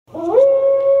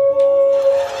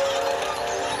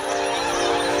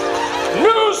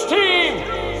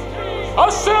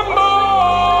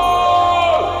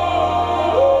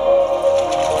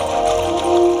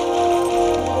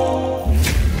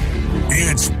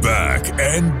back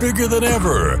and bigger than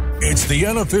ever. It's the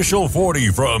Unofficial 40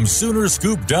 from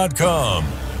Soonerscoop.com.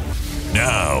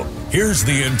 Now, here's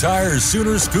the entire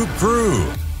Sooner Scoop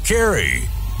crew. Carey,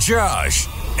 Josh,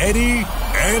 Eddie,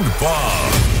 and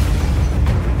Bob.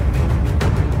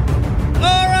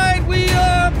 All right, we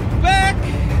are back.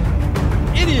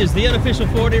 It is the Unofficial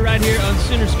 40 right here on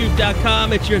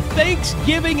Soonerscoop.com. It's your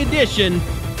Thanksgiving edition.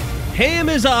 Ham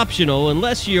is optional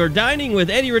unless you're dining with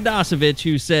Eddie Radosevich,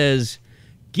 who says,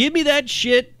 give me that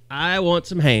shit, I want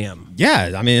some ham.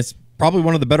 Yeah, I mean, it's probably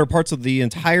one of the better parts of the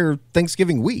entire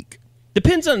Thanksgiving week.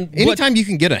 Depends on anytime you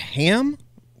can get a ham,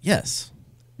 yes.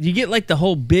 You get like the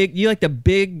whole big, you like the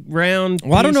big round.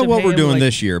 Well, I don't know what we're doing like,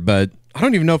 this year, but I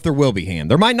don't even know if there will be ham.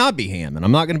 There might not be ham, and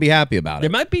I'm not going to be happy about it. There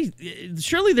might be,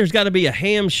 surely there's got to be a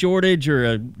ham shortage or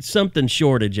a something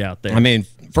shortage out there. I mean,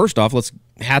 first off,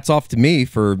 hats off to me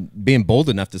for being bold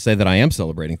enough to say that I am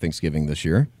celebrating Thanksgiving this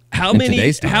year. How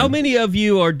many of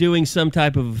you are doing some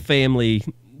type of family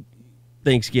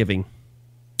Thanksgiving?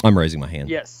 I'm raising my hand.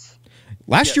 Yes.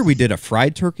 Last year we did a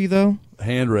fried turkey, though.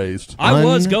 Hand raised. I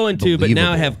was going to, but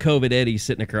now I have COVID Eddie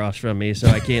sitting across from me, so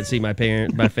I can't see my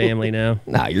family now.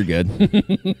 Nah, you're good.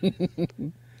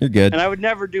 You're good. And I would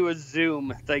never do a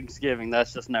Zoom Thanksgiving.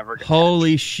 That's just never good.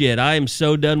 Holy shit. I am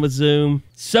so done with Zoom.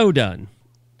 So done.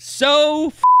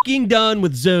 So fucking done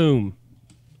with Zoom.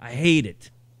 I hate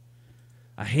it.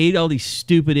 I hate all these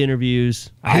stupid interviews.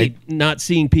 I hate not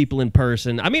seeing people in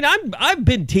person. I mean, I've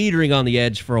been teetering on the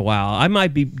edge for a while. I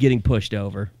might be getting pushed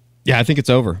over. Yeah, I think it's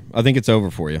over. I think it's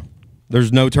over for you.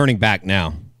 There's no turning back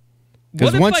now.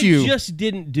 What if I just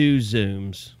didn't do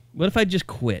Zooms? What if I just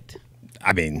quit?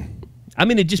 I mean,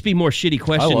 it'd just be more shitty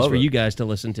questions for you guys to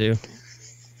listen to.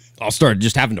 I'll start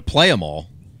just having to play them all.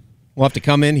 We'll have to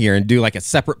come in here and do like a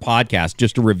separate podcast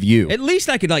just to review. At least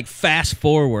I could like fast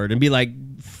forward and be like,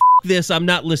 F this, I'm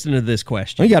not listening to this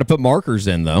question. Well, you got to put markers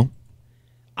in, though,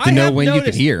 to know when you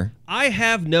can hear. I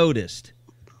have noticed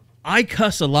I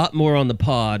cuss a lot more on the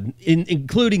pod,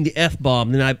 including the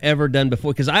F-bomb, than I've ever done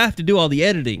before, because I have to do all the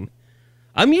editing.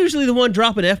 I'm usually the one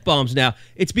dropping F-bombs now.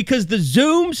 It's because the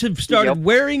Zooms have started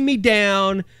wearing me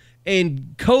down,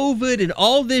 and COVID and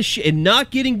all this shit, and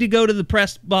not getting to go to the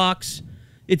press box.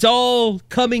 It's all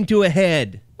coming to a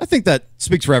head. I think that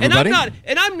speaks for everybody.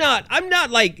 I'm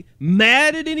not like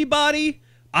mad at anybody.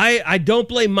 I don't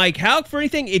blame Mike Houck for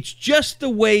anything. It's just the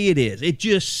way it is. It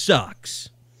just sucks.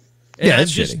 And I'm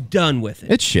just done with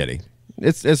it. It's shitty.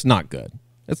 It's not good.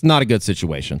 It's not a good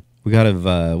situation. We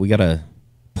gotta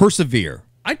persevere.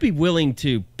 I'd be willing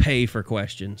to pay for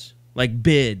questions, like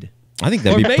bid. I think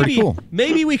that'd be pretty cool.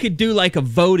 Maybe we could do like a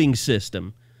voting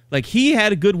system. Like, he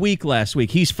had a good week last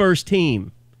week. He's first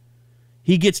team.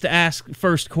 He gets to ask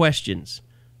first questions.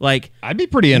 Like, I'd be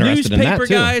pretty interested in that, too. Newspaper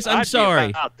guys, I'm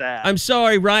sorry. I'm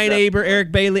sorry, Ryan Aber,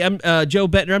 Eric Bailey, Joe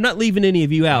Bettner. I'm not leaving any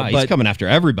of you out. He's coming after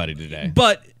everybody today.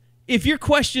 But if your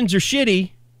questions are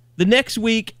shitty, the next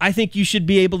week, I think you should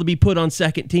be able to be put on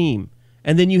second team.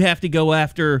 And then you have to go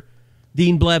after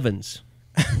Dean Blevins.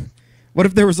 What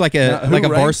if there was like a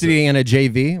varsity and a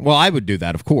JV? Well, I would do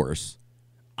that, of course.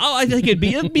 Oh, I think it'd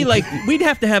be like we'd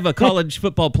have to have a college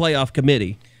football playoff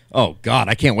committee. Oh God,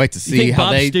 I can't wait to see you think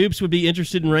how Bob Stoops would be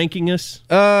interested in ranking us.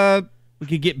 We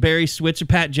could get Barry Switzer,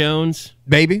 Pat Jones,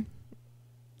 maybe.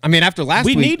 I mean, after last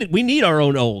week, we need our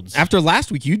own olds. After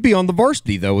last week, you'd be on the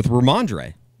varsity though with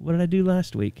Ramondre. What did I do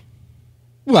last week?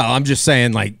 Well, I'm just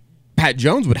saying, like Pat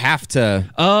Jones would have to.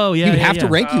 Oh yeah, he would have to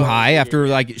rank you high after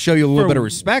like show you a little bit of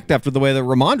respect after the way that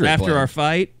Ramondre after played. Our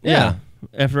fight. Yeah.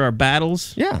 After our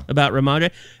battles, about Ramondre.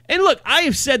 And look, I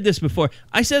have said this before.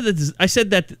 I said this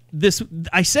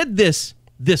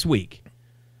week.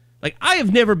 Like, I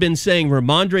have never been saying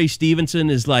Ramondre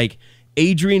Stevenson is like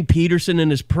Adrian Peterson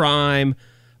in his prime.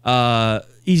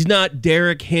 He's not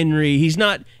Derrick Henry. He's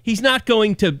not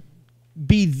going to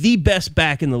be the best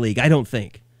back in the league, I don't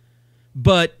think.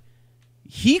 But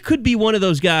he could be one of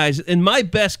those guys, and my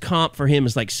best comp for him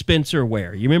is like Spencer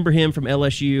Ware. You remember him from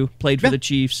LSU, played for the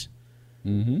Chiefs?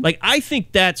 Mm-hmm. Like, I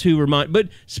think that's who But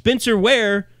Spencer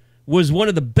Ware was one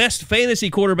of the best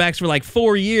fantasy quarterbacks for like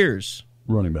 4 years.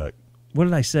 Running back. What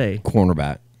did I say?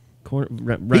 Cornerback.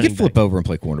 He could flip over and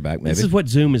play cornerback, maybe. This is what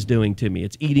Zoom is doing to me.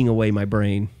 It's eating away my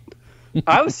brain.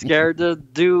 I was scared to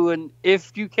do an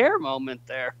if you care moment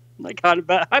there. Like,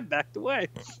 I backed away.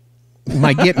 You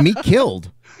might get me killed.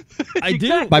 I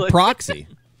do. By proxy.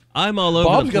 I'm all over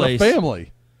Bob's the place. got a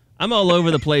family. I'm all over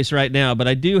the place right now, but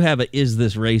I do have a is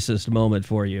this racist moment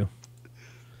for you.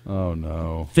 Oh,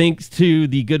 no. Thanks to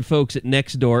the good folks at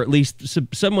Nextdoor, at least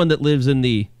someone that lives in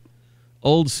the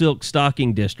Old Silk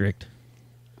Stocking District.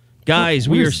 Guys,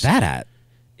 where's that at?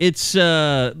 It's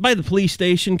by the police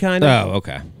station, kind of. Oh,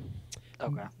 okay.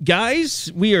 Okay.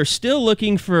 Guys, we are still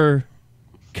looking for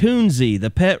Coonsie, the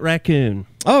pet raccoon.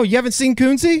 Oh, you haven't seen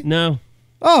Coonsie? No.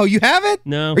 Oh, you haven't?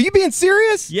 No. Are you being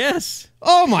serious? Yes.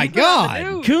 Oh, my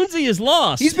God. Coonsie is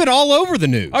lost. He's been all over the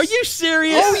news. Are you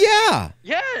serious? Oh, yeah.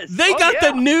 Yes. They got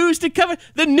the news to cover.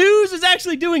 The news is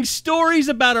actually doing stories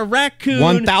about a raccoon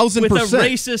 1,000%. with a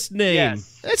racist name.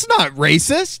 Yes. It's not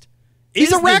racist. He's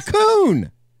Is a this-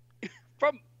 raccoon.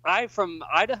 From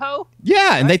Idaho?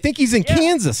 Yeah, and they think he's in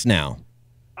Kansas now.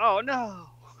 Oh, no.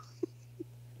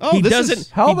 Oh, He this doesn't. is...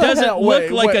 How He the doesn't hell- look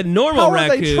wait, like wait. a normal How are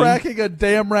raccoon. they tracking a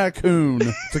damn raccoon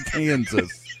to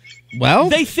Kansas? Well,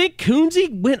 They think Coonsie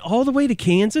went all the way to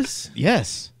Kansas.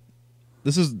 yes.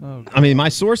 This is... I mean, my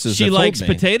sources She have told likes me.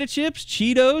 potato chips,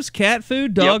 Cheetos, cat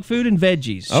food, dog food, and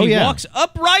veggies. Oh, She yeah. walks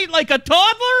upright like a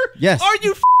toddler? Yes. Are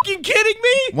you fucking kidding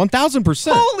me?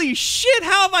 1,000%. Holy shit,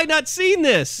 how have I not seen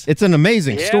this? It's an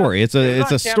amazing Yeah. story. It's It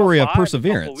was a on Channel story of 5 a couple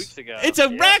perseverance. weeks ago. It's a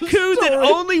raccoon that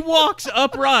only walks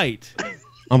upright.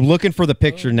 I'm looking for the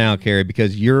picture now, Carey,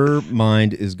 because your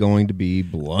mind is going to be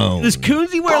blown. Does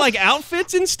Coonsie wear like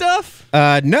outfits and stuff?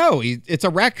 No, it's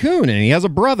a raccoon, and he has a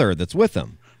brother that's with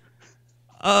him.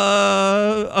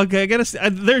 Okay, I gotta.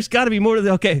 There's got to be more to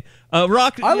the. Okay,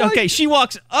 okay, she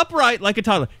walks upright like a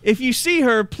toddler. If you see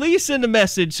her, please send a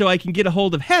message so I can get a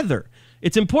hold of Heather.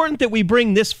 It's important that we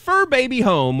bring this fur baby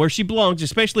home where she belongs,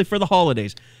 especially for the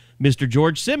holidays. Mr.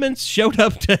 George Simmons showed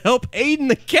up to help Aiden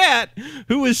the cat,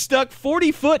 who was stuck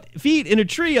 40 feet in a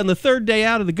tree on the third day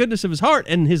out of the goodness of his heart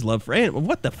and his love for animals.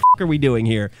 What the f*** are we doing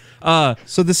here?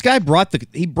 So this guy brought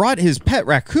his pet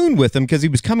raccoon with him because he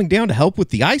was coming down to help with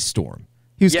the ice storm.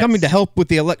 He was coming to help with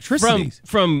the electricity.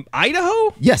 From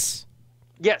Idaho? Yes.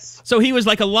 Yes. So he was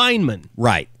like a lineman,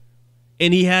 Right.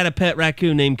 and he had a pet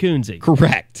raccoon named Coonsie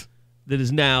Correct. that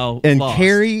is now And lost.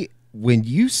 Carey, when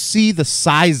you see the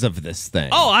size of this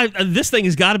thing, This thing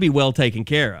has got to be well taken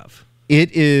care of. it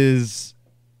is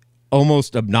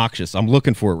almost obnoxious. I'm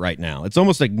looking for it right now. It's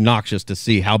almost obnoxious to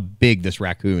see how big this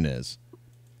raccoon is.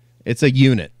 It's a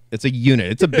unit. It's a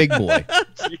unit. It's a big boy.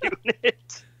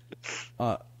 Unit.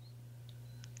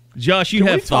 Josh, you Can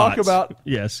have we talk thoughts. about-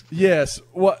 Yes. Yes.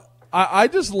 What I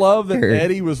just love that Carey.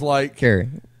 Eddie was like, Carey.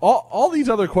 all these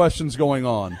other questions going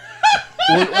on.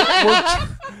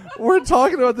 we're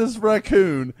talking about this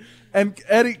raccoon, and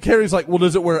Carey's like, well,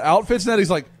 does it wear outfits? And Eddie's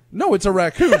like, no, it's a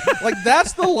raccoon. Like,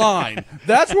 that's the line.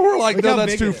 That's where we're like, Look no, how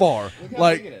that's big too it is. far. Look how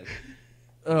Like, big it is.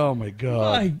 oh my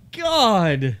god. My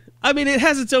God. I mean, it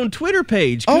has its own Twitter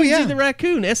page. Oh, Coonsie yeah. the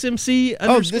raccoon. SMC _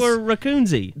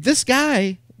 raccoonsie. This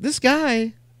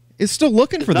guy is still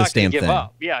looking for Not this gonna damn give thing.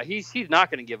 up. Yeah, he's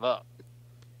not going to give up.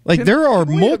 Like, there are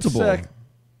Can we multiple.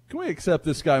 Can we accept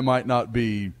this guy might not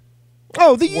be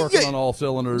Oh, working on all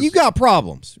cylinders? you got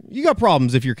problems. You got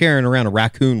problems if you're carrying around a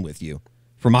raccoon with you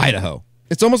from Idaho.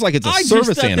 It's almost like it's a I just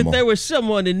service thought animal. that there was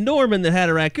someone in Norman that had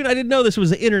a raccoon. I didn't know this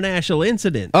was an international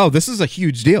incident. Oh, this is a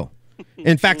huge deal.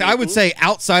 In fact, I would say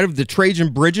outside of the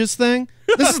Trajan Bridges thing,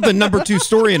 this is the #2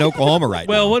 story in Oklahoma right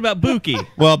Well, now. what about Bookie?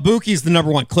 Well, Bookie's the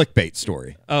 #1 clickbait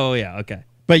story. Oh, yeah, okay.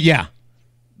 But yeah,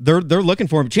 they're looking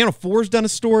for him. Channel 4's done a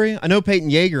story. I know Peyton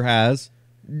Yeager has.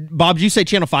 Bob, did you say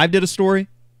Channel 5 did a story?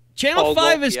 Channel Ogle,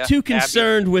 5 is yeah. too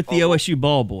concerned Abby. with the Ogle. OSU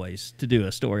ball boys to do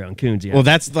a story on Coonsie. Well,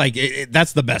 that's like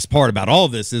that's the best part about all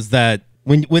this is that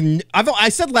when I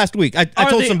said last week, I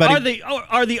told somebody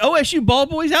Are the OSU ball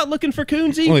boys out looking for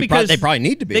Coonsie? Well, because they probably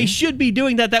need to be. They should be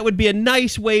doing that. That would be a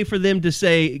nice way for them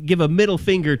to give a middle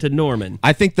finger to Norman.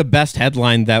 I think the best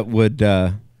headline that would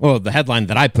the headline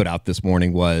that I put out this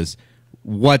morning was,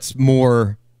 what's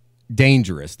more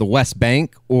dangerous, the West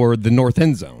Bank or the North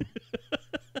End Zone?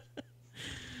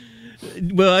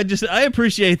 Well, I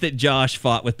appreciate that Josh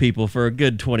fought with people for a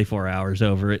good 24 hours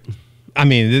over it. I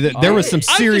mean, there was some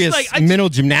just serious like- mental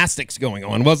gymnastics going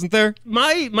on, wasn't there?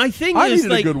 My thing I is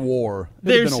needed like a good war.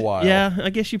 It's been a while. Yeah, I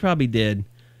guess you probably did.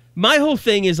 My whole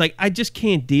thing is like I just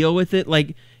can't deal with it.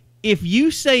 Like if you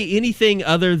say anything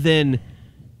other than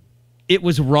it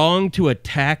was wrong to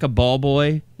attack a ball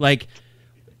boy, like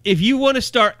if you want to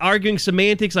start arguing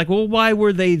semantics, like, well, why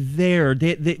were they there?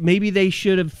 Maybe they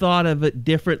should have thought of it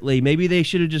differently. Maybe they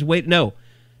should have just waited. No,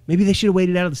 maybe they should have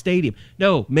waited out of the stadium.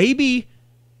 No, maybe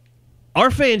our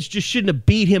fans just shouldn't have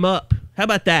beat him up. How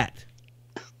about that?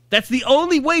 That's the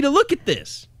only way to look at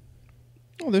this.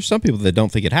 Well, there's some people that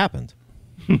don't think it happened.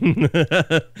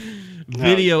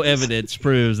 Video evidence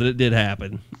proves that it did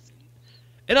happen.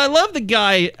 And I love the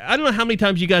guy. I don't know how many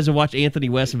times you guys have watched Anthony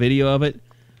West's video of it.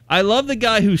 I love the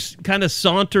guy who kind of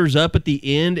saunters up at the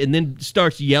end and then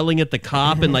starts yelling at the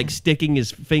cop and like sticking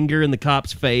his finger in the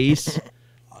cop's face.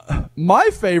 My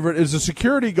favorite is a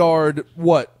security guard,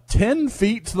 10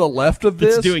 feet to the left of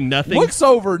this, doing nothing. looks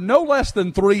over no less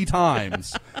than 3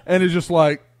 times, and is just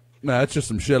like, nah, that's just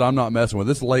some shit I'm not messing with.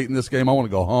 It's late in this game. I want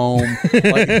to go home.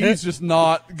 Like, he's just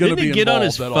not going to be Didn't he get on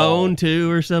his involved at all. phone, too,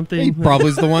 or something? He probably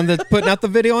is the one that's putting out the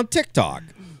video on TikTok.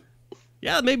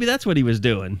 Yeah, maybe that's what he was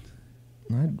doing.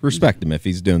 I'd respect him if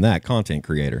he's doing that, content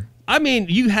creator. I mean,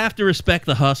 you have to respect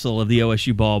the hustle of the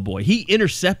OSU ball boy. He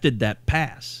intercepted that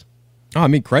pass. Oh, I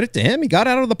mean, credit to him. He got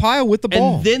out of the pile with the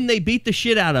ball. And then they beat the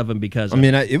shit out of him because of I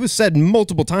mean, it was said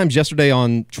multiple times yesterday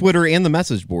on Twitter and the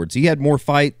message boards. He had more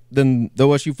fight than the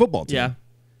OSU football team. Yeah.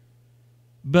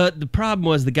 But the problem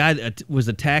was the guy that was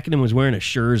attacking him was wearing a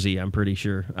jersey, I'm pretty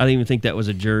sure. I don't even think that was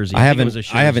a jersey. I think haven't it was a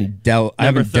jersey. I haven't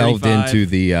delved 35. into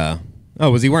the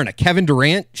was he wearing a Kevin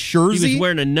Durant jersey? He was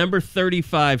wearing a number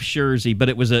 35 jersey, but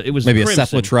it was maybe crimson. a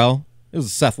Seth Luttrell. It was a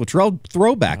Seth Luttrell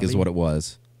throwback is what it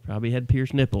was. Probably had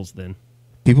pierced nipples then.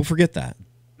 People forget that.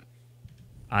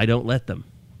 I don't let them.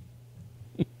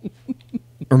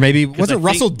 Or maybe was I it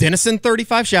Russell Dennison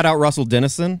 35? Shout out Russell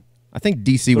Dennison. I think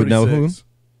DC would know who.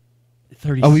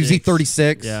 36. Oh, was he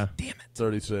 36? Yeah. Damn it.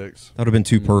 36. That would have been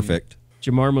too perfect.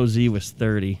 Jamar Mosey was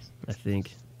 30, I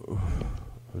think.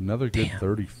 Another good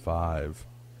 35.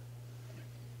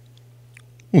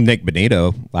 Well, Nick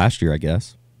Benito last year, I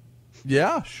guess.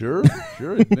 Yeah, sure.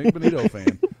 Nick Benito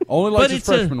fan. Only likes his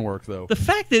freshman work, though. The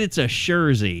fact that it's a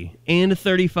jersey and a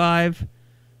 35,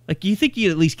 like, you think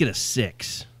you'd at least get a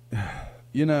 6.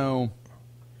 You know.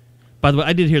 By the way,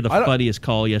 I did hear the funniest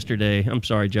call yesterday. I'm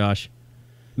sorry, Josh.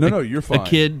 No, you're fine. A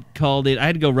kid called it. I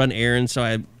had to go run errands,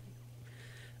 so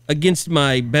against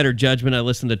my better judgment, I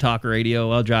listened to talk radio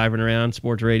while driving around,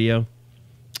 sports radio.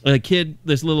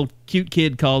 This little cute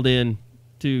kid called in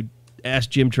to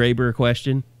ask Jim Traber a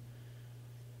question.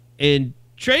 And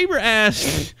Traber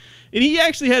asked, and he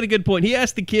actually had a good point. He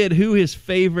asked the kid who his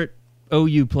favorite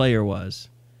OU player was.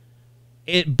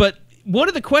 But one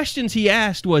of the questions he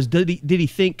asked was, did he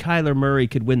think Kyler Murray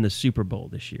could win the Super Bowl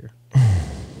this year?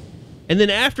 And then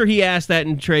after he asked that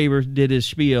and Traber did his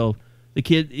spiel,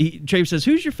 Traber says,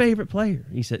 who's your favorite player?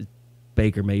 He said,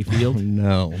 Baker Mayfield. Oh,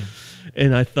 no.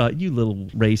 And I thought, you little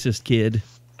racist kid.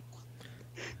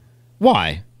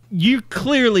 Why? You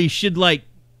clearly should like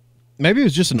Maybe it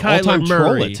was just an all-time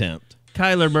troll attempt.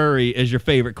 Kyler Murray is your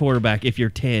favorite quarterback if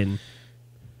you're 10.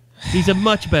 He's a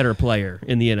much better player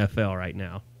in the NFL right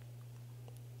now.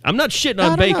 I'm not shitting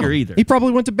on Baker either. He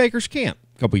probably went to Baker's camp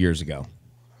a couple years ago.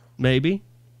 Maybe.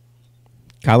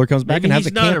 Kyler comes back and has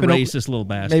a camp. He's not a racist little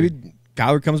bastard. Maybe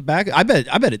Kyler comes back. I bet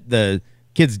the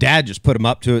kid's dad just put him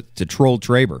up to it to troll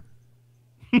Traber.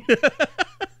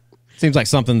 Seems like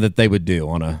something that they would do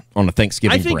on a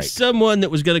Thanksgiving break. I think someone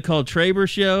that was going to call Traber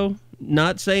show,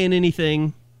 not saying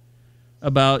anything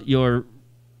about your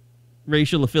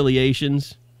racial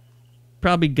affiliations,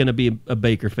 probably going to be a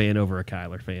Baker fan over a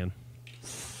Kyler fan.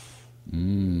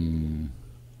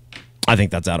 I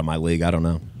think that's out of my league. I don't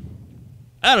know.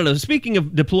 Speaking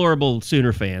of deplorable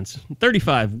Sooner fans,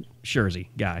 35 Jersey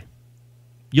guy.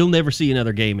 You'll never see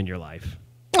another game in your life.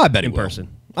 I bet he will. In person.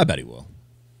 I bet he will.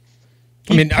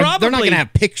 I mean, they're not going to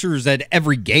have pictures at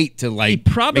every gate to make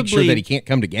sure that he can't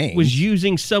come to games. Was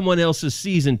using someone else's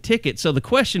season ticket. So the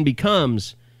question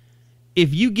becomes,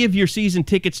 if you give your season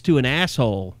tickets to an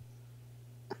asshole,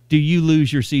 do you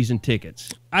lose your season tickets?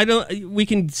 We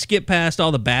can skip past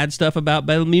all the bad stuff about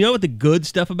Bedlam. You know what the good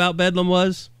stuff about Bedlam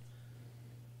was?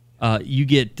 You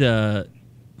get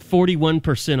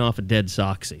 41% off a Dead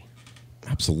Soxy.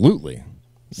 Absolutely.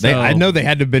 I know they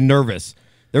had to have been nervous.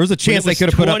 There was a chance they could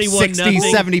have put up 60,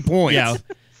 70 points. Yeah.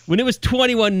 When it was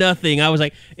 21-0, I was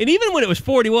like, and even when it was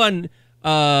 41,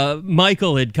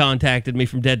 Michael had contacted me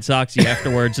from Dead Soxy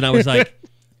afterwards, and I was like,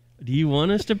 do you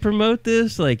want us to promote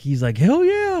this? He's like, hell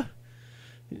yeah.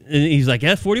 And he's like,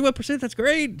 yeah, 41%, that's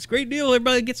great. It's a great deal.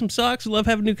 Everybody get some socks. We love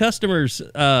having new customers.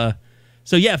 So,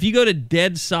 yeah, if you go to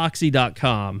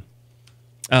deadsoxy.com,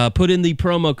 put in the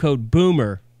promo code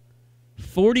BOOMER,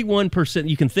 41%,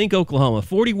 you can think Oklahoma,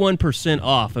 41%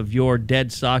 off of your Dead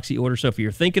Soxy order. So if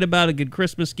you're thinking about a good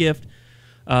Christmas gift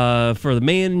for the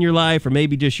man in your life, or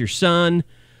maybe just your son,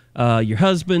 your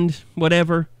husband,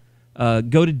 whatever,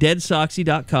 go to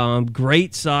deadsoxy.com.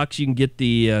 Great socks. You can get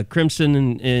the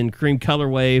crimson and cream color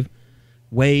wave,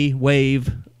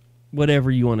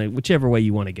 whatever you want to, whichever way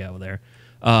you want to go there.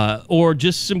 Or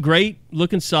just some great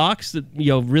looking socks that,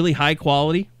 really high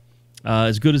quality.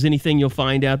 As good as anything you'll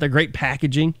find out there. Great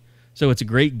packaging, so it's a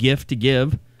great gift to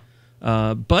give.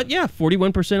 But yeah,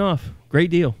 41% off. Great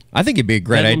deal. I think it'd be a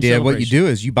great idea. What you do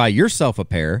is you buy yourself a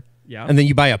pair, and then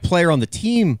you buy a player on the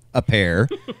team a pair,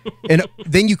 and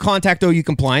then you contact OU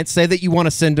Compliance, say that you want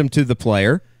to send them to the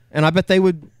player, and I bet they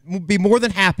would be more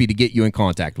than happy to get you in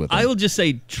contact with him. I will just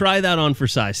say, try that on for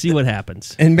size. See what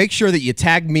happens. And make sure that you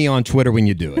tag me on Twitter when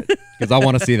you do it, because I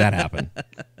want to see that happen.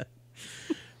 But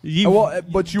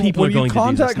when you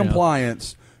contact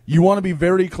compliance, you want to be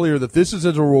very clear that this is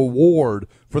as a reward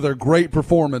for their great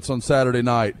performance on Saturday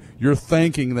night. You're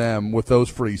thanking them with those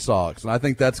free socks, and I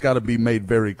think that's got to be made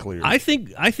very clear. I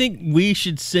think we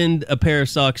should send a pair of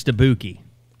socks to Bookie.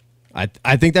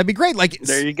 I think that'd be great. Like,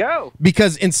 there you go.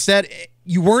 Because instead,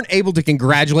 you weren't able to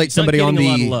congratulate somebody on a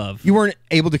lot of love. You weren't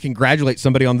able to congratulate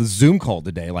somebody on the Zoom call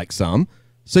today, like some.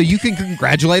 So you can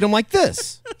congratulate them like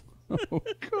this. Oh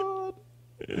God.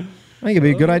 I think it'd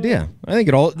be a good idea. I think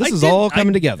this is all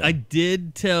coming together. I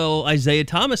did tell Isaiah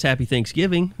Thomas Happy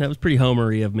Thanksgiving. That was pretty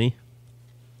homery of me.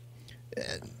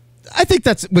 I think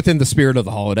that's within the spirit of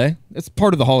the holiday. It's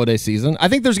part of the holiday season. I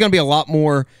think there's going to be a lot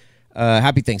more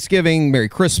Happy Thanksgiving, Merry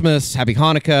Christmas, Happy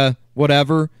Hanukkah,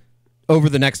 whatever, over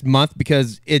the next month,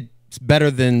 because it's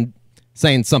better than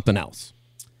saying something else.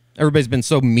 Everybody's been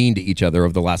so mean to each other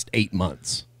over the last 8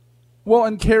 months. Well,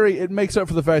 and Carey, it makes up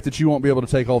for the fact that you won't be able to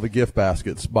take all the gift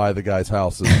baskets by the guys'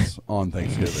 houses on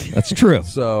Thanksgiving. That's true.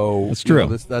 So that's true.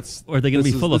 That's or are they going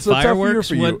to be full of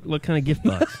fireworks? What kind of gift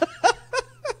box?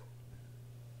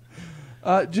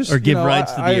 Just or give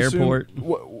rides to the airport.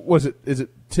 Is it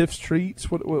Tiff's Treats?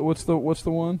 What's the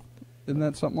one? Isn't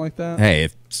that something like that? Hey,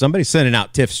 if somebody's sending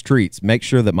out Tiff's Treats, make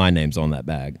sure that my name's on that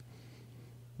bag,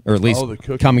 or at least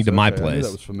coming to my place.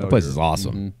 That place is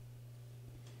awesome. Mm-hmm.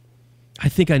 I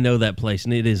think I know that place,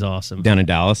 and it is awesome. Down in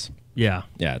Dallas? Yeah.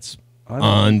 Yeah, it's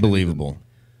unbelievable.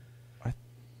 I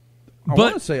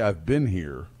want to say I've been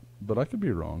here, but I could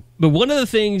be wrong. But one of the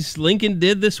things Lincoln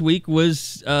did this week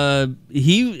was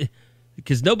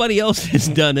because nobody else has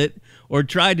done it or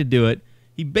tried to do it,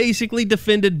 he basically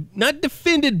not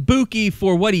defended Bookie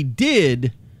for what he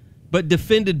did, but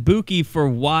defended Bookie for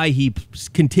why he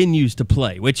continues to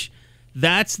play, which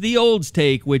that's the Olds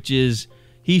take, which is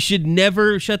he should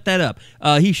never shut that up.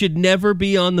 He should never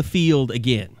be on the field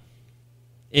again.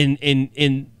 And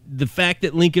the fact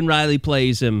that Lincoln Riley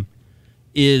plays him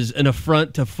is an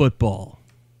affront to football.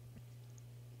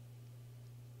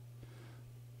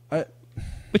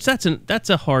 Which that's a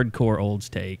hardcore Olds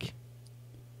take.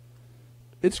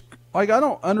 It's like I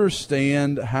don't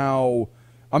understand how.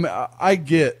 I mean, I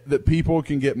get that people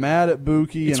can get mad at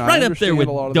Bookie. It's and right I up there with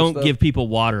a don't give people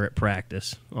water at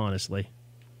practice, honestly.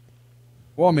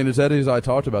 Well, I mean, as Eddie as I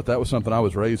talked about, that was something I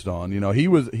was raised on. You know, he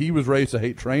was raised to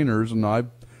hate trainers, and I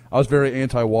was very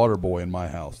anti-water boy in my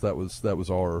house. That was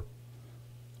our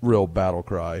real battle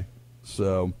cry.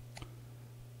 So,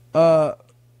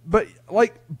 but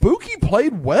like Bookie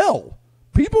played well.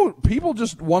 People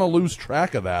just want to lose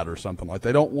track of that or something. Like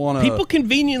they don't want to. People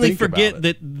conveniently forget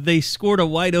that they scored a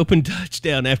wide open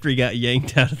touchdown after he got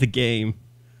yanked out of the game.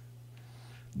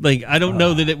 Like I don't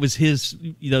know that it was his,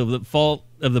 the fault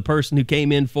of the person who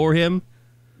came in for him,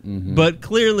 but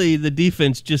clearly the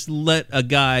defense just let a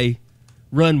guy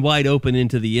run wide open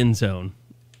into the end zone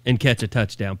and catch a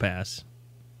touchdown pass.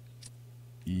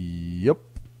 Yep.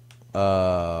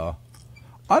 I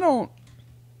don't.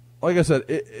 Like I said,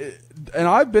 and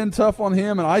I've been tough on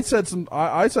him, and I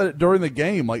said it during the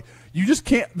game. Like you just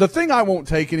can't. The thing I won't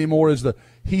take anymore is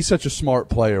he's such a smart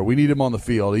player. We need him on the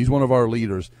field. He's one of our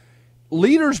leaders.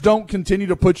 Leaders don't continue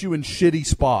to put you in shitty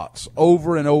spots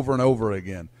over and over and over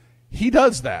again. He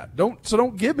does that.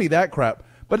 Don't give me that crap.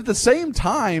 But at the same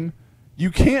time, you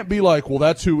can't be like, well,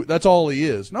 that's all he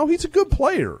is. No, he's a good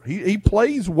player. He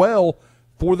plays well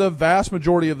for the vast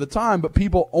majority of the time, but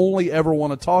people only ever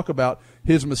want to talk about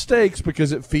his mistakes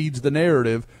because it feeds the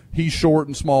narrative. He's short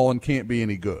and small and can't be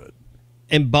any good.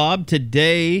 And Bob,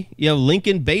 today,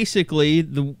 Lincoln basically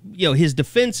his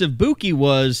defense of Bookie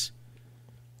was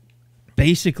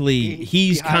basically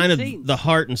he's kind of the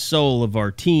heart and soul of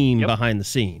our team behind the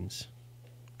scenes.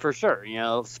 For sure,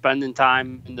 spending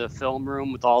time in the film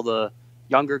room with all the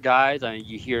younger guys. I mean,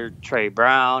 you hear Trey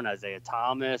Brown, Isaiah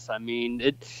Thomas. I mean,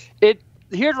 it.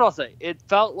 Here's what I'll say. It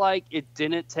felt like it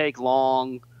didn't take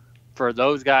long for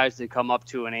those guys to come up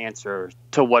to an answer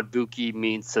to what Bookie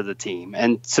means to the team.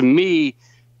 And to me,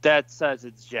 that says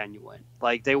it's genuine.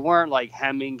 Like they weren't like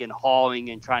hemming and hawing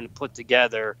and trying to put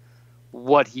together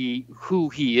who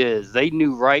he is. They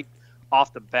knew right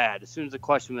off the bat, as soon as the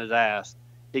question was asked,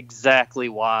 exactly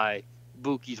why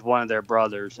Bookie's one of their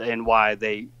brothers and why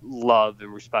they love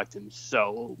and respect him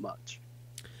so much.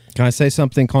 Can I say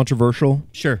something controversial?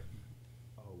 Sure.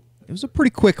 It was a pretty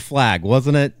quick flag,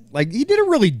 wasn't it? Like he didn't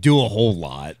really do a whole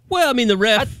lot. Well, I mean, the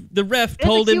ref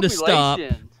told him to stop.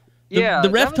 Yeah, the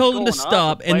ref that was told him to going on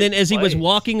stop, for and then plays as he was and plays.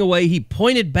 walking away, he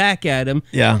pointed back at him.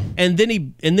 Yeah. And then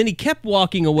he kept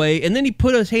walking away, and then he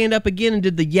put his hand up again and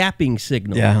did the yapping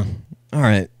signal. Yeah. All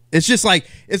right. It's just like,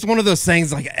 it's one of those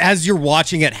things, like, as you're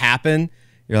watching it happen,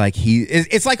 you're like,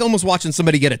 it's like almost watching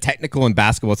somebody get a technical in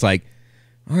basketball. It's like,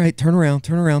 all right, turn around.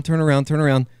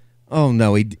 Oh,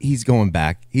 no, he's going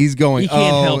back. He's going, He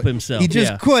can't help himself. He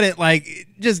just couldn't,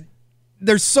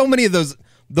 there's so many of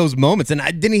those moments. And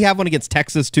didn't he have one against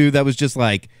Texas, too, that was just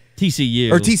like,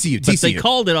 TCU. Or TCU. But they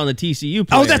called it on the TCU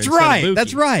player. Oh, that's instead of right. Bookie.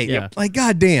 That's right. Yeah. Like,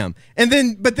 goddamn.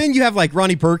 But then you have like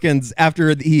Ronnie Perkins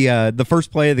after the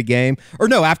first play of the game, or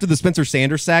no, after the Spencer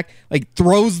Sanders sack, like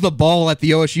throws the ball at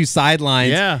the OSU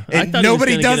sidelines. Yeah, I and thought he was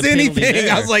nobody gonna does get a penalty anything.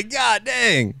 there. I was like, God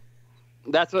dang.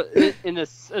 That's what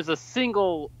as a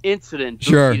single incident,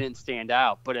 Bookie Sure. didn't stand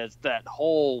out, but as that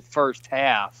whole first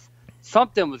half,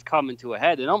 something was coming to a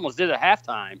head. It almost did at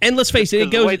halftime. And let's face it, it because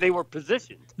of the goes. way they were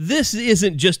positioned. This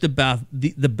isn't just about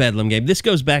the Bedlam game. This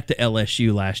goes back to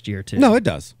LSU last year too. No, it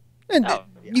does. And Oh,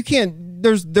 yeah. you can't.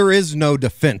 There is no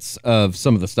defense of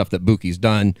some of the stuff that Bookie's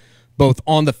done, both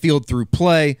on the field through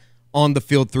play, on the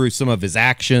field through some of his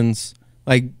actions.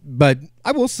 But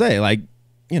I will say, I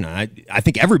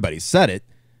think everybody's said it.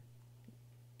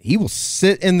 He will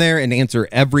sit in there and answer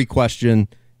every question,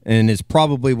 and is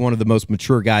probably one of the most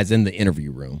mature guys in the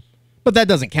interview room. But that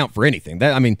doesn't count for anything.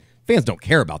 Fans don't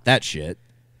care about that shit,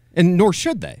 and nor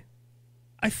should they.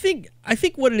 I think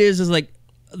what it is like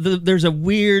there's a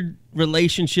weird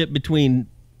relationship between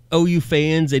OU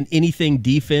fans and anything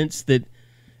defense that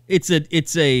it's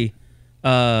a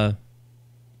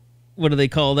what do they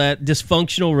call that?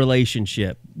 Dysfunctional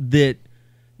relationship that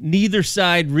neither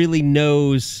side really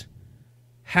knows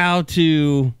how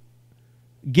to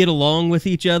get along with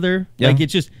each other. Yeah. Like,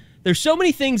 it's just, there's so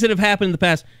many things that have happened in the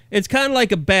past. It's kind of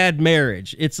like a bad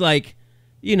marriage. It's like,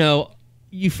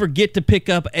 you forget to pick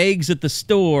up eggs at the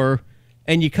store,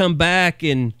 and you come back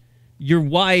and your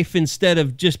wife, instead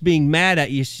of just being mad at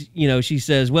you, she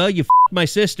says, well, you f***ed my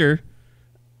sister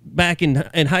back in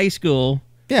high school.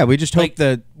 Yeah, we just hope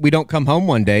that we don't come home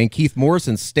one day and Keith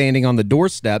Morrison's standing on the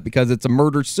doorstep because it's a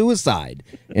murder-suicide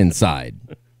inside.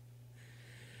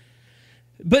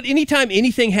 But anytime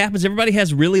anything happens, everybody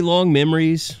has really long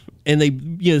memories, and they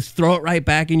throw it right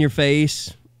back in your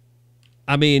face.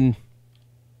 I mean,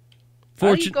 I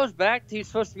think he goes back to he's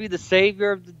supposed to be the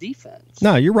savior of the defense.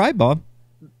 No, you're right, Bob.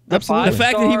 Absolutely. The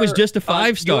fact that he was just a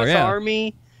 5-star, US yeah.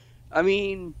 Army. I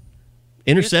mean,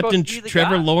 Intercepting supposed to be the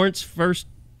Trevor guy. Lawrence first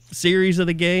series of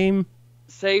the game.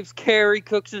 saves Carey,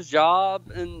 Cooks'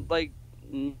 job, and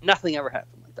nothing ever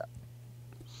happened like that.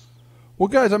 Well,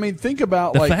 guys, I mean, think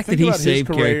about The fact that he saved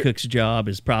his Carey career. Cook's job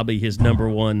is probably his number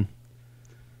one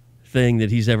thing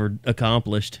that he's ever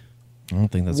accomplished. I don't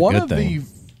think that's One a good of thing.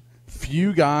 the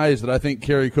few guys that I think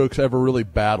Carey Cook's ever really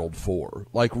battled for,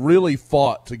 really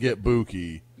fought to get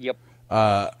Bookie. Yep.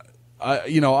 I But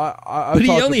he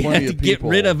only had to get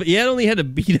rid of. He only had to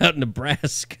beat out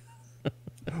Nebraska.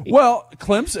 Well,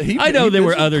 Clemson. I know there were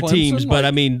visited other Clemson, teams, but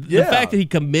I mean, the yeah. fact that he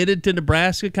committed to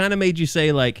Nebraska kind of made you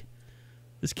say,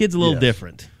 this kid's a little Yes.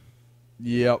 different.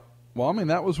 Yep. Well, I mean,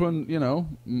 that was when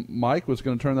Mike was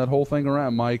going to turn that whole thing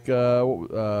around. Mike,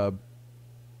 God,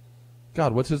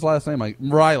 what's his last name? Mike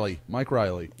Riley.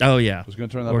 Oh yeah, Was going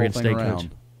to turn that Oregon whole thing State around.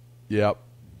 coach. Yep.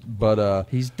 But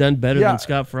He's done better Yeah. than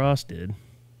Scott Frost did.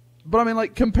 But I mean,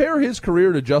 compare his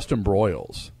career to Justin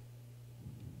Broyles.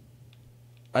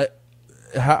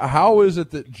 How is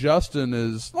it that Justin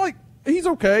is he's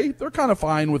okay? They're kind of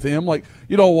fine with him.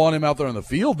 You don't want him out there on the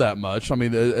field that much. I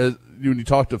mean, when you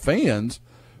talk to fans,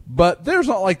 but there's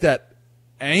not that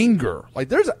anger.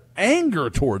 There's anger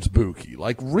towards Bookie,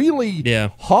 really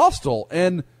hostile.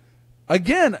 And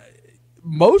again,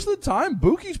 most of the time,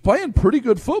 Bookie's playing pretty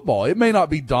good football. It may not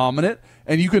be dominant,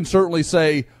 and you can certainly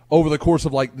say over the course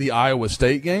of the Iowa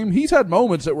State game, he's had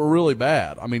moments that were really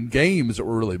bad. I mean, games that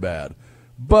were really bad.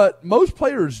 But most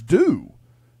players do.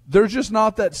 There's just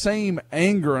not that same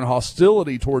anger and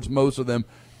hostility towards most of them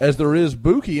as there is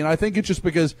Bookie, and I think it's just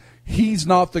because he's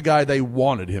not the guy they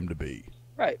wanted him to be.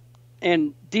 Right.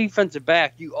 And defensive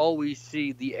back, you always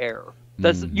see the error.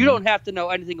 You don't have to know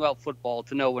anything about football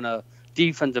to know when a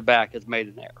defensive back has made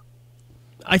an error.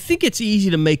 I think it's easy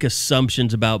to make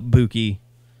assumptions about Bookie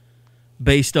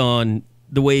based on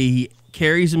the way he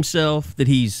carries himself, that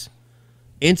he's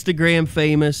Instagram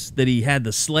famous, that he had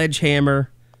the sledgehammer,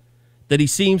 that he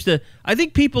seems to. I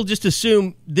think people just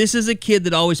assume this is a kid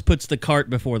that always puts the cart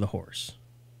before the horse.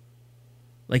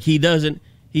 He doesn't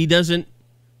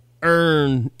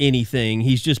earn anything.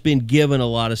 He's just been given a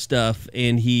lot of stuff,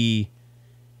 and he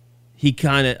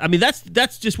kind of. I mean,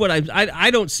 that's just what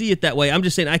I don't see it that way. I'm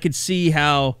just saying I could see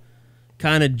how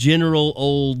kind of general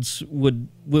olds would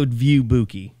view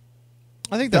Bookie.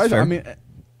 I think that's fair. I mean,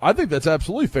 I think that's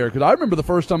absolutely fair because I remember the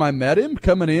first time I met him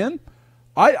coming in.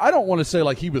 I don't want to say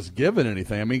like he was given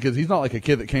anything. I mean, because he's not like a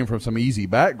kid that came from some easy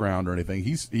background or anything.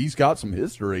 He's got some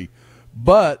history,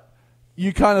 but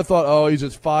you kind of thought, oh, he's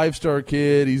this 5-star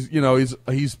kid. He's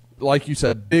like you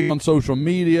said, big on social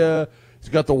media. He's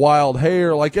got the wild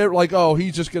hair. Like oh,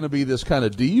 he's just going to be this kind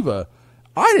of diva.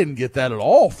 I didn't get that at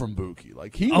all from Bookie.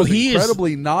 Like he was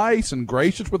incredibly nice and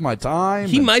gracious with my time.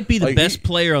 He might be the best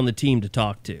player on the team to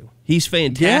talk to. He's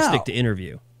fantastic to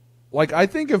interview. Like I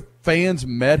think if fans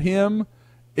met him,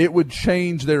 it would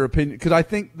change their opinion because I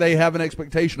think they have an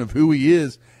expectation of who he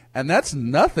is, and that's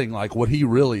nothing like what he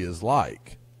really is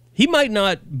like. He might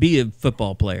not be a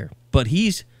football player, but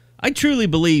I truly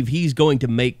believe he's going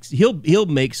to he'll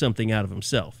make something out of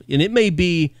himself. And it may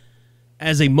be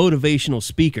as a motivational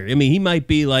speaker. I mean, he might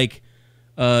be like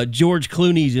George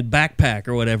Clooney's in Backpack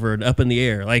or whatever and Up in the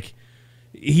Air. Like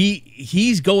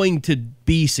he's going to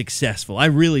be successful. I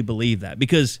really believe that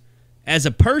because as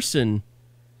a person,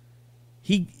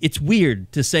 it's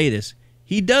weird to say this.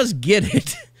 He does get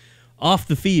it off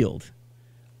the field.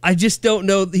 I just don't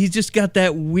know. He's just got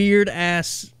that weird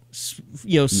ass,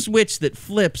 switch that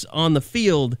flips on the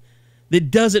field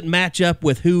that doesn't match up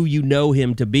with who you know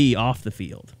him to be off the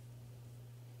field.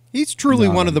 He's truly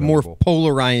one of the more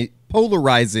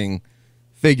polarizing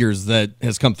figures that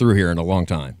has come through here in a long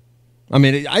time. I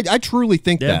mean, I truly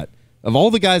think that of all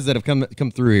the guys that have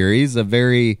come through here, he's a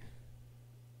very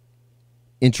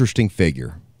interesting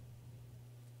figure.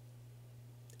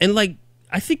 And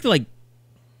I think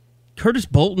Curtis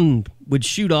Bolton would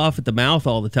shoot off at the mouth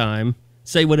all the time,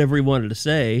 say whatever he wanted to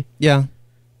say. Yeah.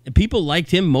 And people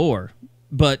liked him more.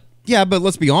 But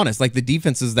let's be honest, the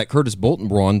defenses that Curtis Bolton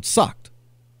were on sucked.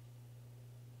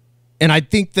 And I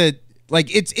think that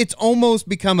it's almost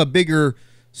become a bigger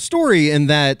story in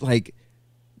that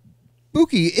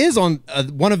Bookie is on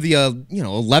one of the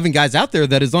 11 guys out there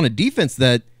that is on a defense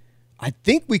that I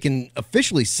think we can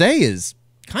officially say is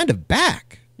kind of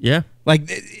back. Yeah.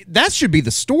 That should be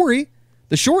the story.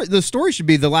 The story should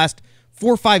be the last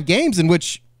 4 or 5 games in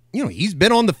which, he's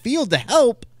been on the field to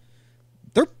help.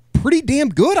 They're pretty damn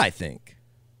good, I think.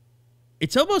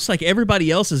 It's almost like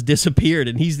everybody else has disappeared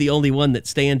and he's the only one that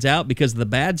stands out because of the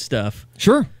bad stuff.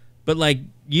 Sure. But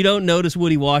you don't notice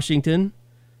Woody Washington.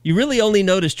 You really only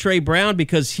notice Trey Brown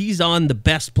because he's on the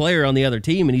best player on the other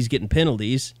team and he's getting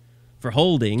penalties for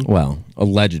holding. Well,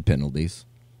 alleged penalties.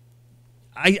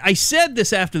 I said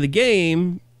this after the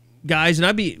game, guys, and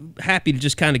I'd be happy to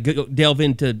just kind of delve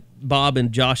into Bob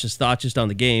and Josh's thoughts just on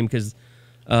the game because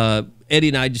Eddie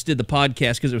and I just did the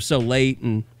podcast because it was so late,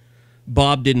 and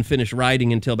Bob didn't finish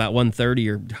writing until about 1:30,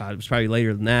 or God, it was probably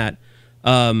later than that.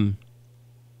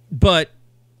 But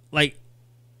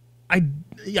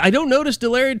I don't notice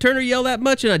Delarian Turner yell that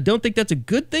much, and I don't think that's a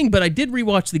good thing. But I did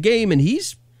rewatch the game, and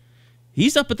he's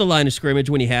up at the line of scrimmage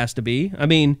when he has to be. I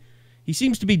mean, he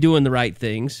seems to be doing the right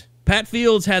things. Pat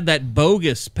Fields had that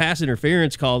bogus pass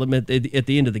interference called him at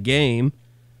the end of the game,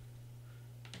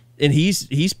 and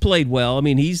he's played well. I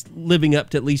mean, he's living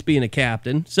up to at least being a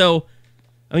captain. So,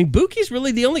 I mean, Bookie's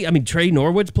really the only. I mean, Trey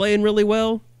Norwood's playing really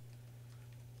well.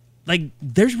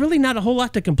 There's really not a whole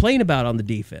lot to complain about on the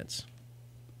defense.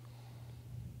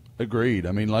 Agreed.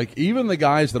 I mean, even the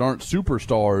guys that aren't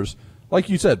superstars, like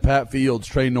you said, Pat Fields,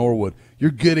 Trey Norwood,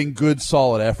 you're getting good,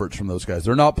 solid efforts from those guys.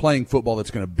 They're not playing football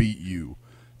that's going to beat you.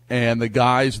 And the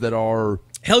guys that are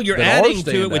hell, you're adding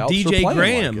to it with DJ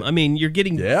Graham. I mean, you're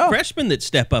getting freshmen that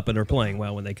step up and are playing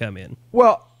well when they come in.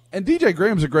 Well, and DJ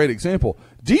Graham's a great example.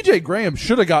 DJ Graham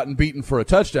should have gotten beaten for a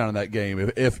touchdown in that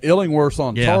game. If Illingworth's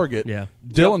on target,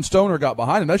 Dylan Stoner got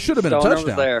behind him. That should have been a touchdown.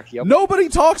 Was there. Yep. Nobody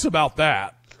talks about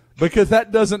that because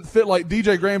that doesn't fit.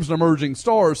 DJ Graham's an emerging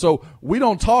star, so we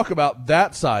don't talk about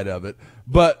that side of it.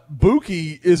 But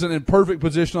Bookie isn't in perfect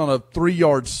position on a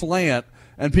 3-yard slant,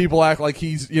 and people act like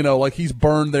he's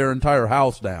burned their entire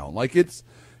house down.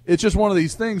 It's just one of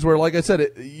these things where, like I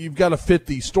said, you've got to fit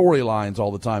these storylines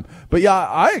all the time. But yeah,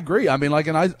 I agree. I mean,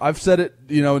 and I've said it,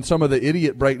 in some of the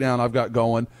idiot breakdown I've got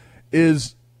going,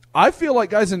 is I feel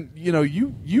like guys, and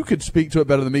you could speak to it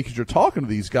better than me because you're talking to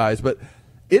these guys, but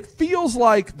it feels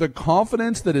like the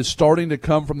confidence that is starting to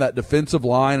come from that defensive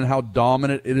line and how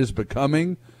dominant it is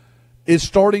becoming is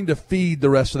starting to feed the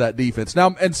rest of that defense.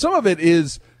 Now, and some of it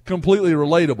is completely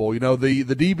relatable.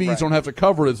 The DBs don't have to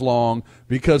cover as long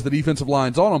because the defensive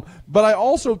line's on them. But I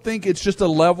also think it's just a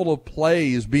level of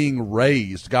play is being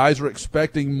raised. Guys are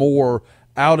expecting more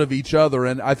out of each other,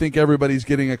 and I think everybody's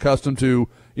getting accustomed to,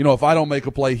 if I don't make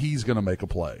a play, he's going to make a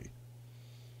play.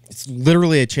 It's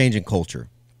literally a change in culture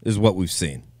is what we've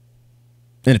seen.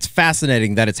 And it's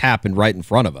fascinating that it's happened right in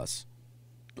front of us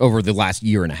over the last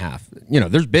year and a half.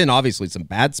 There's been obviously some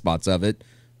bad spots of it,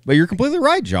 but you're completely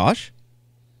right, Josh.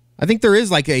 I think there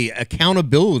is like a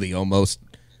accountability almost,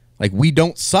 like we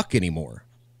don't suck anymore.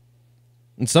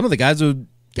 And some of the guys that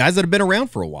have been around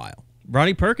for a while.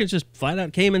 Ronnie Perkins just flat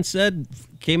out came out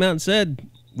and said,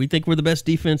 we think we're the best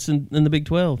defense in the Big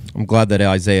 12. I'm glad that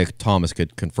Isaiah Thomas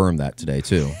could confirm that today,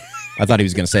 too. I thought he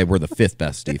was going to say we're the 5th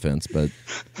best defense, but...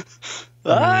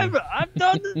 I've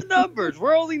done the numbers.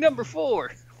 We're only number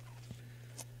 4.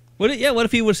 What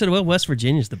if he would have said, well, West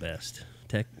Virginia's the best,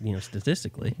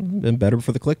 statistically. Been better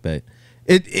for the clickbait.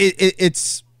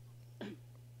 It's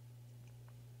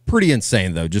pretty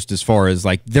insane, though, just as far as,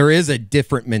 like, there is a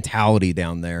different mentality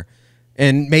down there.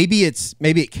 And maybe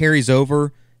it carries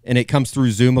over and it comes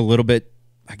through Zoom a little bit,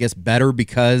 I guess, better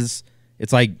because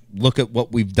it's like, look at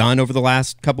what we've done over the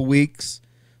last couple weeks.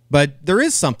 But there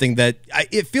is something that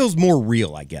it feels more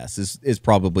real, I guess, is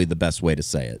probably the best way to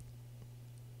say it.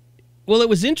 Well, it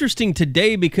was interesting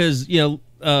today because, when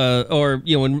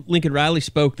Lincoln Riley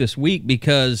spoke this week,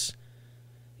 because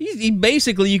he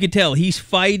basically, you could tell, he's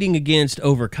fighting against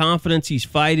overconfidence. He's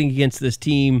fighting against this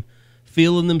team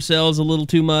feeling themselves a little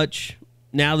too much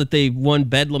now that they've won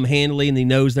Bedlam handily and he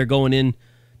knows they're going in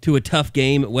to a tough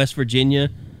game at West Virginia.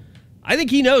 I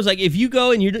think he knows, like, if you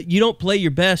go and you don't play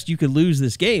your best, you could lose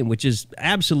this game, which is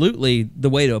absolutely the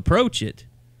way to approach it.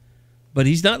 But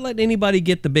he's not letting anybody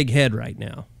get the big head right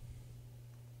now.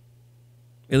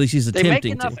 At least he's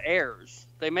attempting to.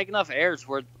 They make enough errors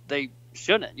where they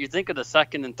shouldn't. You think of the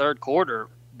second and third quarter,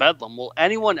 Bedlam. Will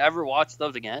anyone ever watch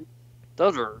those again?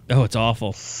 Those are it's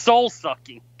awful.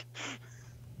 Soul-sucking.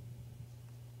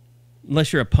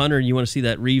 Unless you're a punter and you want to see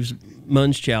that Reeves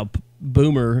Munchchow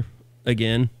boomer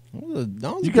again.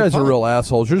 You guys are real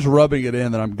assholes. You're just rubbing it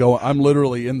in that I'm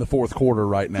literally in the fourth quarter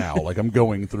right now. Like, I'm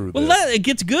going through this. Well, it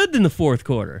gets good in the fourth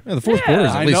quarter. Yeah, the fourth quarter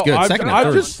is at least good. Second and third.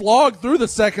 I just slogged through the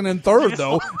second and third,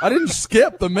 though. I didn't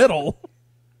skip the middle.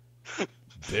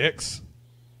 Dicks.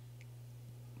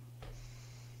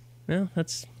 Well,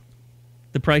 that's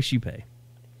the price you pay.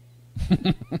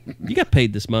 You got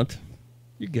paid this month.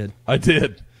 You're good. I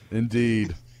did.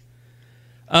 Indeed.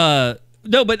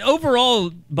 No, but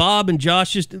overall, Bob and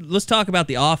Josh, just let's talk about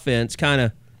the offense, kind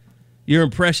of your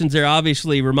impressions there.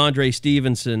 Obviously, Ramondre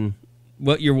Stevenson,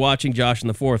 what you're watching, Josh, in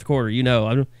the fourth quarter. I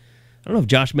don't know if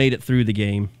Josh made it through the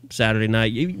game Saturday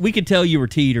night. We could tell you were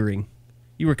teetering.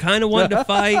 You were kind of wanting to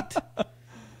fight,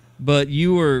 but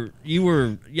you were.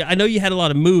 Yeah, I know you had a lot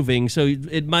of moving, so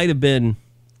it might have been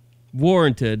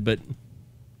warranted. But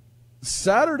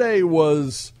Saturday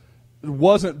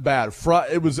wasn't bad.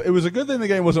 It was a good thing the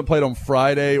game wasn't played on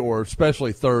Friday or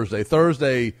especially Thursday.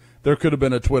 Thursday there could have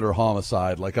been a Twitter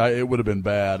homicide. It would have been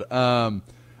bad.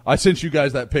 I sent you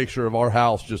guys that picture of our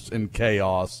house just in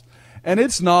chaos, and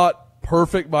it's not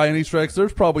perfect by any stretch.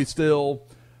 There's probably still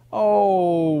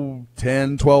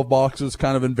 10, 12 boxes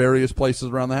kind of in various places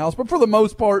around the house, but for the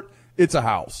most part, it's a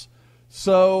house.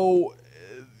 So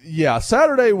yeah,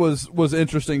 Saturday was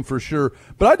interesting for sure,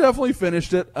 but I definitely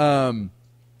finished it.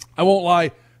 I won't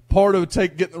lie. Part of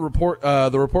getting the report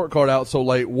card out so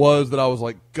late was that I was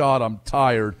like, God, I'm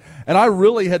tired. And I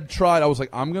really had tried. I was like,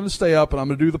 I'm going to stay up and I'm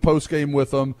going to do the post game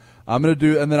with them. And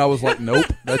then I was like, nope,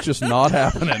 that's just not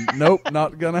happening. Nope,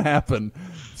 not going to happen.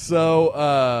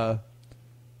 So,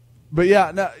 but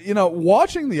yeah, now,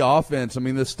 watching the offense, I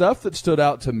mean, the stuff that stood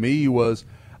out to me was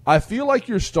I feel like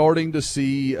you're starting to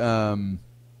see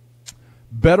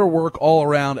better work all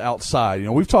around outside.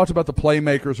 We've talked about the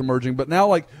playmakers emerging, but now,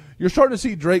 like, you're starting to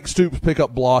see Drake Stoops pick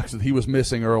up blocks that he was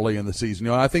missing early in the season.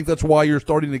 And I think that's why you're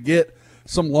starting to get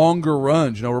some longer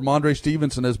runs. Ramondre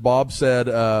Stevenson, as Bob said,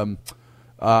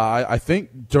 I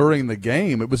think during the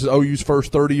game, it was OU's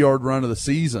first 30-yard run of the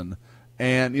season.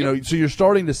 And, so you're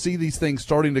starting to see these things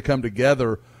starting to come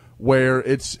together where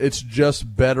it's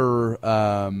just better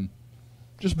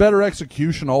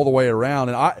execution all the way around.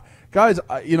 And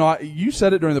you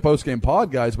said it during the post-game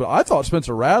pod, guys, but I thought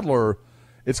Spencer Rattler,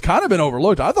 it's kind of been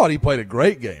overlooked. I thought he played a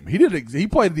great game. He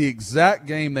played the exact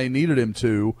game they needed him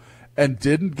to and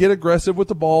didn't get aggressive with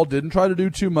the ball, didn't try to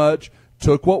do too much,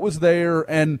 took what was there,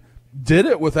 and did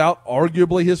it without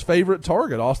arguably his favorite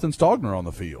target, Austin Stogner, on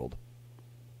the field.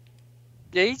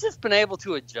 Yeah, he's just been able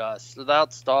to adjust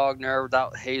without Stogner,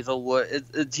 without Hazelwood.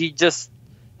 He just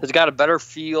has got a better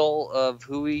feel of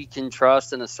who he can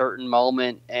trust in a certain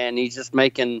moment, and he's just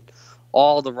making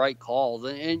all the right calls.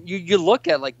 And you look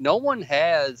at, like, no one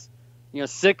has,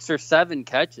 6 or 7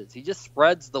 catches. He just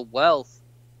spreads the wealth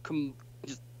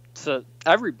to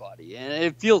everybody. And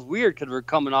it feels weird because we're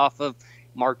coming off of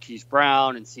Marquise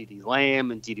Brown and CeeDee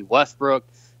Lamb and D.D. Westbrook.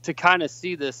 to kind of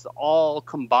see this all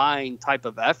combined type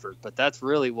of effort. But that's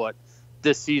really what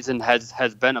this season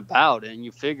has been about. And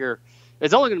you figure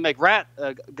it's only going to make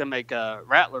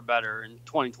Rattler better in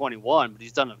 2021, but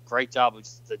he's done a great job of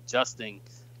just adjusting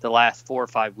the last 4 or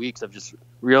 5 weeks of just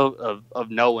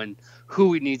of knowing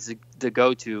who he needs to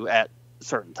go to at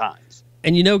certain times.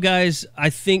 And guys, I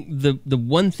think the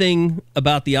one thing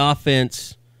about the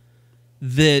offense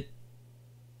that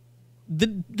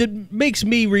makes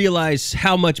me realize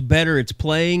how much better it's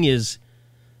playing is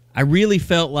I really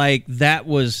felt like that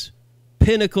was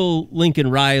pinnacle Lincoln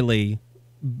Riley,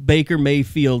 Baker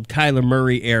Mayfield, Kyler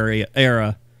Murray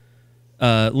era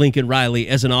Lincoln Riley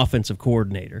as an offensive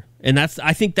coordinator. And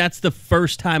I think that's the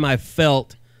first time I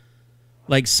felt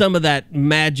like some of that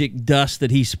magic dust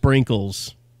that he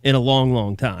sprinkles in a long,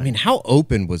 long time. I mean, how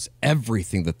open was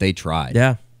everything that they tried?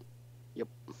 Yeah. Yep.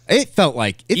 It felt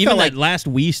like even that last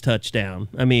Weiss touchdown.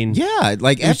 I mean, yeah,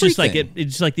 like it was everything.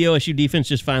 it's just like the OSU defense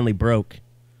just finally broke.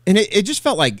 And it just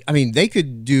felt like, I mean, they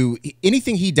could do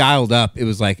anything he dialed up. It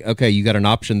was like, okay, you got an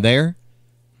option there,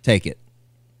 take it.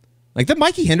 Like that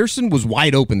Mikey Henderson was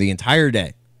wide open the entire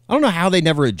day. I don't know how they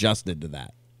never adjusted to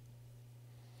that.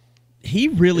 He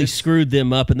really screwed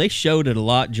them up, and they showed it a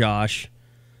lot, Josh.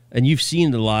 And you've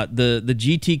seen it a lot. The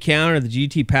GT counter, the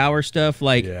GT power stuff,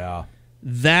 like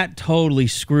that totally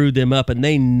screwed them up, and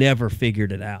they never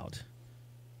figured it out.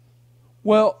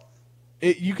 Well,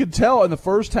 you could tell in the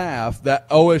first half that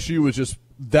OSU was just,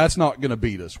 that's not going to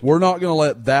beat us. We're not going to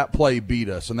let that play beat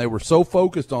us. And they were so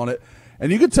focused on it.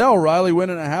 And you could tell Riley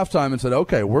went in at halftime and said,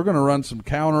 okay, we're going to run some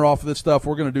counter off of this stuff.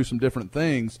 We're going to do some different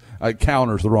things.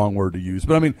 Counter's the wrong word to use.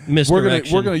 But, I mean, we're going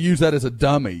to use that as a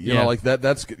dummy. You know, like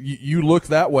that's you look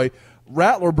that way.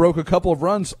 Rattler broke a couple of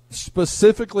runs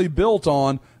specifically built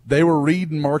on they were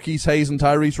reading Marquise Hayes and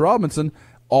Tyrese Robinson.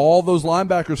 All those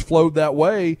linebackers flowed that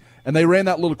way, and they ran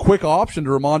that little quick option to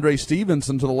Ramondre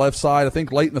Stevenson to the left side, I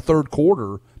think late in the third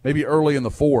quarter, maybe early in the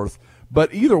fourth.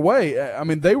 But either way, I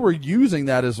mean, they were using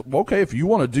that as, okay, if you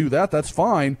want to do that, that's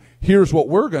fine. Here's what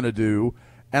we're going to do.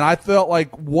 And I felt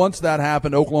like once that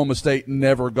happened, Oklahoma State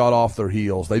never got off their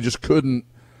heels. They just couldn't,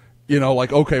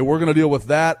 like, okay, we're going to deal with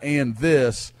that and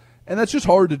this. And that's just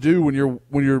hard to do when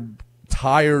you're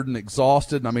tired and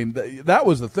exhausted. And I mean, that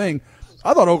was the thing.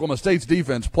 I thought Oklahoma State's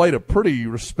defense played a pretty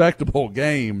respectable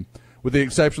game, with the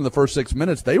exception of the first 6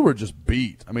 minutes. They were just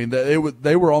beat. I mean,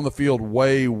 they were on the field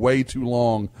way, way too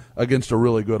long against a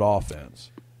really good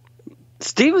offense.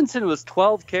 Stevenson was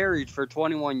 12 carries for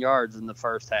 21 yards in the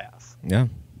first half. Yeah.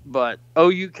 But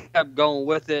OU kept going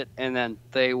with it, and then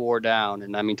they wore down.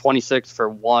 And, I mean, 26 for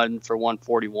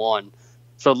 141.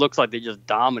 So it looks like they just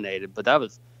dominated. But that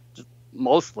was just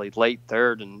mostly late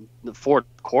third, and the fourth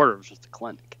quarter was just a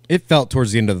clinic. It felt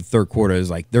towards the end of the third quarter, it was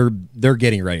like they're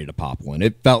getting ready to pop one.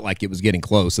 It felt like it was getting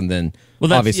close, and then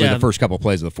obviously the first couple of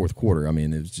plays of the fourth quarter, I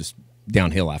mean, it was just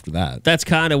downhill after that. That's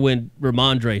kind of when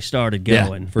Ramondre started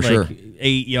going. Yeah, for sure.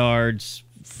 8 yards,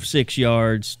 6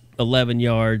 yards, 11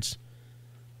 yards.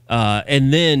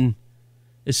 And then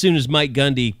as soon as Mike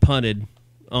Gundy punted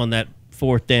on that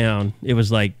fourth down, it was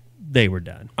like they were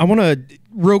done. I want to,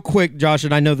 real quick, Josh,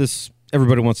 and I know this,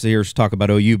 everybody wants to hear us talk about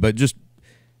OU, but just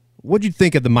what'd you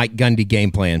think of the Mike Gundy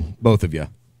game plan, both of you?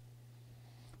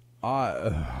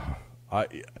 And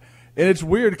it's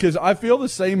weird because I feel the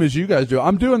same as you guys do.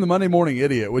 I'm doing the Monday Morning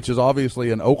Idiot, which is obviously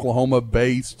an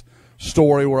Oklahoma-based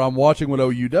story where I'm watching what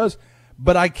OU does,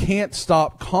 but I can't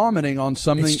stop commenting on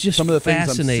some of the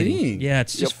things I'm seeing. Yeah,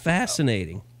 it's just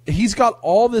fascinating. He's got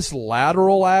all this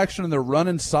lateral action, and they're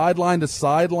running sideline to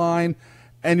sideline,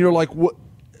 and you're like, "What?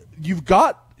 You've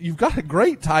got a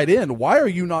great tight end. Why are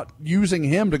you not using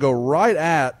him to go right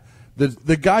at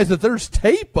the guys that there's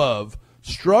tape of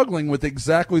struggling with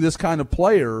exactly this kind of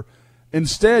player?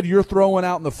 Instead, you're throwing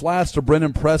out in the flats to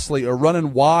Brennan Presley or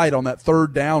running wide on that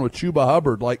third down with Chuba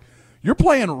Hubbard. Like, you're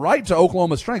playing right to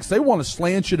Oklahoma's strengths. They want to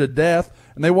slant you to death,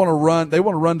 and they want to run. They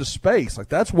want to run to space. Like,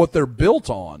 that's what they're built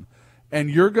on. And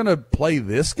you're going to play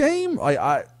this game?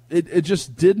 It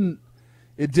just didn't.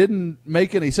 It didn't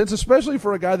make any sense, especially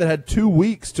for a guy that had 2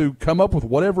 weeks to come up with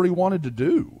whatever he wanted to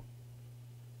do.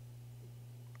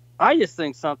 I just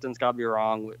think something's got to be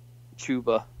wrong with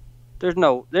Chuba. There's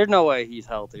no way he's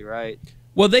healthy, right?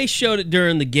 Well, they showed it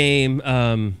during the game,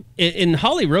 and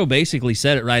Holly Rowe basically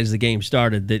said it right as the game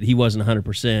started that he wasn't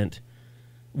 100%,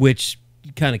 which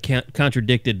kind of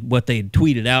contradicted what they had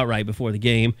tweeted out right before the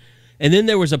game. And then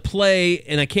there was a play,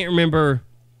 and I can't remember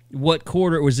what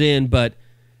quarter it was in, but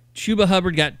Chuba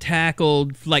Hubbard got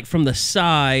tackled like from the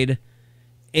side,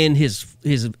 and his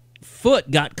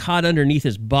foot got caught underneath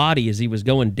his body as he was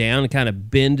going down and kind of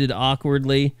bended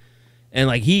awkwardly, and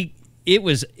like it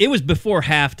was before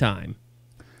halftime,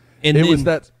 And it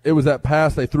then, was that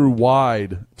pass they threw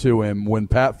wide to him when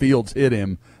Pat Fields hit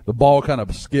him. The ball kind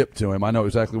of skipped to him. I know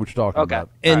exactly what you're talking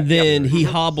about. And then he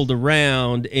hobbled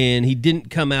around, and he didn't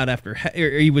come out after –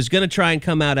 or he was going to try and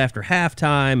come out after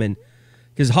halftime, and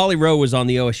because Holly Rowe was on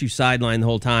the OSU sideline the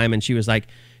whole time, and she was like,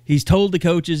 he's told the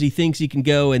coaches he thinks he can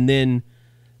go, and then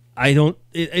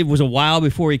it was a while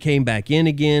before he came back in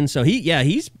again. So,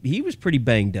 he was pretty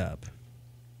banged up.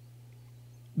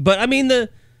 But, I mean, the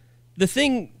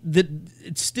thing that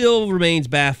it still remains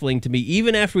baffling to me,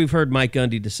 even after we've heard Mike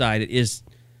Gundy decide it, is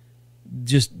 –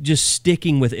 just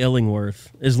sticking with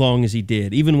Illingworth as long as he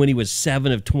did, even when he was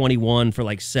 7 of 21 for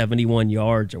like 71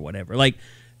 yards or whatever. Like,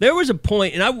 there was a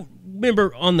point, and I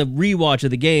remember on the rewatch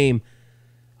of the game,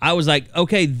 I was like,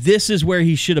 okay, this is where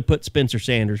he should have put Spencer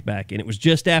Sanders back in. It was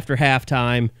just after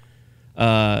halftime,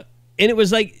 and it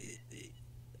was like,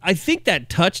 I think that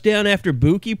touchdown after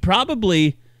Bookie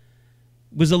probably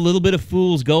was a little bit of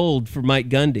fool's gold for Mike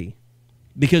Gundy,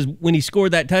 because when he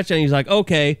scored that touchdown, he was like,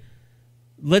 okay,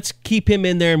 let's keep him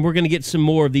in there, and we're going to get some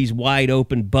more of these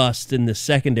wide-open busts in the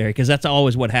secondary, because that's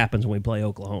always what happens when we play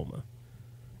Oklahoma.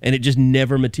 And it just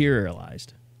never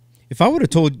materialized. If I would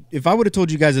have told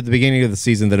you guys at the beginning of the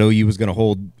season that OU was going to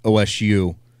hold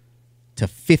OSU to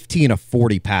 15 of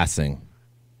 40 passing,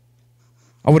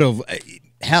 I would have,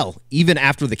 hell, even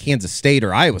after the Kansas State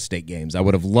or Iowa State games, I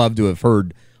would have loved to have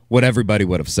heard what everybody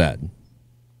would have said.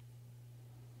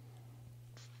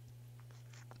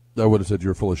 I would have said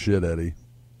you're full of shit, Eddie.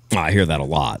 I hear that a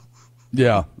lot.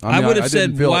 Yeah, I would have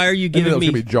said, "Why are you giving me?" That was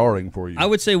gonna be jarring for you. I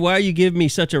would say, "Why are you giving me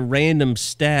such a random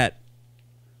stat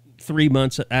 3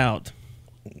 months out?"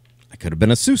 I could have been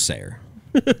a soothsayer.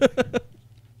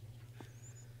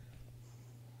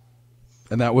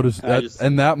 And that would have,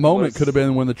 that moment could have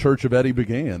been when the Church of Eddie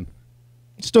began.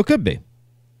 Still could be.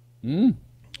 I've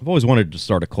always wanted to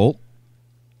start a cult.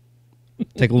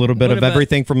 Take a little bit of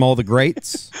everything from all the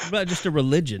greats. What about just a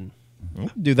religion?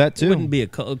 Do that too. It wouldn't be a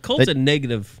cult. A cult's a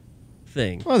negative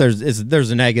thing. Well, there's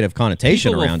a negative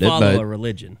connotation People around will it, follow but a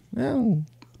religion. Well,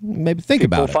 maybe think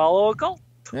about it. People follow a cult.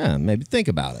 Yeah, maybe think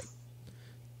about it.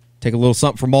 Take a little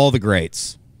something from all the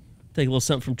greats. Take a little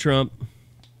something from Trump.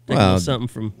 Take a little something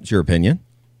from. It's your opinion.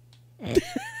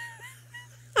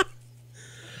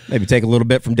 Maybe take a little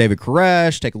bit from David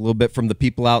Koresh. Take a little bit from the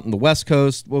people out in the West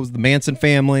Coast. What was the Manson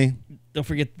family? Don't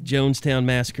forget the Jonestown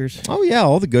massacres. Oh yeah,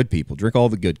 all the good people. Drink all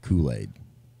the good Kool-Aid.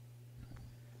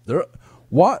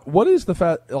 What is the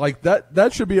fact, like,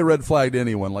 that should be a red flag to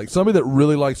anyone. Like, somebody that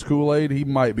really likes Kool-Aid, he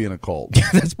might be in a cult.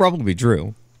 That's probably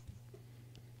true.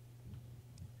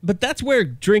 But that's where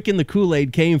drinking the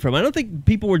Kool-Aid came from. I don't think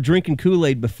people were drinking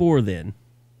Kool-Aid before then.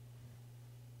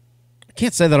 I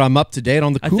can't say that I'm up to date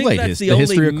on the Kool-Aid I think that's the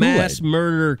history only of Kool-Aid. mass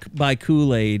murder by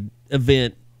Kool-Aid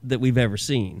event that we've ever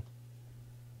seen.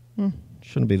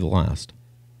 Shouldn't be the last.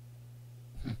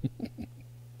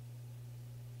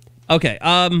 Okay.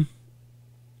 I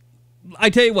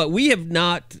tell you what, we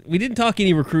didn't talk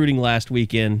any recruiting last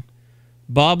weekend.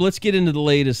 Bob, let's get into the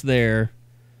latest there.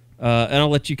 And I'll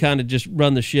let you kind of just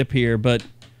run the ship here. But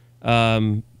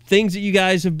things that you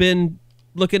guys have been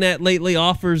looking at lately,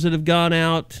 offers that have gone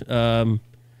out,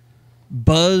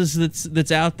 buzz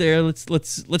that's out there.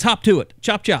 Let's hop to it.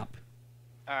 Chop chop.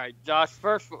 All right, Josh,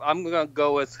 first I'm going to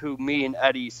go with who me and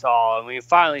Eddie saw. And we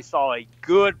finally saw a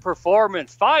good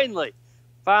performance. Finally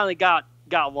got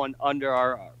one under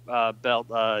our belt.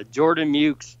 Jordan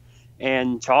Mukes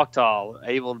and Choctaw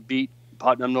able to beat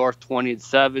Putnam North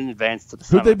 20-7, advanced to the semifinals.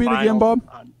 Who'd they beat again, Bob?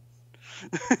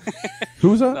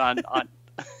 Who's that? On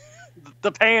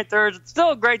the Panthers. It's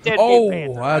still a great day to be a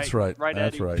Panther. That's right.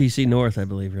 That's right. PC North, I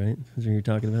believe, right? Is what you're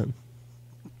talking about?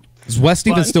 Is West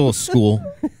even still a school?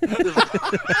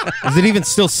 Is it even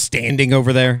still standing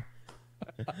over there?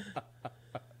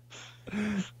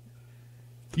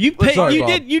 You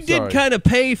did kind of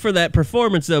pay for that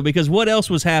performance though, because what else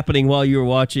was happening while you were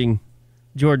watching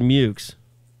Jordan Mukes?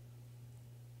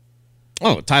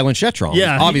 Oh, Tylen Shetron.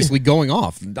 Yeah, obviously going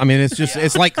off. I mean, it's just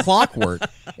it's like clockwork.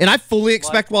 And I fully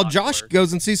expect while Josh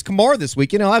goes and sees Kamar this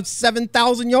weekend, he'll have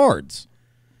 7,000 yards.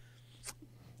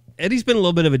 Eddie's been a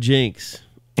little bit of a jinx.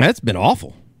 That's been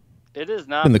awful. It is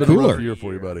not. In the Been cooler. a rough year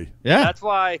for you, buddy. Yeah. That's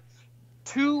why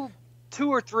two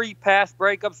or three pass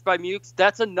breakups by Mukes,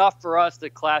 that's enough for us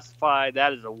to classify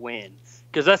that as a win,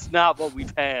 because that's not what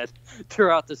we've had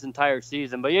throughout this entire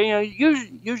season. But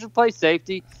usually play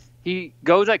safety. He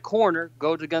goes at corner,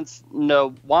 goes against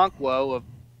Wonkwo of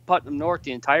Putnam North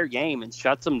the entire game and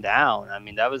shuts him down. I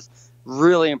mean, that was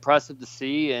really impressive to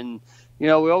see. And we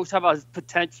always talk about his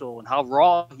potential and how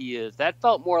raw he is. That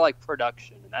felt more like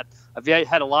production. And I've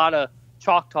had a lot of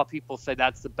Choctaw people say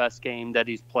that's the best game that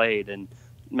he's played. And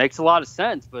makes a lot of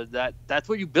sense. But that's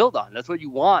what you build on. That's what you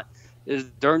want, is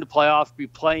during the playoffs be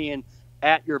playing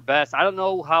at your best. I don't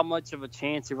know how much of a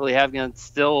chance you really have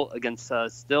against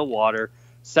Stillwater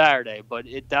Saturday, but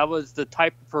that was the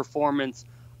type of performance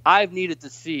I've needed to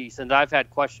see since I've had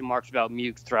question marks about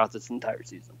Mukes throughout this entire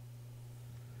season.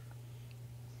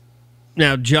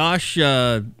 Now, Josh,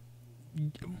 your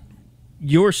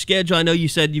schedule, I know you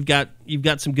said you've got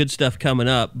some good stuff coming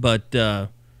up, but I'm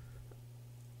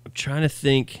trying to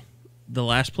think the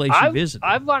last place you visited.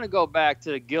 I want to go back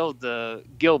to the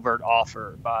Gilbert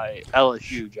offer by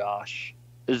LSU, Josh.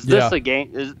 Is this a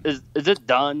game? Is it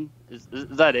done? Is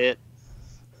that it?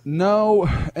 No,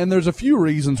 and there's a few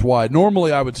reasons why.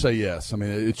 Normally I would say yes. I mean,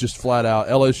 it's just flat out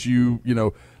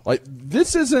LSU, like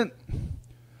this isn't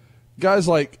 – guys,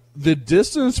 like the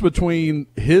distance between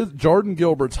Jordan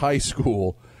Gilbert's high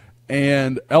school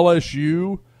and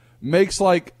LSU makes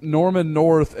like Norman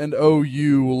North and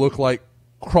OU look like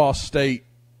cross-state.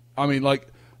 I mean, like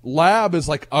Lab is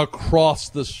like across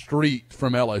the street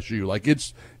from LSU. Like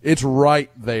it's right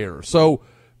there. So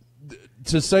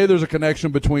to say there's a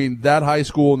connection between that high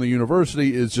school and the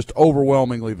university is just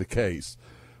overwhelmingly the case.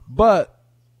 But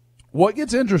what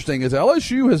gets interesting is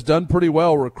LSU has done pretty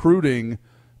well recruiting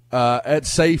at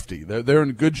safety. They're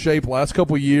in good shape last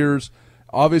couple of years.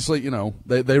 Obviously,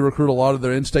 they recruit a lot of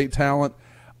their in-state talent.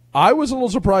 I was a little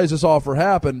surprised this offer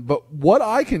happened, but what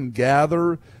I can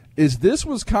gather is this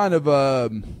was kind of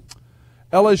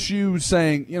LSU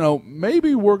saying,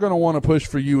 maybe we're going to want to push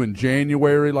for you in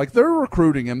January. Like they're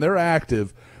recruiting him, they're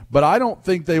active, but I don't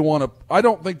think they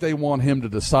want him to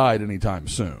decide anytime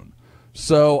soon.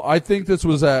 So I think this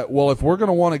was if we're going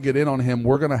to want to get in on him,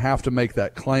 we're going to have to make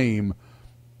that claim,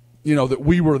 that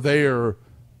we were there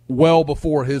well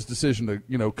before his decision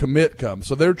to, commit comes.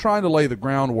 So they're trying to lay the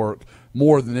groundwork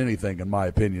more than anything, in my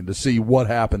opinion, to see what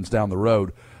happens down the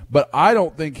road. But I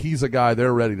don't think he's a guy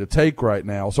they're ready to take right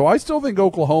now. So I still think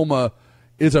Oklahoma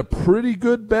is a pretty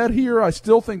good bet here. I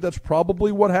still think that's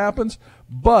probably what happens.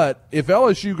 But if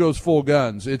LSU goes full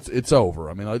guns, it's over.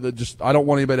 I mean, I don't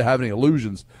want anybody to have any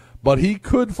illusions. But he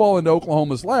could fall into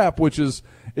Oklahoma's lap,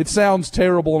 it sounds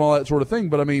terrible and all that sort of thing.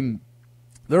 But, I mean,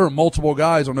 there are multiple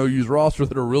guys on OU's roster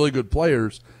that are really good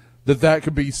players that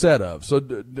could be said of. So,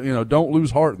 don't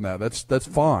lose heart in that. That's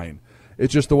fine.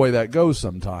 It's just the way that goes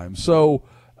sometimes. So,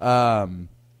 like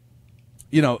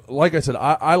I said,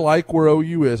 I like where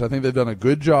OU is. I think they've done a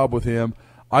good job with him.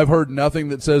 I've heard nothing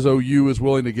that says OU is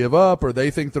willing to give up or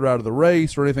they think they're out of the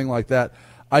race or anything like that.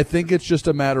 I think it's just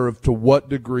a matter of to what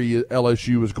degree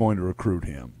LSU is going to recruit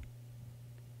him.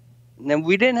 Now,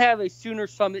 we didn't have a Sooner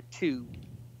Summit 2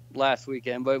 last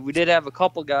weekend, but we did have a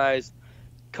couple guys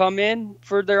come in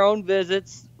for their own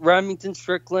visits. Remington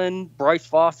Strickland, Bryce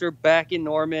Foster back in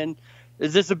Norman.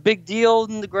 Is this a big deal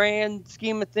in the grand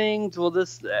scheme of things? Will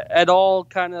this at all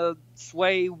kind of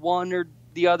sway one or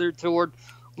the other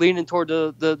leaning toward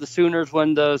the Sooners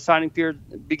when the signing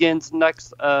period begins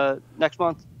next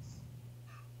month?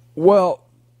 Well,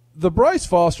 the Bryce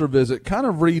Foster visit kind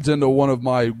of reads into one of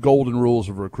my golden rules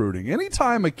of recruiting.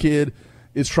 Anytime a kid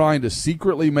is trying to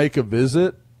secretly make a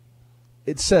visit,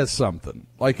 it says something.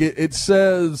 Like it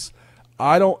says,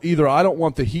 I don't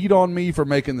want the heat on me for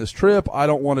making this trip. I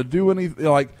don't want to do anything.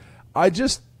 Like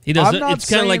he doesn't. It's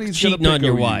kind of like cheating on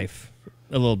your wife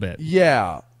a little bit.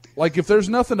 Yeah. Like if there's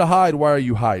nothing to hide, why are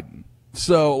you hiding?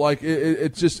 So like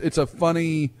it's a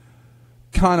funny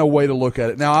kind of way to look at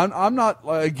it. Now I'm not,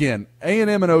 again,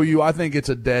 A&M and OU, I think it's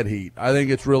a dead heat. I think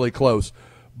it's really close.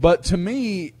 But to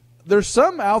me, there's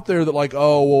some out there that like,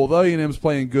 oh, well, the A&M's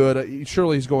playing good.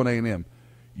 Surely he's going A&M.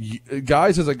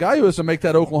 Guys, as a guy who has to make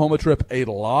that Oklahoma trip a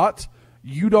lot,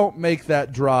 you don't make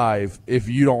that drive if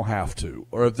you don't have to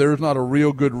or if there's not a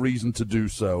real good reason to do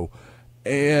so.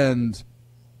 And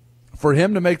for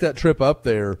him to make that trip up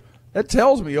there, that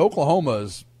tells me Oklahoma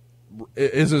is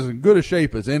as in good a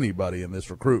shape as anybody in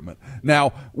this recruitment.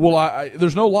 Now,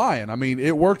 there's no lying. I mean,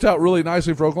 it worked out really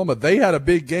nicely for Oklahoma. They had a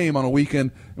big game on a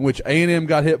weekend in which A&M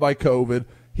got hit by COVID.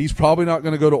 He's probably not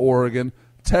going to go to Oregon.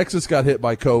 Texas got hit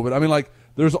by COVID. I mean, like,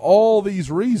 there's all these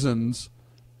reasons,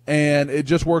 and it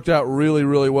just worked out really,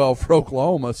 really well for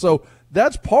Oklahoma. So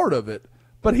that's part of it.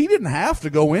 But he didn't have to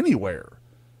go anywhere.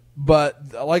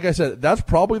 But like I said, that's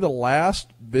probably the last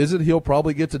visit he'll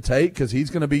probably get to take because he's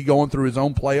going to be going through his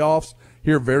own playoffs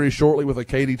here very shortly with a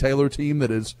Katie Taylor team that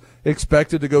is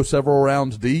expected to go several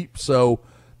rounds deep. So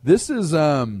this is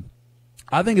I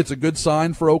think it's a good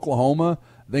sign for Oklahoma.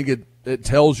 I think it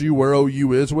tells you where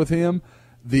OU is with him.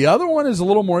 The other one is a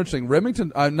little more interesting.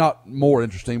 Remington, not more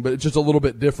interesting, but it's just a little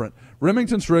bit different.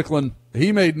 Remington Strickland,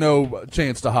 he made no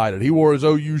chance to hide it. He wore his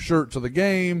OU shirt to the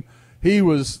game. he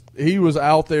was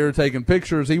out there taking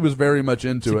pictures. He was very much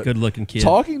into it. Good-looking kid.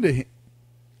 Talking to him,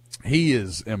 he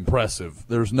is impressive.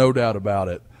 There's no doubt about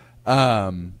it.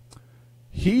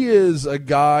 He is a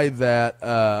guy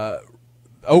that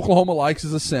Oklahoma likes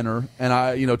as a center,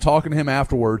 and talking to him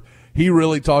afterward, he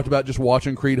really talked about just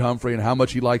watching Creed Humphrey and how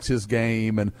much he likes his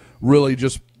game, and really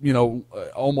just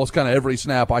almost kind of every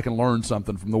snap I can learn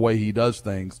something from the way he does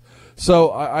things.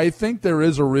 So I think there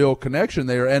is a real connection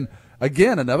there. And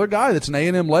again, another guy that's an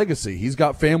A&M legacy. He's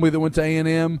got family that went to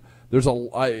A&M.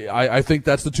 I think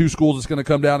that's the two schools it's going to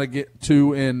come down to get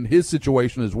to in his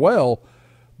situation as well.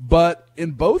 But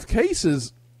in both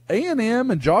cases,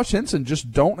 A&M and Josh Henson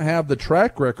just don't have the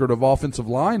track record of offensive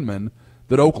linemen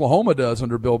that Oklahoma does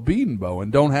under Bill Bedenbaugh,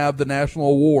 and don't have the national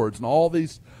awards and all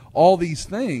these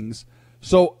things.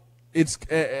 So it's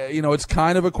it's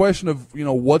kind of a question of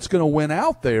what's going to win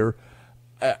out there.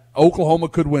 Oklahoma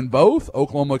could win both.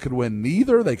 Oklahoma could win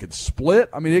neither. They could split.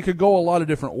 I mean, it could go a lot of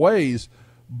different ways.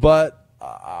 But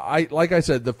like I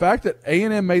said, the fact that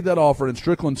A&M made that offer and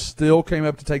Strickland still came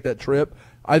up to take that trip,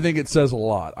 I think it says a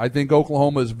lot. I think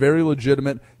Oklahoma is very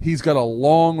legitimate. He's got a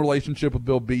long relationship with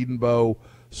Bill Bedenbaugh.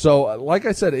 So, like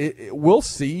I said, we'll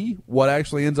see what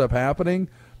actually ends up happening.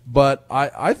 But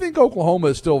I think Oklahoma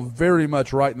is still very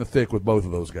much right in the thick with both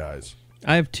of those guys.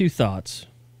 I have two thoughts.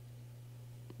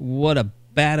 What a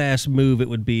badass move it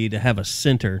would be to have a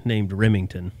center named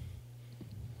Remington.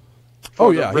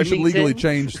 Oh, yeah. He should legally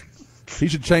change. He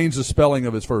should change the spelling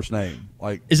of his first name.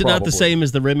 Is it not the same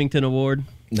as the Remington Award?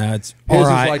 No, it's his is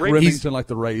like Remington, like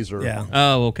the razor. Yeah.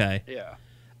 Oh, okay. Yeah.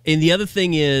 And the other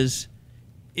thing is,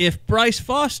 if Bryce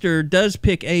Foster does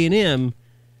pick A&M,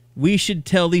 we should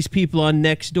tell these people on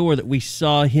next door that we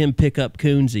saw him pick up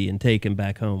Coonsie and take him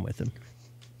back home with him.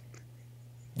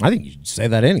 I think you should say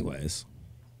that anyways.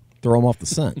 Throw him off the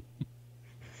scent.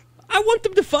 I want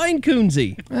them to find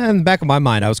Coonsie. In the back of my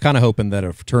mind, I was kind of hoping that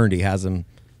a fraternity has him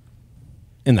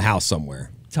in the house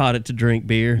somewhere. Taught it to drink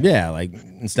beer. Yeah, like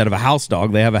instead of a house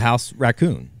dog, they have a house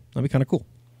raccoon. That'd be kind of cool.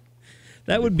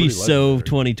 That would be so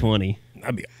 2020.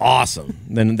 That'd be awesome.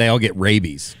 Then they all get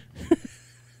rabies.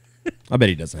 I bet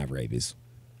he doesn't have rabies.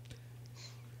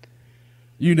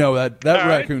 That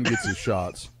raccoon gets his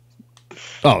shots.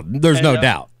 Oh, there's no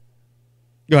doubt.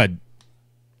 Go ahead.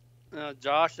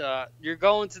 Josh, you're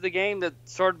going to the game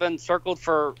that's sort of been circled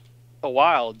for a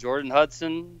while. Jordan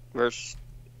Hudson versus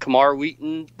Kamar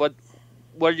Wheaton. What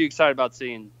are you excited about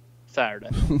seeing Saturday?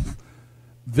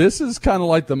 This is kind of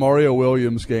like the Mario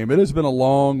Williams game. It has been a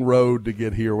long road to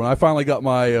get here. When I finally got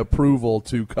my approval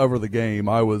to cover the game,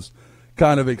 I was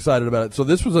kind of excited about it. So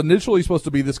this was initially supposed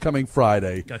to be this coming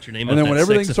Friday. Got your name and on then when that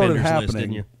everything sex started offenders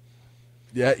happening, list,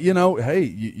 yeah, hey,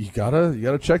 you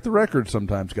gotta check the record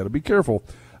sometimes. Got to be careful.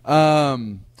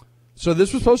 So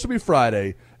this was supposed to be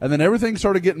Friday, and then everything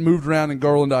started getting moved around in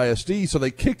Garland ISD. So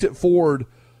they kicked it forward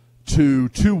to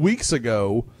 2 weeks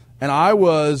ago, and I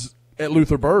was at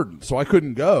Luther Burden, so I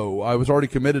couldn't go. I was already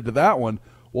committed to that one.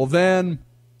 Well, then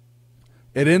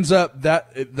it ends up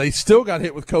that they still got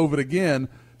hit with COVID again.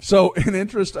 So in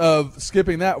interest of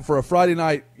skipping that for a Friday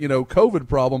night, COVID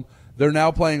problem, they're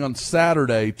now playing on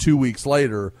Saturday 2 weeks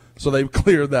later. So they've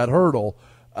cleared that hurdle.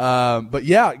 But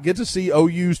yeah, get to see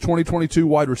OU's 2022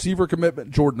 wide receiver commitment,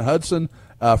 Jordan Hudson,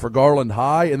 for Garland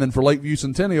High. And then for Lakeview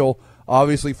Centennial,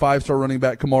 obviously 5-star running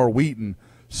back Kamar Wheaton.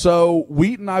 So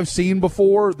Wheaton I've seen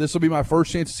before. This will be my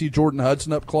first chance to see Jordan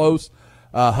Hudson up close.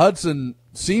 Hudson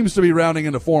seems to be rounding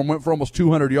into form. Went for almost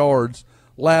 200 yards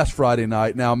last Friday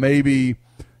night. Now maybe,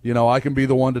 I can be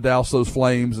the one to douse those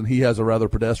flames, and he has a rather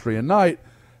pedestrian night.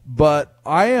 But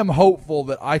I am hopeful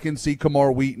that I can see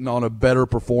Kamar Wheaton on a better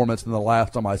performance than the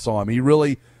last time I saw him. He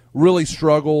really, really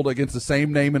struggled against the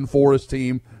same name and Forest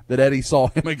team that Eddie saw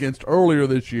him against earlier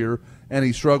this year, and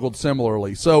he struggled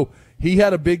similarly. So he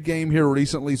had a big game here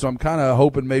recently, so I'm kind of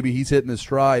hoping maybe he's hitting his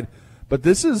stride. But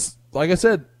this is, like I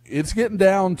said, it's getting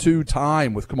down to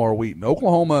time with Kamar Wheaton.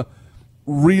 Oklahoma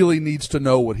really needs to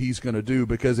know what he's going to do,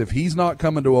 because if he's not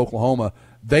coming to Oklahoma,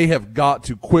 they have got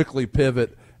to quickly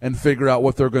pivot and figure out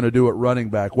what they're going to do at running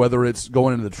back, whether it's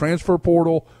going into the transfer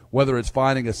portal, whether it's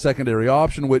finding a secondary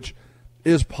option, which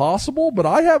is possible, but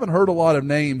I haven't heard a lot of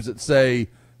names that say,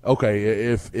 okay,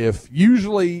 if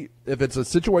it's a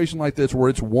situation like this where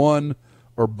it's one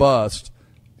or bust,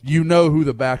 who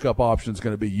the backup option is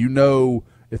going to be.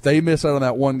 If they miss out on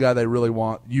that one guy they really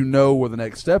want, where the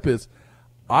next step is.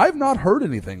 I've not heard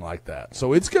anything like that.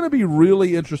 So it's going to be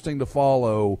really interesting to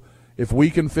follow if we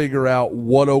can figure out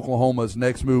what Oklahoma's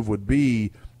next move would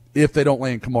be if they don't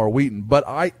land Kamar Wheaton. But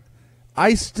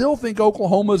I still think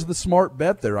Oklahoma's the smart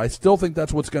bet there. I still think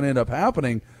that's what's going to end up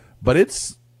happening. But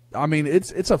it's I mean,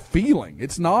 it's a feeling.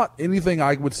 It's not anything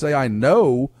I would say I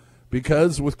know,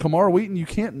 because with Kamar Wheaton, you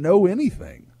can't know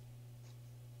anything.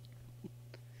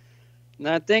 And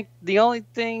I think the only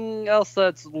thing else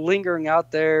that's lingering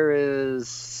out there is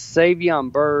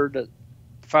Savion Byrd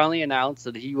finally announced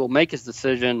that he will make his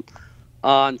decision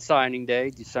on signing day,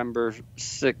 December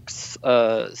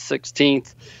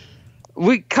 16th.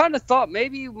 We kind of thought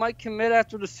maybe he might commit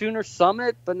after the Sooner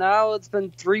Summit, but now it's been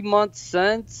 3 months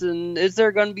since. And is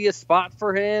there going to be a spot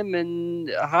for him? And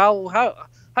how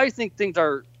do you think things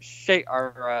are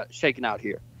shaking out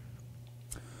here?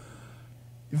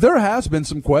 There has been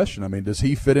some question. I mean, does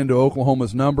he fit into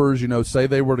Oklahoma's numbers? You know, say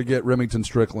they were to get Remington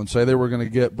Strickland, say they were going to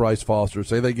get Bryce Foster,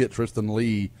 say they get Tristan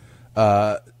Lee.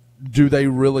 Do they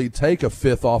really take a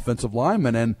fifth offensive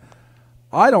lineman? And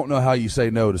I don't know how you say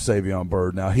no to Savion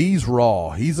Byrd. Now, he's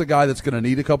raw. He's a guy that's going to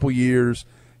need a couple years.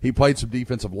 He played some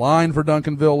defensive line for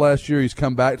Duncanville last year. He's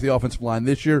come back to the offensive line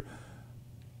this year.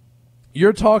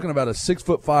 You're talking about a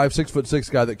 6'5", 6'6"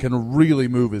 guy that can really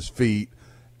move his feet,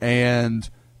 and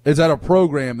is at a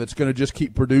program that's going to just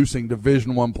keep producing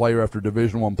Division I player after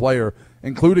Division I player,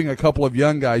 including a couple of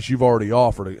young guys you've already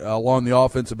offered along the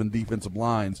offensive and defensive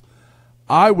lines.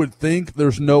 I would think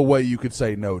there's no way you could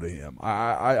say no to him.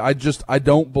 I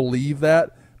don't believe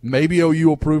that. Maybe OU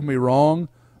will prove me wrong,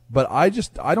 but I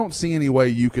don't see any way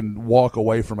you can walk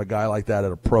away from a guy like that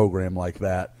at a program like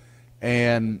that.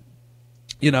 And,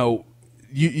 you know,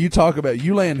 you talk about,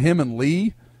 you land him and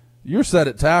Lee, you're set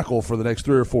at tackle for the next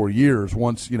 3 or 4 years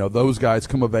once, you know, those guys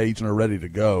come of age and are ready to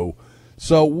go.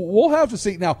 So we'll have to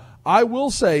see. Now, I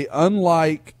will say,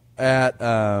 unlike at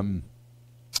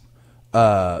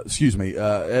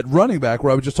at running back,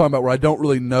 where I was just talking about where I don't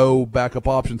really know backup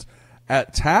options,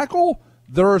 at tackle,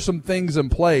 there are some things in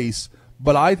place,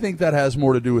 but I think that has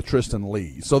more to do with Tristan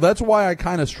Lee. So that's why I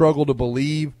kind of struggle to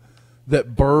believe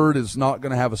that Byrd is not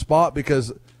going to have a spot,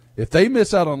 because if they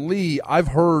miss out on Lee, I've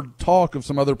heard talk of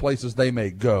some other places they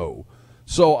may go.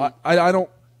 So I don't,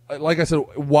 like I said,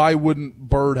 why wouldn't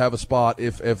Byrd have a spot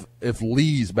if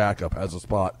Lee's backup has a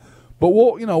spot? But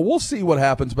we'll see what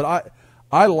happens. But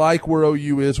I like where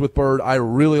OU is with Byrd. I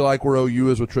really like where OU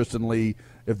is with Tristan Lee.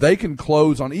 If they can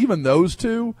close on even those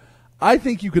two, I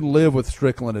think you can live with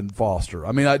Strickland and Foster.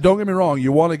 I mean, don't get me wrong,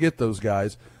 you want to get those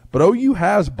guys, but OU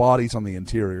has bodies on the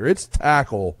interior. It's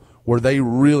tackle where they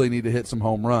really need to hit some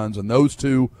home runs, and those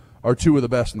two are two of the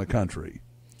best in the country.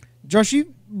 Josh,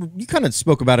 you kind of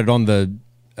spoke about it on the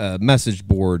message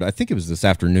board. I think it was this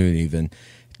afternoon even.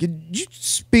 Could you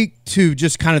speak to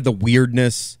just kind of the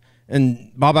weirdness?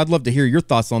 And, Bob, I'd love to hear your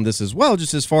thoughts on this as well,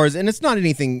 just as far as, and it's not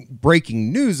anything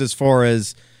breaking news as far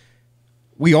as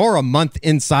we are a month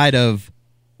inside of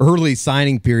early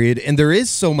signing period, and there is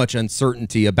so much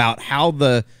uncertainty about how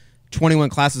the 21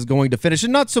 class is going to finish,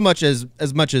 and not so much as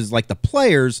much as like the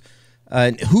players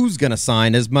and who's going to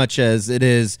sign, as much as it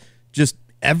is just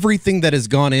everything that has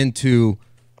gone into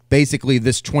basically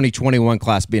this 2021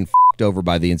 class being f***ed over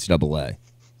by the NCAA.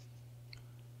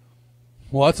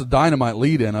 Well, that's a dynamite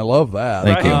lead-in. I love that.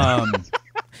 Thank you.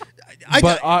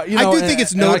 I do think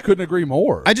it's notable. I couldn't agree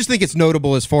more. I just think it's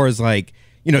notable as far as, like,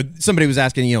 you know, somebody was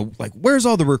asking, you know, like, where's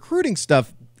all the recruiting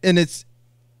stuff? And it's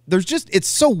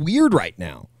so weird right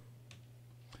now.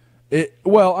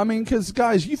 Well, I mean, because,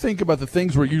 guys, you think about the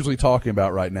things we're usually talking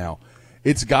about right now.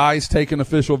 It's guys taking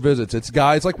official visits. It's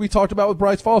guys, like we talked about with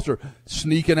Bryce Foster,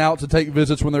 sneaking out to take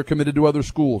visits when they're committed to other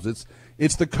schools.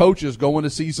 It's the coaches going to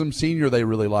see some senior they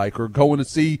really like, or going to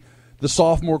see the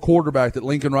sophomore quarterback that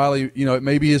Lincoln Riley, you know, it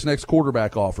may be his next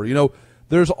quarterback offer. You know,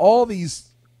 there's all these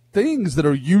things that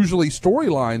are usually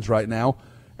storylines right now,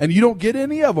 and you don't get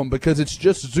any of them because it's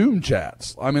just Zoom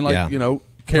chats. I mean, like, you know,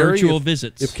 Carey, virtual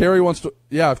visits. If Carey wants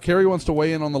to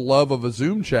weigh in on the love of a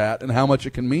Zoom chat and how much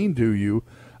it can mean to you,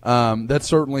 that's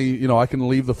certainly, you know, I can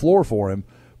leave the floor for him.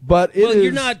 But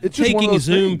you're not taking a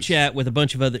Zoom chat with a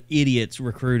bunch of other idiots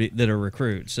that are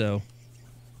recruits, so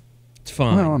it's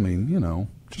fine. Well, I mean, you know,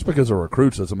 just because they're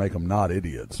recruits doesn't make them not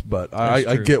idiots. But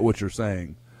I get what you're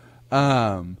saying.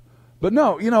 But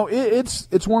no, you know,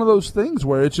 it's one of those things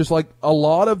where it's just like a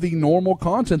lot of the normal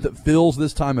content that fills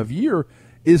this time of year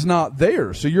is not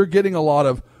there. So you're getting a lot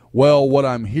of, well, what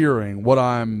I'm hearing, what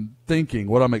I'm thinking,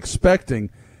 what I'm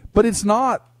expecting, but it's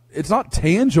not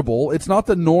tangible. It's not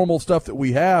the normal stuff that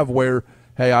we have where,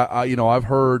 hey, I've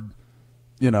heard,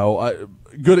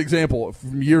 good example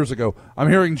from years ago.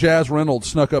 I'm hearing Jazz Reynolds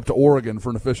snuck up to Oregon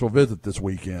for an official visit this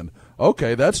weekend.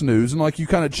 Okay, that's news. And like you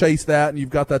kind of chase that and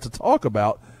you've got that to talk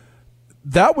about.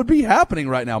 That would be happening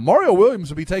right now. Mario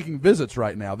Williams would be taking visits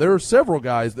right now. There are several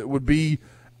guys that would be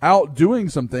out doing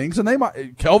some things,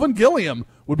 and Kelvin Gilliam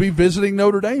would be visiting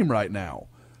Notre Dame right now.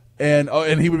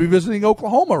 and he would be visiting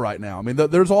Oklahoma right now. I mean,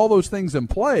 there's all those things in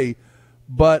play,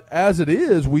 but as it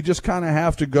is, we just kind of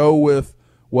have to go with,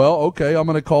 well, okay, I'm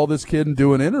going to call this kid and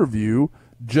do an interview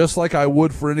just like I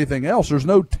would for anything else. There's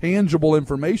no tangible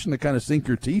information to kind of sink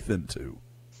your teeth into.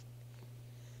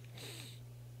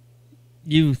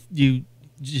 You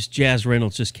just Jazz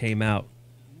Reynolds just came out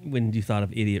when you thought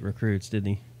of idiot recruits,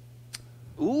 didn't he?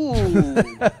 Ooh,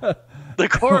 the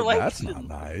correlation. That's not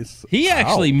nice. He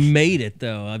actually Ouch. made it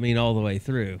though. I mean, all the way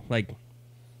through. Like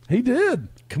He did.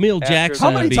 Camille Jackson.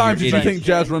 How many would be times your did you idiot. think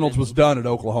Jazz Reynolds was done at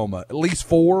Oklahoma? At least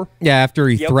 4? Yeah, after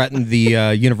he Yep. threatened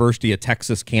the University of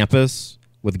Texas campus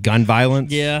with gun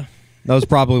violence. Yeah. That was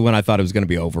probably when I thought it was going to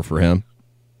be over for him.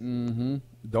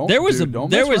 Don't There was don't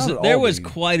mess around at there was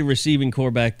Albany. quite a receiving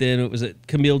core back then. It was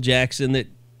Camille Jackson that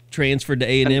transferred to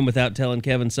A&M without telling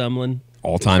Kevin Sumlin.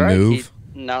 All-time Right, move.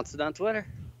 He announced it on Twitter.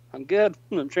 I'm good.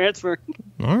 I'm transferring.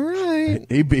 All right.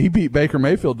 He beat Baker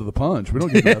Mayfield to the punch. We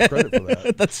don't give him enough credit for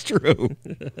that. That's true.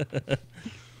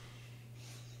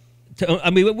 I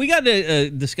mean, we got a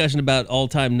discussion about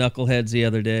all-time knuckleheads the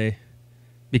other day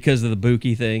because of the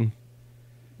Bookie thing.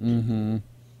 Mm-hmm.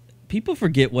 People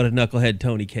forget what a knucklehead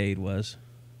Tony Cade was.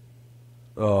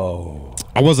 Oh,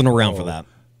 I wasn't around for that.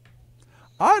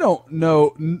 I don't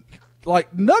know.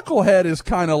 Like knucklehead is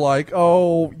kind of like,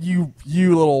 oh, you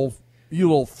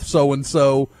little so and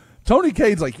so. Tony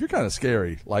Cade's like, you're kind of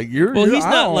scary. Like you're. Well, you're- he's I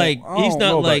not don't- like I don't he's know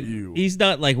not about like you. he's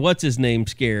not like what's his name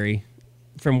Scary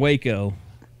from Waco.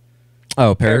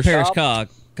 Oh, Parrish. Paris Cobb.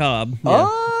 Yeah.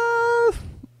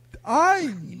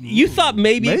 You thought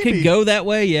maybe it could Maybe. go that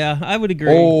way? Yeah, I would agree.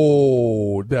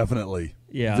 Oh, definitely.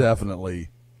 Yeah. Definitely.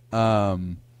 Well,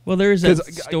 there is that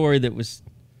 'Cause story that was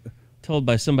told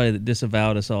by somebody that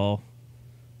disavowed us all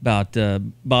about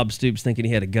Bob Stoops thinking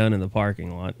he had a gun in the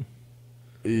parking lot.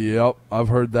 Yep, I've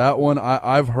heard that one.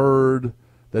 I've heard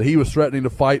that he was threatening to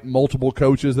fight multiple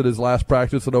coaches at his last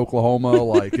practice at Oklahoma.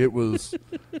 Like it was,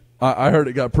 I heard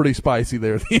it got pretty spicy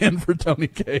there at the end for Tony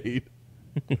Cade.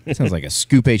 Sounds like a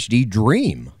Scoop HD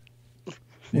dream.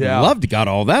 Yeah, Loved to got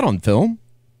all that on film.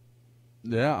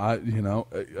 yeah.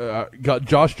 Got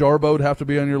Josh Jarbo would have to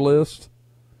be on your list.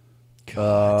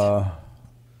 The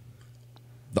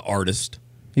artist.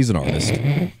 He's an artist.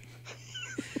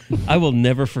 I will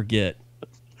never forget.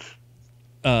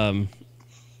 Why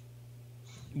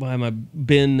am I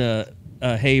Ben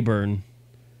Hayburn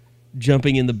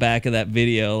jumping in the back of that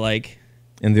video like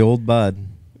And the old bud.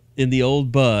 in the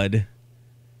old Bud,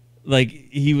 like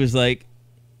he was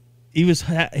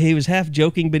half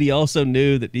joking, but he also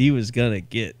knew that he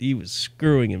was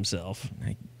screwing himself.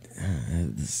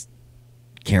 This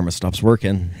camera stops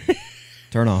working.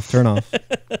 Turn off.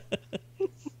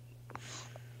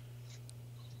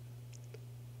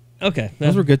 Okay,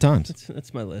 Those were good times.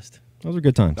 That's my list. Those were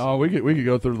good times. Oh, we could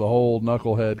go through the whole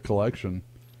knucklehead collection.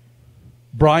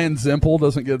 Brian Zimple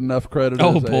doesn't get enough credit.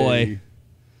 Oh, as boy.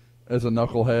 as a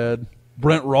knucklehead.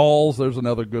 Brent Rawls, there's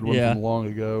another good one Yeah. from long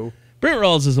ago. Brent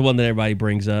Rawls is the one that everybody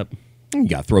brings up. You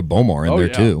got to throw Bomar in Oh, there,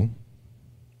 yeah. too.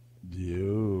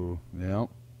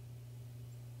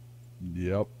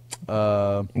 Yep.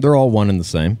 They're all one and the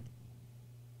same.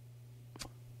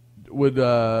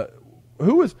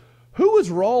 Who was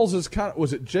Rawls' kind of,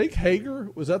 was it Jake Hager?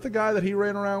 Was that the guy that he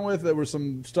ran around with? There was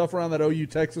some stuff around that OU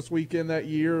Texas weekend that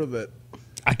year that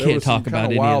I there can't was some talk kinda about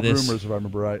any of wild this. rumors, if I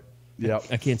remember right. Yep.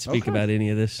 I can't speak Okay. about any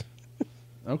of this.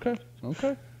 Okay.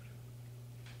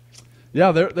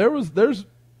 Yeah, there's OU's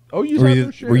Were out you,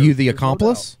 there sharing. were you the There's no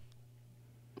accomplice?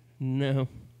 No. doubt.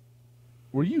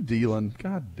 Were you dealing?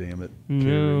 God damn it.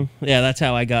 No. Yeah, that's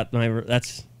how I got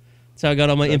that's how I got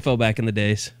all my info back in the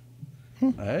days.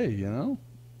 Hey,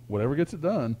 whatever gets it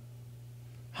done.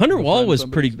 Hunter Friend Wall was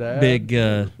somebody's pretty dad. big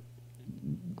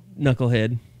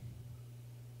knucklehead.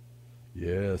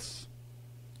 Yes,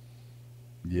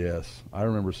 I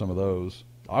remember some of those.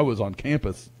 I was on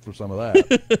campus for some of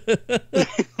that.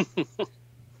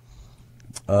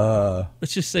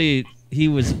 Let's just say he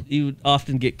would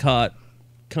often get caught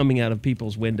coming out of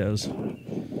people's windows.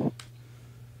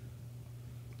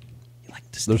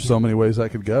 There's so many ways that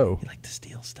could go. He liked to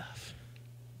steal stuff.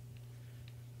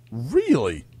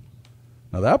 Really?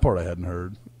 Now that part I hadn't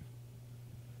heard.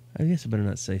 I guess I better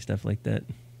not say stuff like that.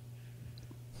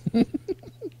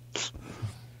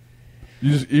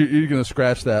 You're going to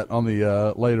scratch that on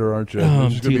the later, aren't you? Oh, You're I'm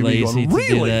just gonna too be me lazy going, to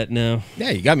do really? that now.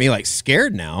 Yeah, you got me like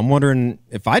scared now. I'm wondering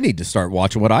if I need to start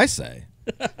watching what I say.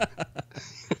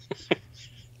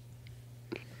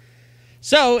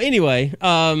 So anyway,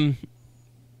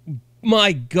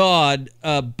 my God,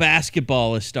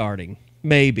 basketball is starting.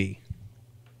 Maybe.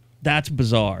 That's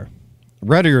bizarre.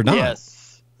 Ready or not.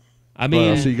 Yes. I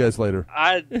mean, I'll see you guys later.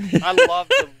 I love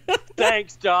the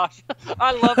thanks, Josh.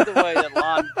 I love the way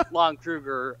that Lon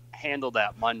Kruger handled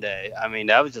that Monday. I mean,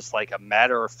 that was just like a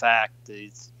matter of fact.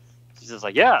 He's just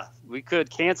like, yeah, we could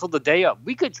cancel the day up.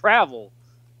 We could travel,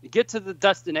 get to the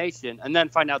destination, and then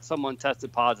find out someone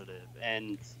tested positive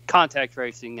and contact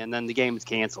tracing, and then the game is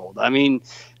canceled. I mean,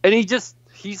 and he's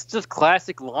just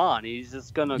classic Lon. He's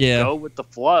just gonna go with the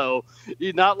flow.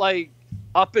 He's not like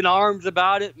up in arms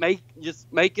about it,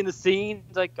 just making a scene.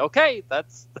 It's like, okay,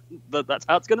 that's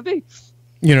how it's gonna be.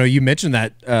 You know, you mentioned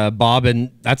that, Bob,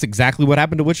 and that's exactly what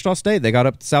happened to Wichita State. They got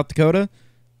up to South Dakota,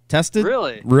 tested,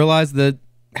 realized that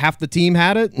half the team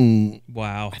had it, and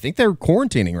wow, I think they're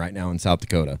quarantining right now in South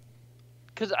Dakota.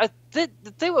 Because the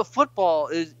thing with football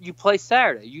is you play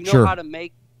Saturday. You know how to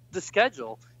make the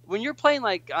schedule. When you're playing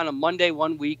like on a Monday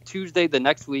 1 week, Tuesday the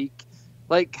next week,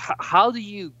 like how do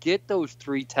you get those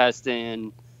 3 tests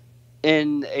in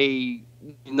the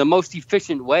most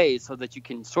efficient way so that you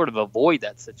can sort of avoid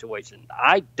that situation?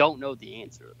 I don't know the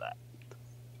answer to that.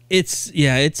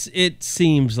 It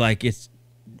seems like it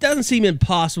doesn't seem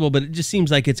impossible, but it just seems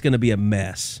like it's going to be a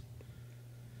mess.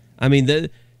 I mean,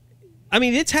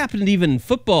 it's happened even in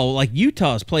football. Like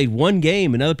Utah's played 1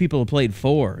 game, and other people have played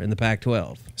 4 in the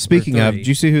Pac-12. Speaking of, did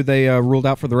you see who they ruled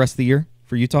out for the rest of the year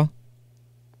for Utah?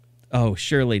 Oh,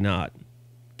 surely not.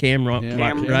 Cam Rising?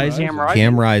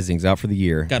 Cam Rising's out for the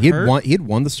year. Got hurt? He had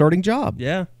won the starting job.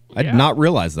 Yeah. I did not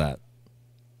realize that.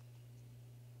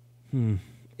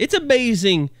 It's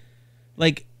amazing.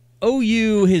 Like,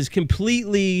 OU has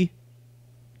completely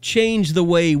changed the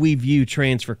way we view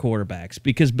transfer quarterbacks,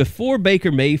 because before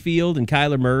Baker Mayfield and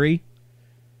Kyler Murray,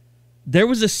 there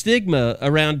was a stigma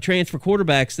around transfer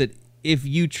quarterbacks that if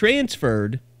you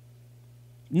transferred,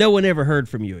 no one ever heard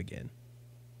from you again.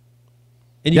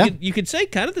 And you could say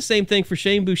kind of the same thing for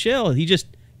Shane Buechele. He just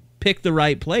picked the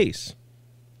right place.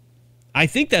 I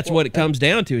think that's what it comes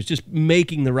down to, is just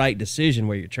making the right decision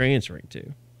where you're transferring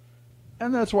to.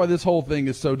 And that's why this whole thing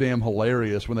is so damn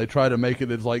hilarious when they try to make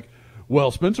it as like, well,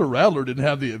 Spencer Rattler didn't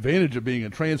have the advantage of being a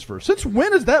transfer. Since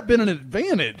when has that been an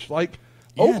advantage? Like,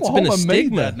 Oklahoma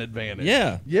made that an advantage.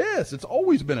 Yeah. Yes, it's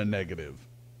always been a negative.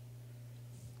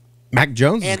 Mac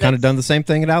Jones has kind of done the same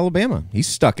thing at Alabama. He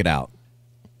stuck it out.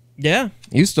 Yeah.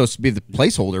 He was supposed to be the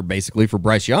placeholder, basically, for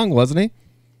Bryce Young, wasn't he?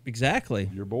 Exactly.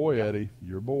 Your boy, Eddie.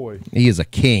 Your boy. He is a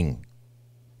king.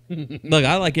 Look,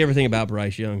 I like everything about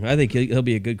Bryce Young. I think he'll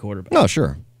be a good quarterback. No,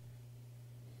 sure.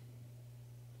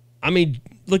 I mean,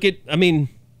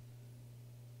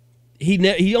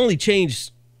 he only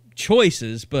changed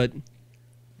choices, but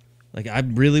like I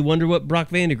really wonder what Brock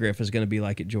Vandagriff is going to be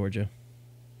like at Georgia.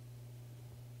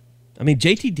 I mean,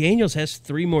 JT Daniels has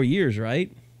 3 more years,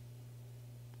 right?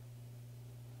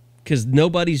 Because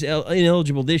nobody's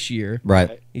ineligible this year.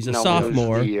 Right. He's a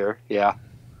sophomore. Year. Yeah.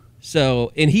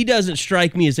 So, and he doesn't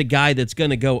strike me as a guy that's going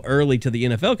to go early to the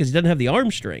NFL because he doesn't have the arm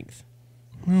strength.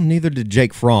 Well, neither did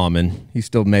Jake Fromm, and he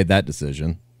still made that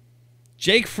decision.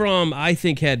 Jake Fromm, I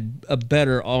think, had a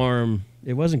better arm.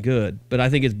 It wasn't good, but I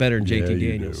think it's better than JT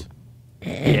Daniels.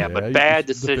 Yeah, but bad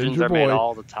decisions are made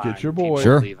all the time. Get your boy.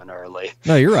 Sure. Leaving early.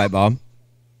 No, you're right, Bob.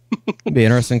 It'd be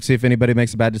interesting to see if anybody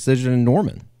makes a bad decision in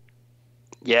Norman.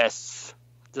 Yes.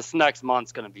 This next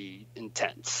month's going to be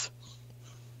intense.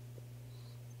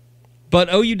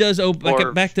 But OU does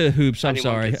back to hoops. I'm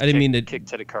sorry. I didn't mean to kick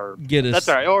to the curb. Get us. That's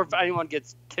all right. Or if anyone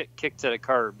gets kicked to the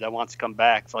curb that wants to come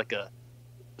back for like a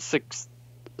six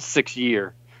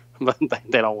year, but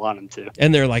they don't want him to.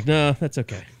 And they're like, no, that's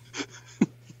okay.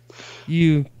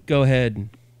 You go ahead and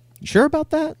sure about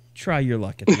that? Try your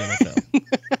luck at the NFL.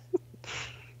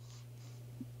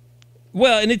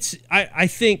 Well, and it's I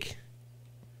think,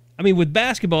 I mean, with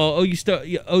basketball,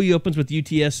 OU opens with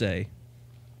UTSA.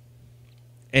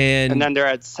 And then they're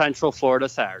at Central Florida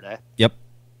Saturday. Yep.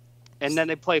 And then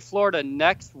they play Florida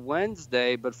next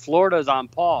Wednesday, but Florida's on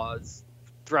pause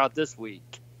throughout this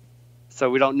week. So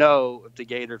we don't know if the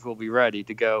Gators will be ready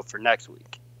to go for next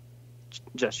week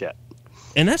just yet.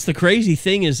 And that's the crazy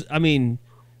thing is, I mean,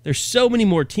 there's so many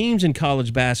more teams in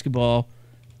college basketball,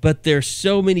 but there's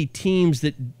so many teams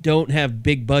that don't have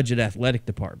big budget athletic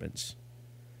departments.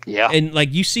 Yeah. And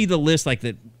like you see the list like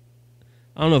that.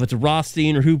 I don't know if it's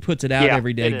Rothstein or who puts it out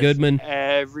every day. Goodman.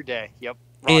 Every day. Yep.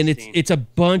 Rothstein. And it's a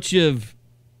bunch of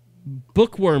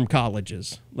bookworm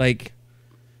colleges, like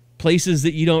places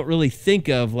that you don't really think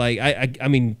of. Like I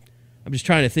mean, I'm just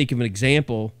trying to think of an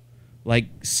example, like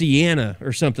Siena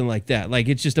or something like that. Like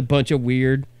it's just a bunch of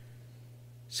weird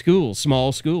schools,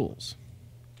 small schools.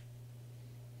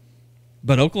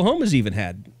 But Oklahoma's even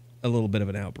had a little bit of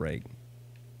an outbreak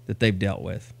that they've dealt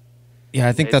with. Yeah,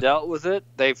 I think they dealt with it.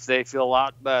 They feel a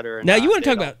lot better. And now you want to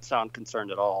they talk don't about sound concerned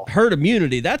at all. herd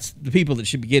immunity? That's the people that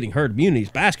should be getting herd immunity.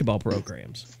 Basketball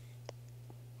programs.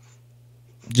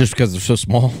 just because they're so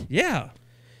small. Yeah.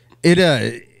 It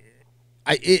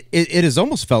has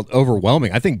almost felt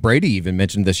overwhelming. I think Brady even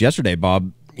mentioned this yesterday,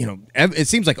 Bob. You know, it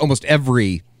seems like almost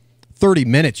every 30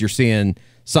 minutes you're seeing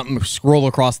something scroll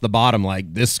across the bottom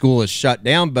like this school is shut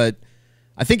down, but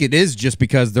I think it is just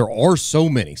because there are so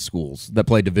many schools that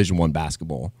play Division I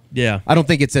basketball. Yeah. I don't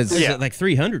think it says Is it like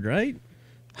 300, right?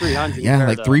 300. Yeah,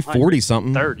 like 340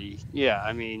 something. 30. Yeah,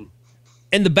 I mean.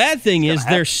 And the bad thing is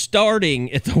they're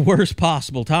starting at the worst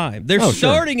possible time. They're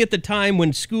starting at the time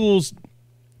when schools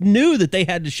knew that they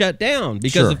had to shut down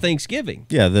because of Thanksgiving.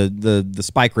 Yeah, the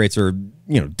spike rates are,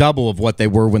 double of what they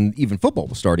were when even football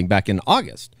was starting back in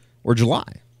August or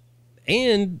July.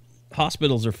 And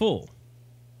hospitals are full.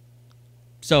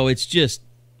 So it's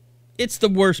the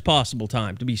worst possible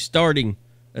time to be starting.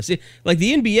 Like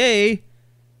the NBA,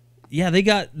 yeah, they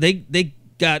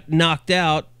got knocked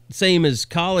out, same as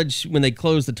college when they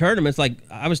closed the tournaments. Like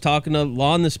I was talking to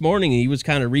Lon this morning, and he was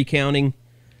kind of recounting,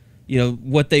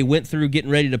 what they went through getting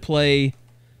ready to play.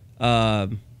 Was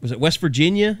it West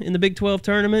Virginia in the Big 12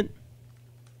 tournament?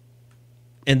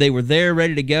 And they were there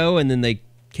ready to go, and then they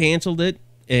canceled it,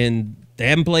 and they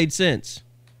haven't played since.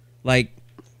 Like,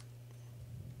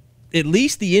 at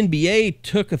least the NBA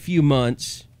took a few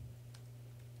months,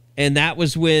 and that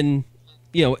was when,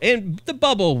 and the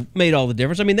bubble made all the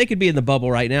difference. I mean, they could be in the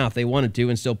bubble right now if they wanted to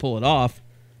and still pull it off.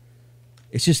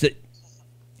 It's just that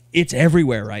it's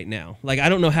everywhere right now. Like, I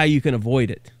don't know how you can avoid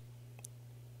it.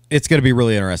 It's going to be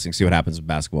really interesting to see what happens with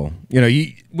basketball.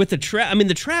 With the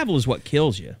the travel is what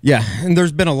kills you. Yeah, and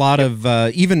there's been a lot of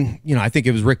even, I think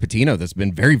it was Rick Pitino that's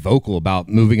been very vocal about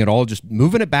moving it all, just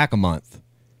moving it back a month.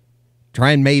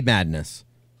 Try and May Madness.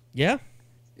 Yeah.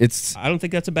 I don't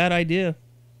think that's a bad idea.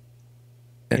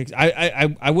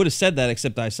 I would have said that,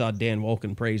 except I saw Dan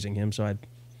Wolken praising him, so I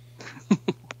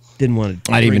didn't want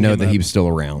to. I didn't even know that he was still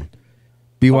around.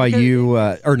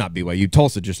 BYU, or not BYU,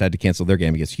 Tulsa just had to cancel their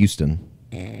game against Houston.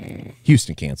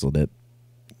 Houston canceled it.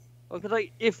 Because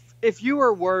if you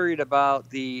were worried about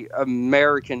the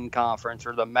American Conference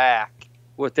or the MAC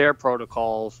with their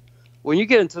protocols, when you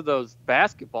get into those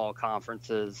basketball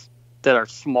conferences that are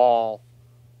small,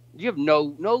 you have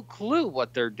no clue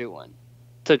what they're doing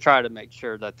to try to make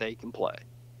sure that they can play.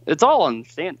 It's all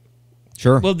understandable.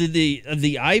 Sure. Well, did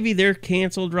the Ivy there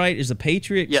canceled, right? Is the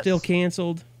Patriot still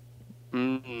canceled? I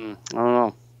don't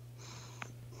know.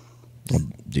 Well,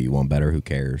 do you want better? Who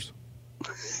cares?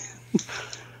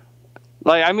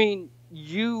 UTSA.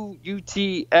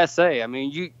 I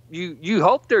mean, you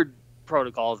hope their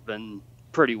protocol has been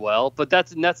pretty well, but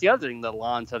that's the other thing that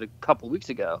Lon said a couple weeks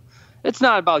ago. It's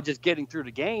not about just getting through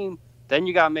the game. Then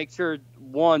you got to make sure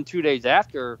 1-2 days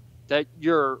after that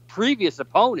your previous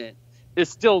opponent is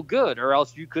still good, or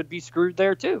else you could be screwed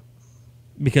there too.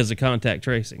 Because of contact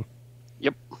tracing.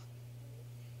 Yep.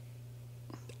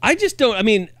 I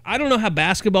don't know how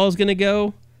basketball is going to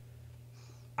go.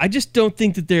 I just don't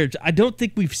think I don't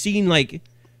think we've seen like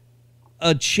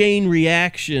a chain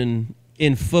reaction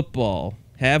in football.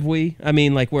 Have we? I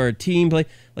mean, like where a team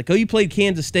you played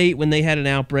Kansas State when they had an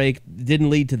outbreak, didn't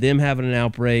lead to them having an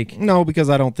outbreak. No, because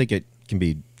I don't think it can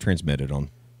be transmitted on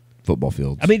football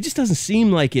fields. I mean, it just doesn't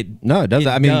seem like it. No, it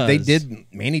doesn't. They did.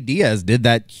 Manny Diaz did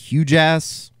that huge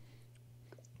ass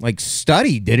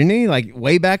study, didn't he? Like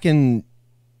way back in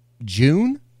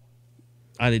June.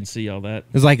 I didn't see all that.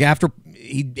 It was like after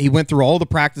he went through all the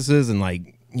practices and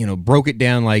broke it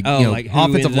down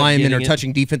offensive linemen are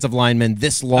touching defensive linemen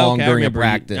this long during a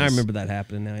practice. I remember that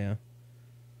happening now, yeah.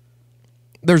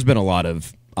 There's been a lot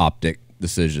of optic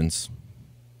decisions,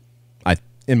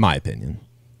 in my opinion.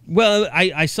 Well,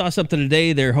 I saw something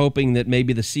today. They're hoping that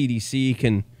maybe the CDC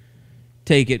can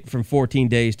take it from 14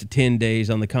 days to 10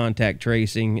 days on the contact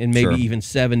tracing and maybe even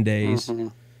 7 days. Mm-hmm.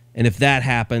 And if that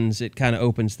happens, it kind of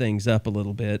opens things up a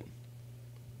little bit.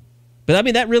 But, I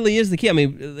mean, that really is the key. I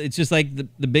mean, it's just like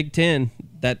the Big Ten,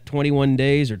 that 21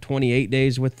 days or 28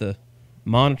 days with the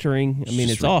monitoring. I mean,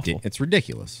 it's awful. It's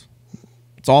ridiculous.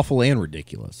 It's awful and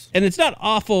ridiculous. And it's not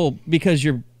awful because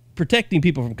you're protecting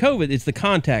people from COVID. It's the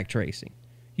contact tracing.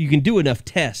 You can do enough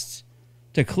tests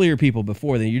to clear people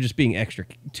before then. You're just being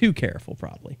too careful,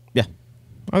 probably. Yeah,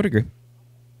 I would agree.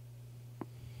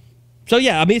 So,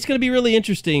 yeah, I mean, it's going to be really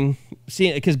interesting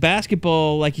seeing because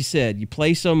basketball, like you said, you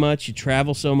play so much, you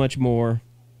travel so much more.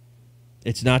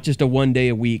 It's not just a 1 day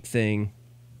a week thing.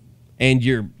 And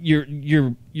your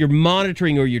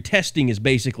monitoring or your testing is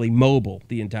basically mobile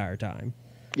the entire time.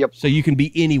 Yep. So you can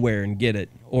be anywhere and get it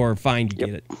or find you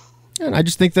get it. And I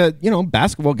just think that,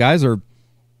 basketball guys are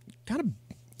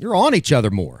you're on each other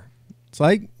more. It's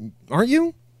like, aren't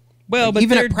you? Well, like, but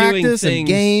even they're at practice doing and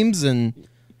games and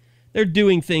they're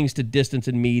doing things to distance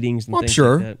and meetings and I'm things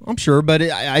sure. like that. I'm sure, but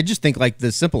I just think like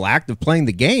the simple act of playing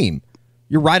the game,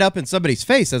 you're right up in somebody's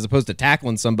face as opposed to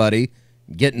tackling somebody,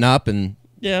 getting up and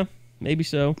Yeah, maybe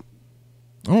so.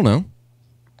 I don't know.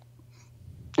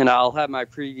 And I'll have my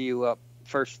preview up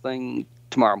first thing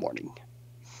tomorrow morning.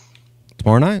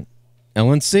 Tomorrow night,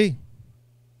 LNC.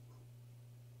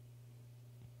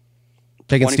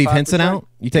 Taking Steve Henson 25% out?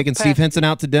 You taking Steve Henson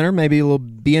out to dinner? Maybe a little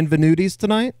bienvenidos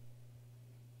tonight?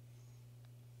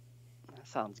 That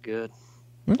sounds good.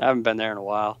 I haven't been there in a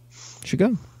while. Should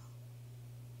go.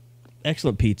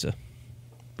 Excellent pizza.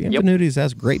 Bienvenidos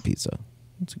has great pizza.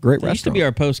 It's a great That restaurant. used to be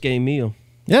our post-game meal.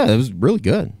 Yeah, it was really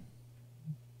good.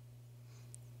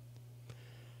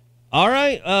 All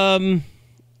right.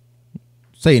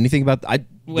 Say anything about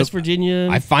West Virginia.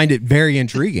 I find it very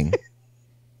intriguing.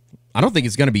 I don't think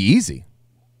it's going to be easy.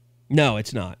 No,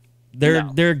 it's not.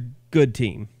 They're a good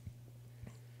team.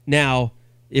 Now,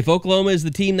 if Oklahoma is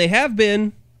the team they have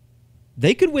been,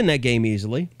 they could win that game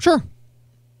easily. Sure.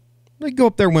 They go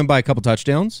up there and win by a couple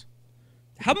touchdowns.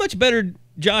 How much better,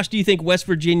 Josh, do you think West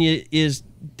Virginia is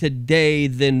today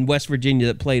than West Virginia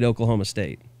that played Oklahoma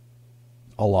State?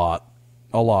 A lot.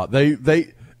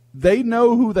 They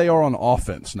know who they are on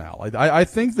offense now. Like I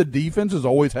think the defense has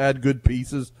always had good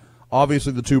pieces.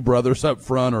 Obviously, the two brothers up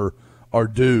front are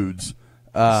dudes.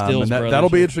 Stills and brothers, that'll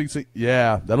be yeah. interesting.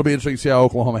 That'll be interesting to see how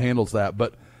Oklahoma handles that.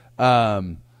 But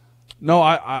no,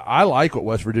 I like what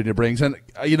West Virginia brings, and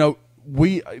I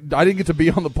didn't get to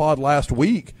be on the pod last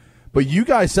week, but you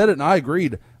guys said it, and I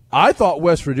agreed. I thought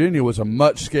West Virginia was a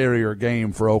much scarier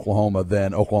game for Oklahoma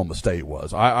than Oklahoma State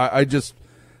was. I just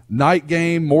night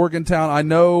game, Morgantown. I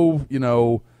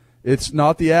know, it's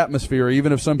not the atmosphere,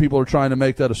 even if some people are trying to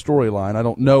make that a storyline. I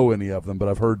don't know any of them, but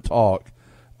I've heard talk.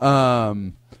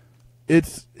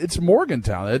 It's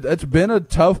Morgantown. It's been a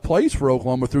tough place for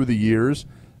Oklahoma through the years.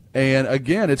 And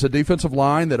again, it's a defensive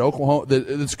line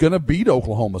that's going to beat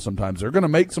Oklahoma sometimes. They're going to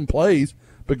make some plays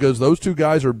because those two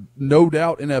guys are no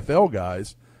doubt NFL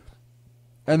guys.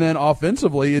 And then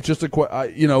offensively, it's just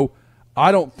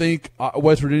I don't think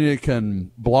West Virginia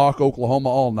can block Oklahoma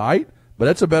all night, but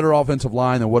that's a better offensive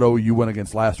line than what OU went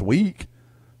against last week.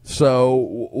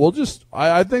 So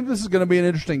I think this is going to be an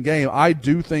interesting game. I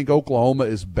do think Oklahoma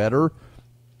is better,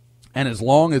 and as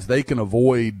long as they can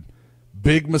avoid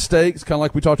big mistakes, kind of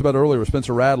like we talked about earlier with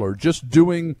Spencer Rattler, just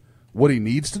doing what he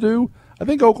needs to do, I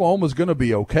think Oklahoma is going to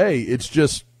be okay. It's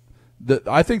just that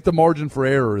I think the margin for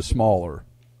error is smaller.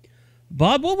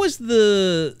 Bob, what was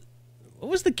the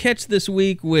catch this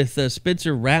week with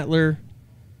Spencer Rattler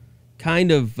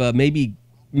kind of maybe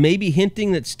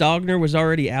hinting that Stogner was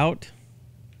already out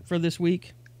for this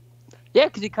week? Yeah,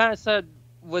 because he kind of said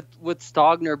with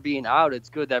Stogner being out, it's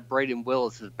good that Braden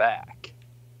Willis is back.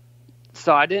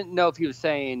 So I didn't know if he was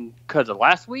saying because of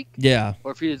last week, Yeah.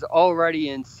 or if he was already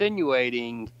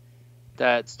insinuating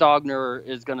that Stogner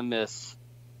is going to miss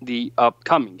the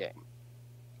upcoming game.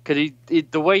 Because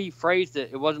the way he phrased it,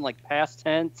 it wasn't like past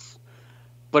tense,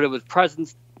 but it was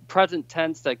present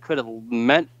tense that could have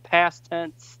meant past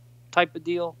tense type of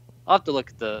deal. I'll have to look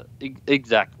at the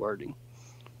exact wording.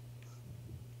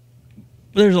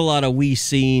 There's a lot of we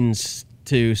scenes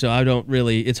too, so I don't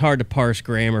really. It's hard to parse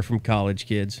grammar from college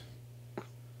kids.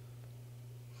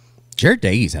 Jared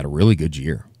Daggie's had a really good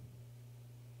year.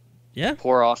 Yeah.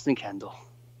 Poor Austin Kendall.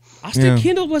 Austin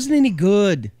Kendall wasn't any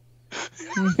good.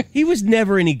 He was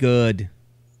never any good.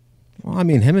 Well, I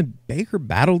mean, him and Baker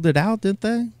battled it out, didn't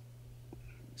they?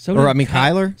 So Or did I mean,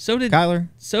 Kyler. So did Kyler.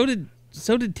 So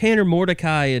did Tanner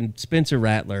Mordecai and Spencer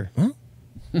Rattler. I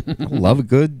love a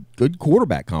good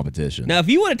quarterback competition. Now, if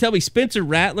you want to tell me Spencer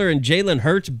Rattler and Jalen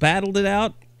Hurts battled it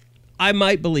out, I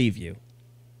might believe you.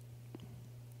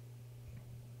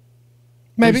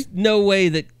 Maybe. There's no way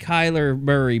that Kyler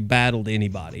Murray battled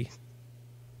anybody.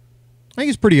 I think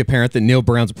it's pretty apparent that Neil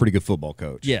Brown's a pretty good football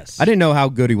coach. Yes. I didn't know how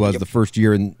good he was the first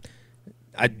year, and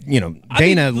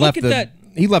Dana look at that.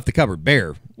 He left the cupboard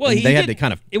bare. Well, and he they had did- to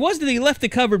kind of. It wasn't that he left the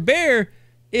cupboard bare.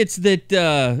 It's that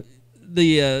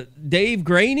the Dave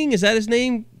Groening, is that his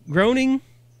name? Groening,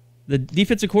 the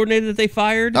defensive coordinator that they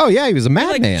fired. Oh yeah, he was a They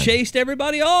madman. chased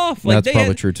everybody off. That's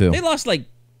probably true, too. They lost it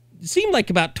seemed like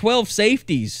about 12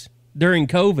 safeties during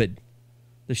COVID,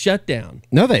 the shutdown.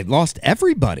 No, they lost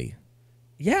everybody.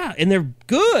 Yeah, and they're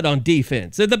good on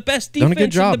defense. They're the best Done a defense good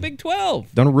in job. the Big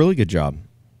 12. Done a really good job.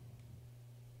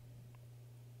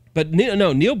 But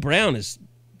Neil Brown has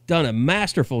done a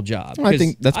masterful job. I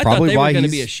think that's I probably thought they why were going to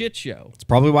he's- be a shit show. It's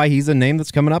probably why he's a name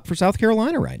that's coming up for South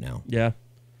Carolina right now. Yeah.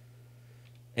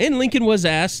 And Lincoln was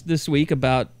asked this week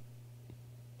about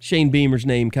Shane Beamer's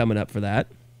name coming up for that.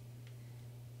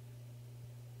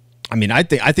 I mean, I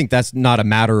think that's not a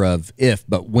matter of if,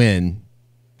 but when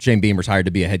Shane Beamer's hired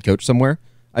to be a head coach somewhere.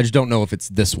 I just don't know if it's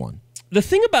this one. The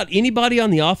thing about anybody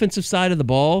on the offensive side of the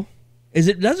ball is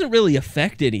it doesn't really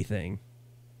affect anything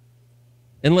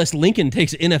unless Lincoln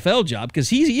takes an NFL job, because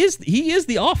he is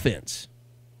the offense.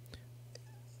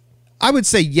 I would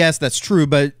say yes, that's true,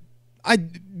 but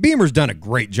Beamer's done a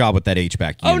great job with that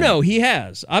H-back unit. Oh, no, he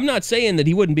has. I'm not saying that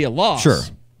he wouldn't be a loss. Sure.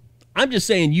 I'm just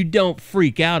saying you don't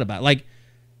freak out about it. Like,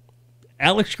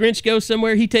 Alex Grinch goes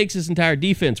somewhere, he takes his entire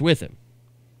defense with him.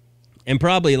 And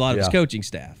probably a lot of his coaching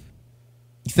staff.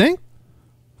 You think?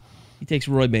 He takes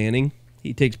Roy Manning.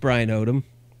 He takes Brian Odom.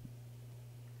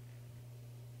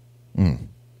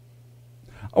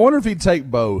 I wonder if he'd take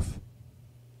both.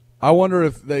 I wonder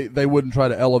if they wouldn't try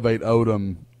to elevate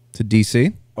Odom to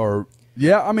DC? Or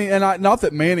I mean, and not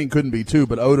that Manning couldn't be too,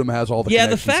 but Odom has all the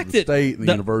connections to the state and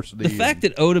the university. The fact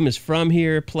that Odom is from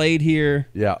here, played here,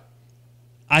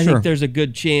 I think there's a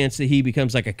good chance that he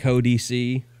becomes like a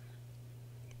co-DC.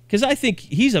 Because I think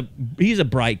he's a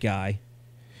bright guy.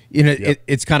 You know,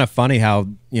 it's kind of funny how,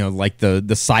 like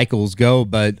the cycles go,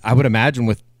 but I would imagine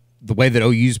with the way that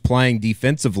OU's playing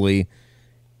defensively,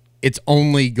 it's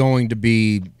only going to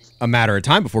be a matter of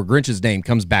time before Grinch's name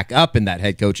comes back up in that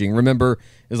head coaching. Remember,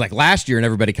 it was like last year and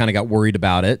everybody kind of got worried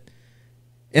about it.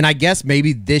 And I guess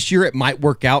maybe this year it might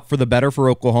work out for the better for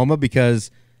Oklahoma,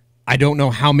 because I don't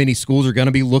know how many schools are going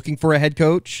to be looking for a head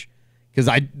coach, because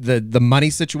the money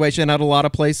situation at a lot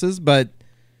of places, but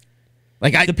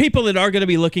the people that are going to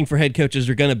be looking for head coaches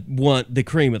are going to want the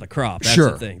cream of the crop. That's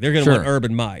the thing. They're going to want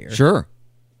Urban Meyer. Sure.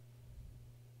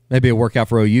 Maybe a workout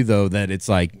for OU, though, that it's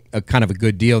like a kind of a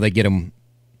good deal. They get him,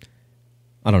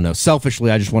 I don't know.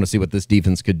 Selfishly, I just want to see what this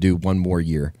defense could do one more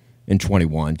year in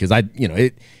 21, because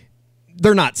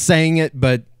they're not saying it,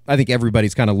 but I think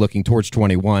everybody's kind of looking towards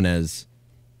 21 as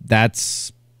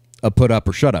that's a put up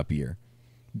or shut up year.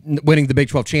 Winning the Big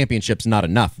 12 championship's not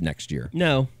enough next year.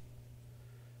 No.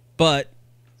 But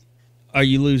are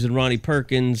you losing Ronnie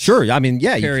Perkins? Sure. I mean,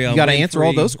 yeah, you got to answer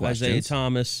all those questions. Isaiah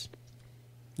Thomas.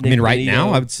 Nick right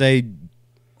now, I would say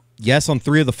yes on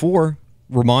 3 of the 4.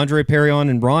 Ramondre, Perrion,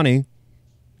 and Ronnie.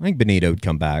 I think Benito would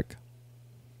come back.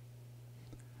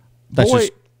 That's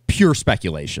just pure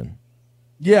speculation.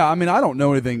 Yeah, I mean, I don't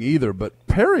know anything either, but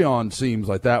Perrion seems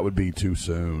like that would be too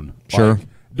soon. Sure. Like,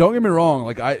 don't get me wrong.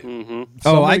 Like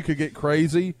somebody could get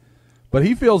crazy, but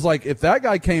he feels like if that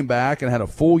guy came back and had a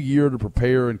full year to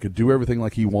prepare and could do everything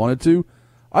like he wanted to,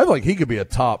 I feel like he could be a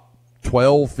top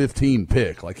 12, 15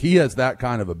 pick. Like, he has that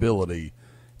kind of ability,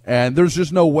 and there's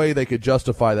just no way they could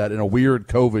justify that in a weird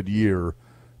COVID year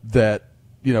that,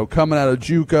 coming out of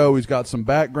JUCO, he's got some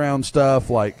background stuff.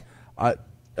 Like,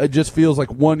 it just feels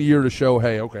like 1 year to show,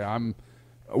 hey, okay,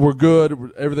 we're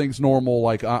good, everything's normal,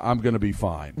 like, I'm going to be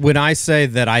fine. When I say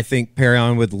that I think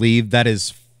Perrion would leave, that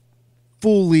is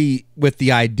fully with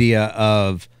the idea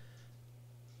of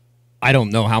I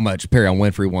don't know how much Perrion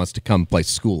Winfrey wants to come play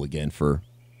school again for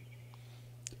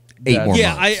 8 more months.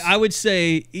 Yeah, I would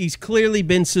say he's clearly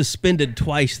been suspended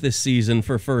twice this season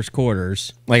for first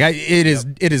quarters. Like, it is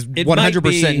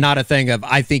 100% not a thing of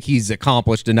I think he's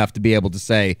accomplished enough to be able to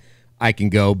say I can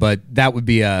go, but that would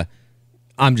be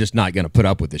I'm just not going to put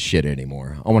up with this shit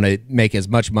anymore. I want to make as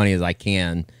much money as I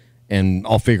can, and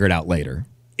I'll figure it out later.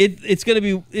 It's going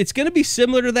to be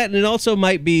similar to that, and it also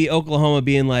might be Oklahoma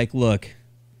being like, look,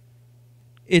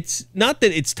 it's not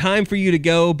that it's time for you to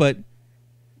go, but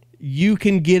you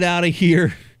can get out of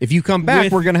here. If you come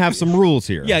back, we're going to have some rules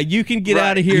here. Yeah, you can get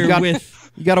out of here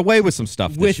you got away with some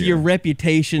stuff with this year. Your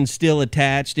reputation still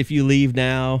attached if you leave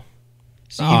now.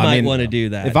 So you might want to do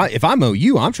that. If I'm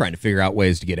OU, I'm trying to figure out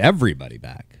ways to get everybody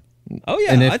back. Oh,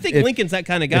 yeah. And I think Lincoln's that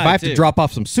kind of guy, if I have to drop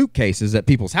off some suitcases at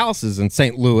people's houses in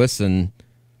St. Louis and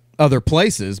other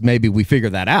places, maybe we figure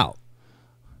that out.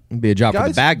 It'd be a job for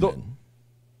the bagman.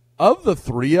 Of the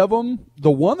 3 of them,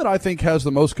 the one that I think has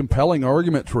the most compelling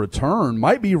argument to return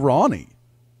might be Ronnie.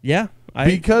 Yeah.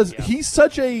 Because he's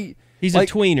such a... He's a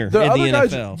tweener in the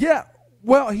NFL. Yeah.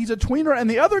 Well, he's a tweener, and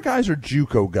the other guys are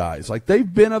JUCO guys. Like,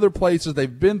 they've been other places.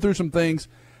 They've been through some things.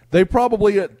 They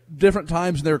probably, at different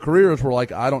times in their careers, were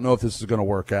like, I don't know if this is going to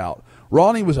work out.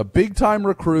 Ronnie was a big-time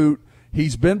recruit.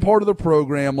 He's been part of the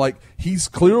program. Like, he's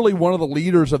clearly one of the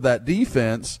leaders of that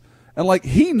defense. And, like,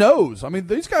 he knows. I mean,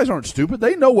 these guys aren't stupid.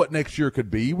 They know what next year could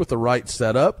be with the right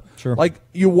setup. Sure. Like,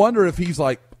 you wonder if he's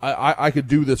like, I could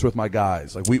do this with my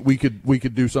guys. Like, we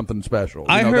could do something special.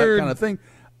 I heard that kind of thing.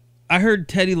 I heard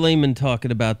Teddy Lehman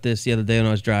talking about this the other day when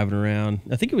I was driving around.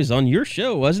 I think it was on your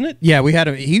show, wasn't it? Yeah,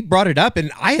 he brought it up,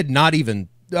 and I had not even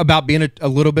about being a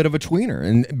little bit of a tweener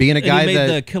and being a guy he made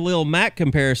that the Khalil Mack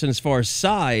comparison as far as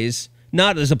size,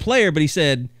 not as a player, but he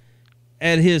said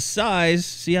at his size.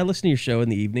 See, I listen to your show in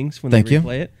the evenings when they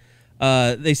replay it.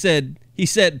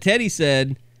 Teddy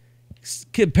said,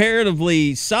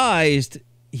 comparatively sized,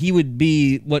 he would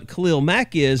be what Khalil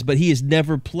Mack is, but he has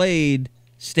never played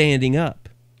standing up.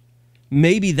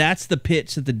 Maybe that's the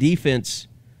pitch that the defense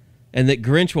and that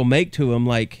Grinch will make to him.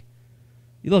 Like,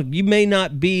 look, you may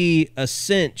not be a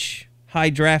cinch high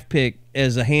draft pick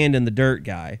as a hand in the dirt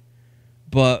guy,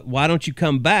 but why don't you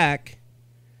come back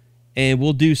and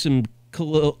we'll do some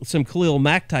Khalil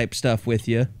Mack type stuff with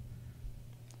you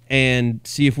and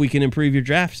see if we can improve your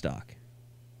draft stock.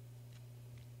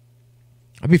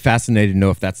 I'd be fascinated to know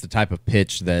if that's the type of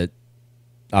pitch that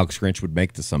Alex Grinch would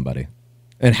make to somebody.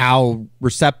 And how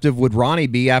receptive would Ronnie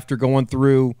be after going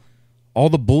through all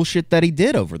the bullshit that he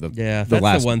did over the that's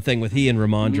the one thing with he and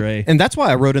Ramondre. And that's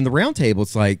why I wrote in the roundtable,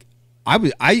 it's like,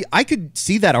 I could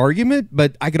see that argument,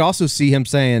 but I could also see him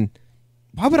saying,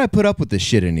 why would I put up with this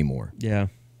shit anymore? Yeah.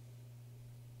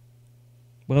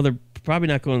 Well, they're probably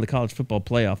not going to the college football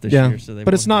playoff this year. So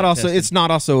but it's not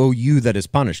also OU that has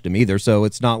punished him either, so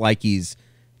it's not like he's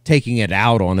taking it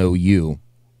out on OU. You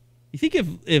think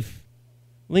if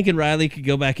Lincoln Riley could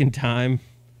go back in time,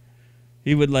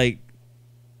 he would like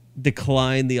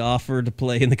decline the offer to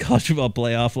play in the college football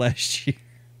playoff last year?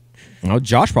 Well,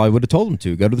 Josh probably would have told him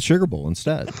to go to the Sugar Bowl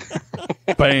instead.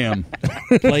 Bam.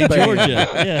 Play Georgia.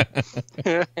 Yeah.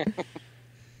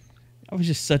 That was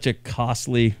just such a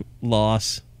costly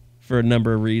loss for a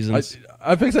number of reasons.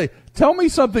 I think say, tell me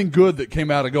something good that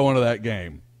came out of going to that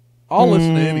game. I'll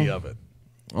listen to any of it.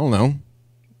 I don't know.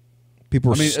 People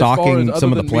were stalking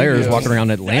some of the players walking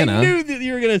around Atlanta. I knew that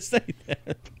you were going to say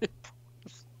that.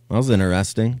 That was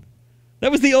interesting.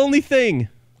 That was the only thing.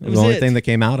 That was the only thing that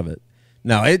came out of it.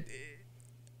 No,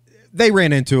 they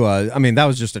ran into that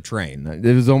was just a train.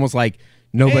 It was almost like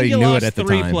nobody knew it at the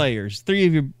time. Three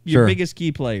of your biggest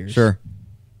key players. Sure.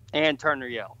 And Turner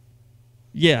Yell.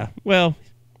 Yeah, well,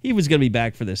 he was going to be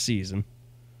back for this season.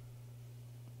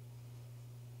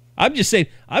 I'm just saying,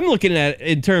 I'm looking at it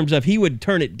in terms of he would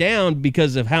turn it down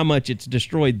because of how much it's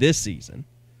destroyed this season.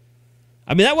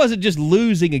 I mean, that wasn't just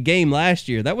losing a game last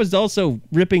year. That was also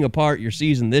ripping apart your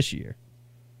season this year.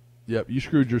 Yep, you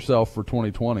screwed yourself for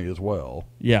 2020 as well.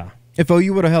 Yeah. If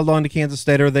OU would have held on to Kansas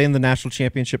State, are they in the national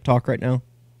championship talk right now?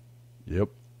 Yep.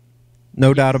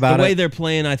 No doubt about it. The way they're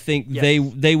playing, I think they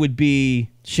would be...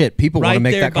 Shit, people want to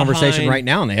make that conversation behind, right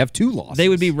now, and they have 2 losses. They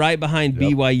would be right behind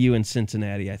BYU and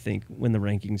Cincinnati, I think, when the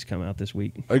rankings come out this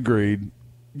week. Agreed.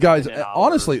 Guys,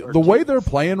 honestly, the way they're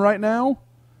playing right now,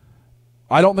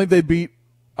 I don't think they beat...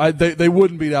 They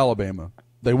wouldn't beat Alabama.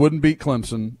 They wouldn't beat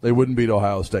Clemson. They wouldn't beat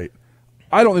Ohio State.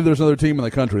 I don't think there's another team in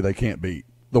the country they can't beat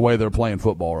the way they're playing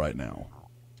football right now.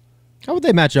 How would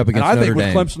they match up against Notre Dame? I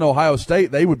think with Clemson, Ohio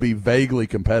State, they would be vaguely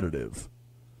competitive.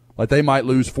 Like they might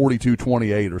lose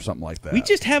 42-28 or something like that. We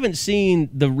just haven't seen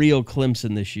the real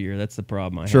Clemson this year. That's the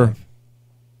problem I have.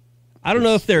 I don't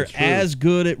know if they're as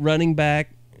good at running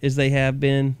back as they have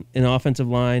been in offensive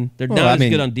line. They're not as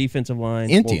good on defensive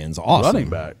line. Etienne's awesome. Running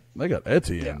back. They got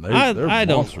Etienne. I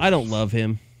don't love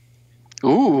him.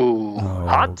 Ooh,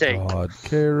 hot take. God,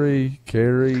 Carey,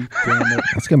 damn it.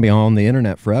 That's gonna be on the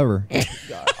internet forever.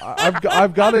 I've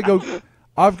got to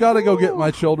go get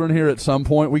my children here at some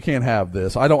point. We can't have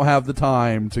this. I don't have the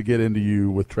time to get into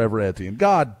you with Trevor Etienne.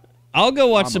 God, I'll go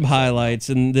watch some highlights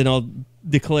and then I'll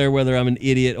declare whether I'm an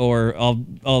idiot or I'll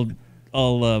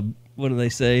what do they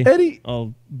say? Eddie,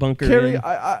 I'll bunker Carey,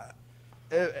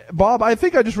 in. Bob, I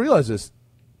think I just realized this.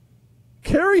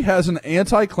 Carey has an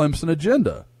anti-Clemson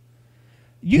agenda.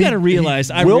 You got to realize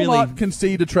I will not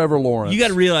concede to Trevor Lawrence. You got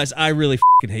to realize I really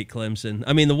fucking hate Clemson.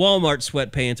 I mean, the Walmart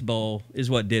sweatpants bowl is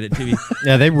what did it to me.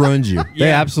 Yeah, they ruined you.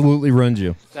 They absolutely ruined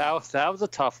you. That was a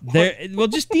tough one. Well,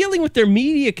 just dealing with their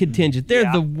media contingent,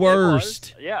 they're the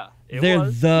worst. They're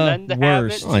the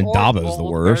worst. And Dabo's the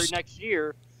worst. The very next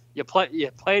year, you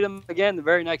played them again. The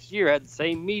very next year had the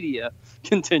same media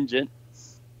contingent.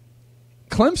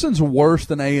 Clemson's worse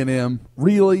than A&M.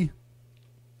 Really?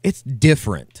 It's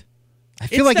different. I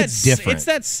feel like it's different. It's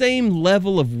that same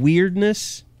level of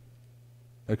weirdness.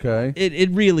 Okay.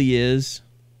 It really is.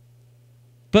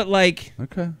 But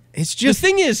okay. It's just the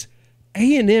thing is,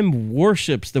 A&M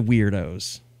worships the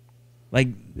weirdos. Like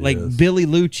Billy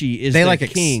Lucci is their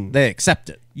king. They accept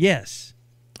it. Yes.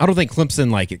 I don't think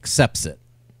Clemson accepts it.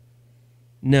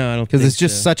 No, I don't. Because it's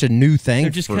just such a new thing.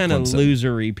 They're just kind of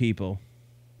losery people.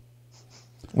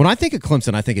 When I think of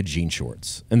Clemson, I think of jean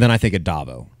shorts, and then I think of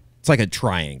Dabo. It's like a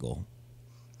triangle.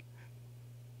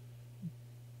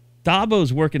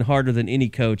 Dabo's working harder than any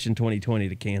coach in 2020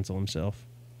 to cancel himself.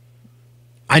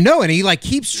 I know, and he like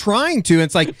keeps trying to. And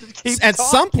it's like at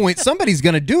some point somebody's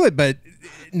going to do it, but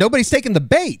nobody's taking the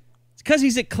bait. It's because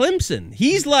he's at Clemson.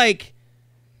 He's like,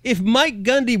 if Mike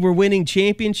Gundy were winning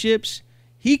championships,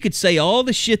 he could say all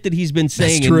the shit that he's been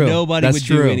saying and nobody would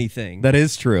do anything. That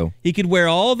is true. He could wear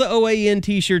all the OAN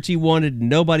T-shirts he wanted and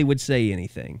nobody would say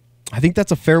anything. I think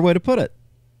that's a fair way to put it.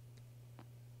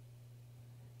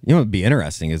 You know what would be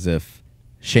interesting is if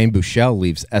Shane Buechele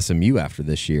leaves SMU after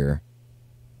this year.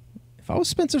 If I was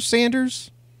Spencer Sanders,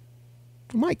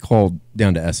 I might call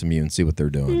down to SMU and see what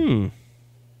they're doing.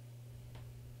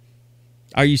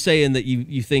 Are you saying that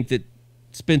you think that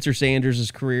Spencer Sanders'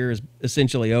 career is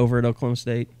essentially over at Oklahoma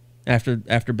State after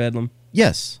Bedlam?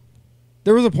 Yes.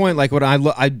 There was a point like when I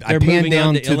panned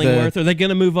down to Illingworth. Are they going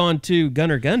to move on to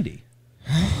Gunnar Gundy?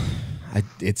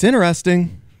 It's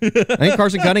interesting. I think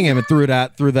Carson Cunningham threw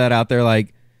that out there.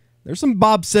 Like, there's some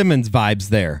Bob Simmons vibes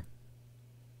there,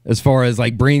 as far as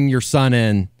like bringing your son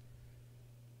in.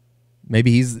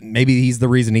 Maybe he's the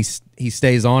reason he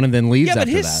stays on and then leaves. Yeah, but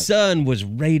after his that. son was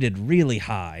rated really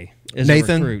high as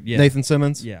Nathan a recruit. Yeah. Nathan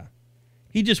Simmons. Yeah,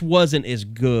 he just wasn't as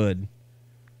good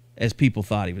as people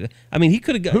thought he was. I mean, he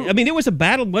could have. I mean, it was a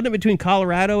battle, wasn't it, between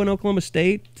Colorado and Oklahoma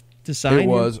State to sign him? It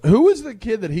was. Who was the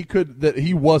kid that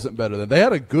he wasn't better than? They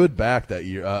had a good back that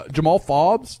year. Jamal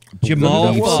Fobbs.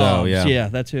 Jamal Fobbs. So, yeah.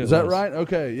 That's who. Is that right?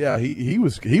 Okay, yeah. He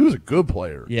was a good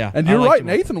player. Yeah, and you're right.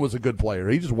 Jamal. Nathan was a good player.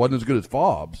 He just wasn't as good as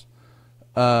Fobbs.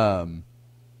 I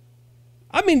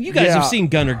mean, you guys have seen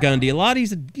Gunnar Gundy a lot.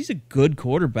 He's a good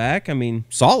quarterback. I mean,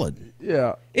 solid.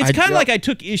 Yeah, it's kind of like I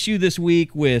took issue this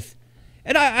week with,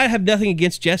 and I have nothing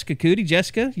against Jessica Cootie.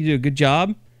 Jessica, you do a good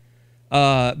job,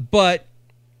 but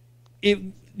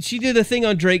she did a thing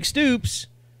on Drake Stoops,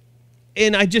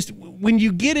 and when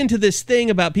you get into this thing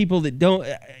about people that don't,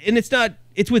 and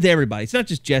it's with everybody. It's not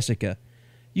just Jessica.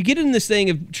 You get in this thing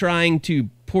of trying to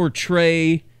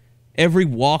portray every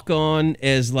walk-on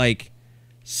as like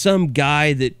some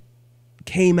guy that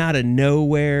came out of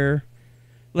nowhere.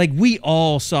 Like, we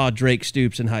all saw Drake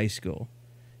Stoops in high school,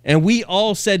 and we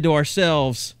all said to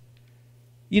ourselves,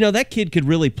 that kid could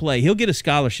really play. He'll get a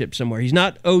scholarship somewhere. He's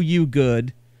not OU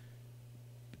good.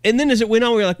 And then as it went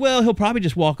on, we were like, well, he'll probably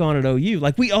just walk on at OU.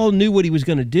 Like, we all knew what he was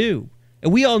going to do,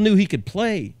 and we all knew he could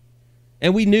play.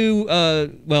 And we knew,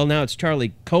 now it's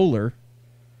Charlie Kohler,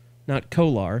 not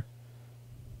Kolar.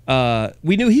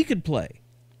 We knew he could play.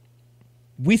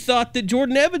 We thought that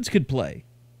Jordan Evans could play.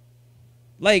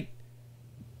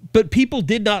 But people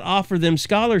did not offer them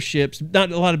scholarships,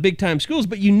 not a lot of big-time schools,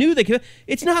 but you knew they could.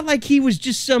 It's not like he was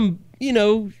just some,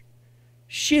 shithead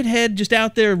just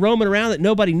out there roaming around that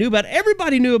nobody knew about.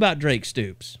 Everybody knew about Drake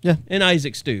Stoops and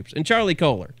Isaac Stoops and Charlie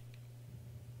Kohler.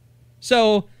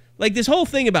 So, this whole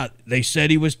thing about they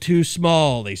said he was too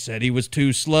small, they said he was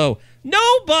too slow.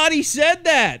 Nobody said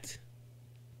that.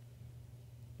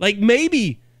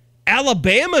 Maybe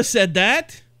Alabama said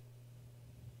that,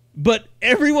 but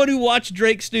everyone who watched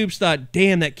Drake Stoops thought,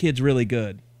 damn, that kid's really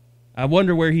good. I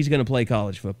wonder where he's going to play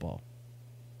college football.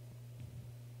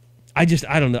 I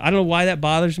don't know. I don't know why that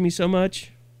bothers me so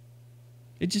much.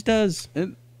 It just does.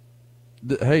 And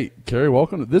hey, Carey,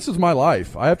 welcome. This is my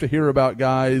life. I have to hear about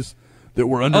guys that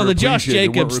were underappreciated. Oh, the Josh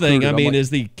Jacobs thing, recruited. is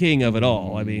the king of it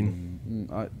all. I mean,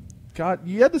 God,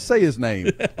 you had to say his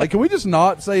name. Can we just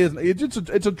not say his name?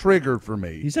 It's a trigger for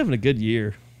me. He's having a good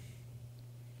year.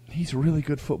 He's a really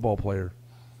good football player.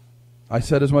 I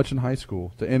said as much in high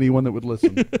school to anyone that would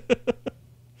listen.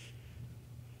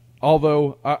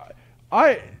 Although,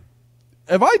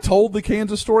 have I told the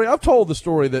Kansas story? I've told the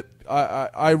story that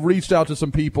I reached out to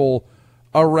some people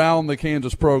around the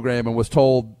Kansas program and was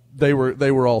told they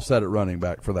were all set at running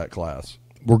back for that class.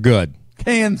 We're good.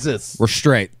 Kansas. We're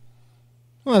straight.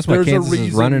 Well, that's why Kansas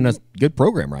is running a good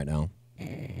program right now.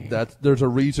 There's a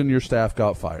reason your staff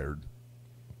got fired.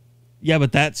 Yeah,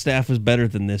 but that staff is better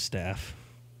than this staff.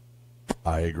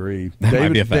 I agree. That might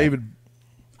be a fact. David,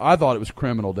 I thought it was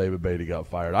criminal David Beatty got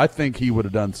fired. I think he would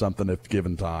have done something if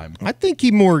given time. I think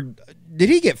did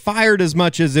he get fired as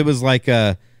much as it was like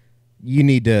we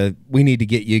need to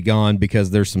get you gone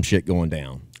because there's some shit going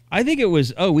down? I think it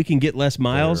was, we can get less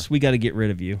miles. We got to get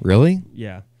rid of you. Really?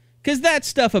 Yeah. Because that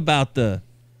stuff about the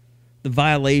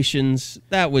violations,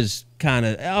 that was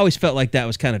I always felt like that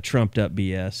was kind of trumped up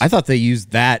BS. I thought they used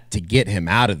that to get him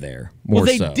out of there more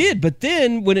so. Well, they did, but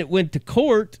then when it went to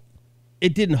court,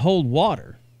 it didn't hold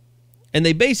water. And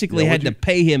they basically had to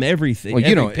pay him everything,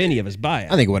 every penny of his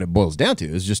buyout. I think what it boils down to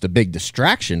is just a big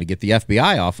distraction to get the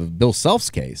FBI off of Bill Self's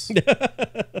case.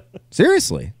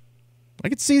 Seriously. I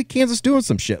could see Kansas doing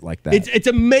some shit like that. It's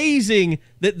amazing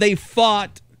that they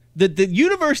fought, that the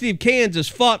University of Kansas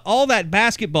fought all that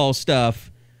basketball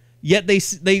stuff Yet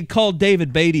they called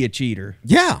David Beatty a cheater.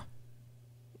 Yeah.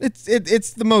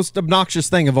 It's the most obnoxious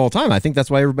thing of all time. I think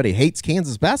that's why everybody hates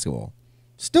Kansas basketball.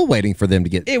 Still waiting for them to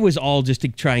get... It was all just to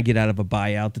try and get out of a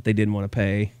buyout that they didn't want to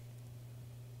pay.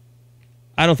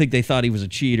 I don't think they thought he was a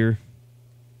cheater.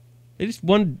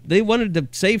 They wanted to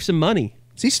save some money.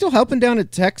 Is he still helping down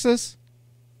at Texas?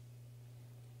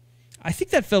 I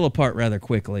think that fell apart rather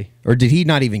quickly. Or did he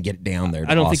not even get down there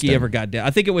to I don't Austin? think he ever got down.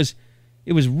 I think it was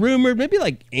rumored, maybe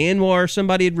like Anwar,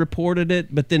 somebody had reported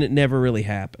it, but then it never really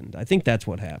happened. I think that's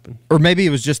what happened. Or maybe it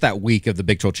was just that week of the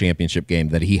Big 12 championship game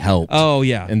that he helped. Oh,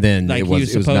 yeah. And then like it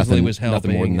was supposedly nothing, helping.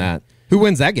 nothing more than that. Who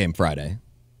wins that game Friday?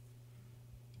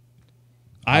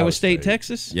 Iowa State,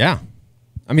 Texas? Yeah.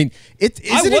 I mean, isn't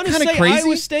it kind of crazy?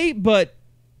 Iowa State, but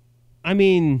I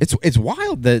mean... It's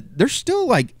wild that they're still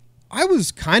like... I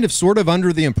was kind of sort of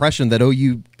under the impression that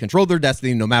OU controlled their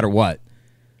destiny no matter what.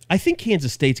 I think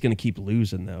Kansas State's going to keep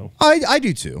losing, though. I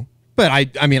do too. But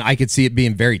I mean, I could see it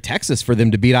being very Texas for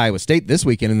them to beat Iowa State this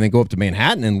weekend and then go up to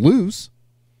Manhattan and lose.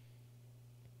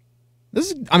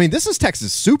 This is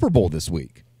Texas Super Bowl this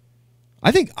week.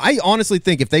 I honestly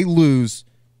think if they lose,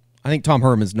 I think Tom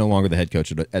Herman's no longer the head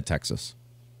coach at Texas.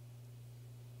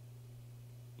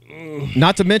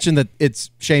 Not to mention that it's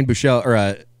Shane Buechele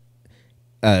or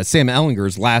Sam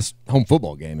Ehlinger's last home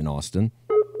football game in Austin.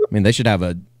 I mean, they should have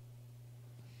a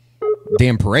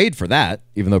damn parade for that,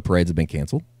 even though parades have been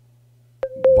canceled.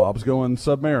 Bob's going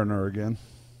Submariner again.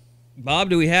 Bob,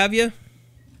 do we have you?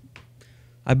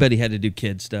 I bet he had to do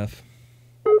kid stuff.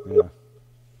 Yeah.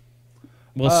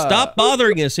 Well, stop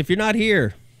bothering us if you're not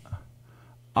here.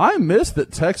 I missed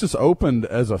that Texas opened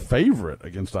as a favorite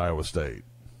against Iowa State.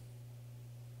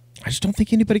 I just don't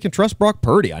think anybody can trust Brock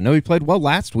Purdy. I know he played well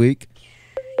last week.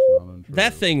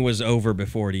 That thing was over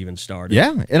before it even started.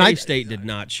 Yeah, and K-State did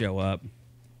not show up.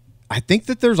 I think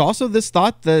that there's also this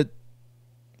thought that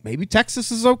maybe Texas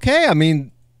is okay. I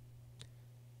mean,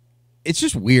 it's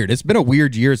just weird. It's been a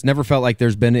weird year. It's never felt like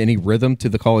there's been any rhythm to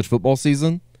the college football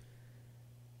season.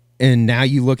 And now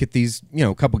you look at these,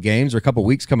 couple games or a couple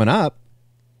weeks coming up.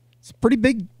 It's pretty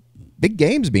big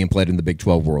games being played in the Big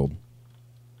 12 world.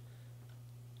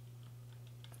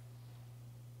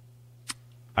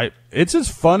 It's as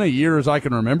fun a year as I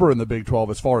can remember in the Big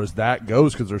 12 as far as that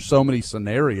goes because there's so many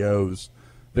scenarios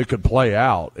that could play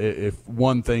out if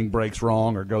one thing breaks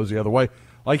wrong or goes the other way.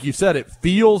 Like you said, it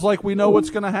feels like we know what's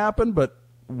going to happen, but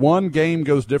one game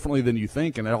goes differently than you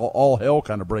think, and all hell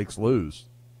kind of breaks loose.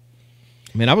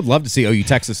 I mean, I would love to see OU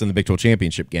Texas in the Big 12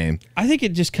 championship game. I think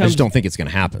it just comes... I just don't think it's going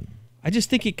to happen. I just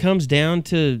think it comes down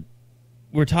to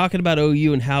we're talking about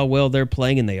OU and how well they're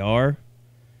playing, and they are.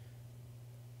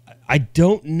 I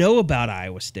don't know about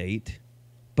Iowa State,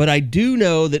 but I do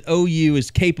know that OU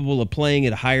is capable of playing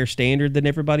at a higher standard than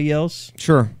everybody else.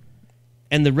 Sure.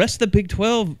 And the rest of the Big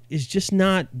 12 is just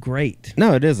not great.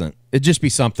 No, it isn't. It'd just be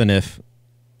something if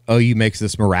OU makes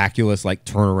this miraculous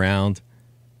turnaround,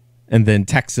 and then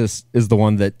Texas is the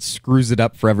one that screws it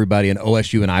up for everybody, and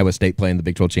OSU and Iowa State play in the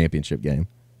Big 12 championship game.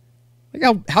 Like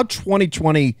how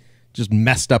 2020 just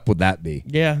messed up would that be?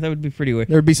 Yeah, that would be pretty weird.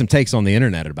 There would be some takes on the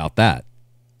internet about that.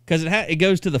 Because it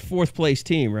goes to the fourth place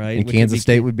team, right? And Kansas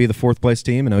State would be the fourth place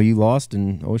team, and OU lost,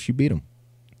 and OSU beat them.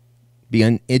 Be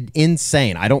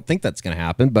insane. I don't think that's going to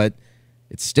happen, but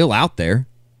it's still out there.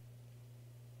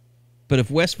 But if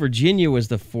West Virginia was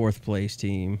the fourth place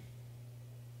team,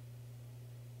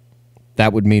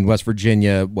 that would mean West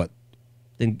Virginia, what?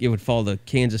 Then it would fall to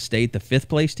Kansas State, the fifth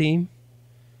place team?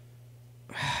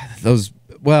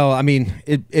 Well, I mean,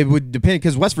 it would depend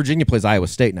because West Virginia plays Iowa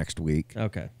State next week.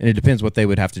 Okay. And it depends what they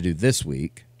would have to do this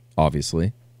week,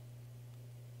 obviously.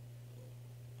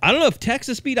 I don't know if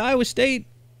Texas beat Iowa State.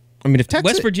 I mean, if Texas,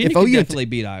 West Virginia could definitely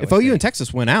beat Iowa State. If OU and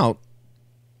Texas went out,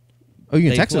 OU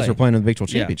and Texas are playing in the Big 12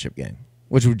 championship game,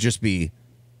 which would just be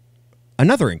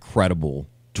another incredible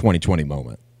 2020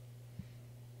 moment.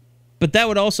 But that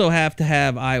would also have to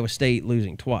have Iowa State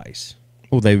losing twice.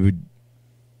 Well, they would...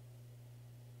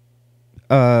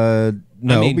 No,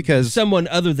 because someone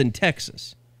other than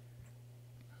Texas.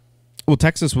 Well,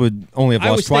 Texas would only have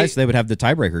lost twice. They would have the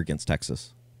tiebreaker against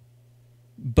Texas.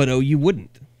 But OU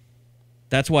wouldn't.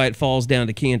 That's why it falls down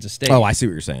to Kansas State. Oh, I see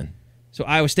what you're saying. So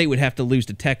Iowa State would have to lose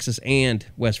to Texas and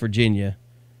West Virginia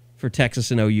for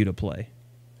Texas and OU to play,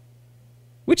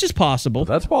 which is possible.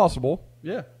 That's possible,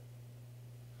 yeah.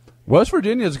 West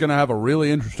Virginia is going to have a really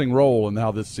interesting role in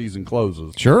how this season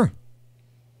closes. Sure.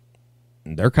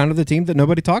 They're kind of the team that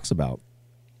nobody talks about.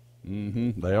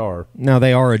 Mm-hmm, they are. Now,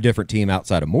 they are a different team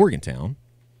outside of Morgantown.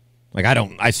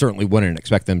 I certainly wouldn't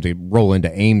expect them to roll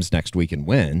into Ames next week and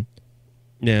win.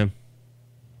 Yeah.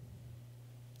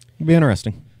 It'd be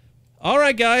interesting. All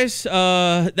right, guys.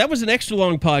 That was an extra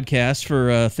long podcast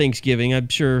for Thanksgiving. I'm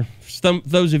sure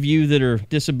those of you that are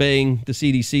disobeying the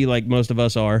CDC like most of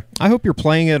us are. I hope you're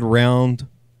playing it around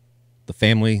the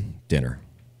family dinner.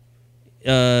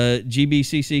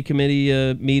 GBCC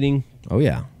committee meeting. Oh,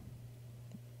 yeah.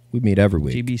 We meet every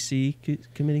week.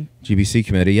 committee? GBC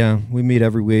committee, yeah. We meet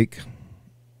every week.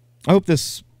 I hope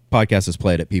this podcast is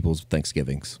played at people's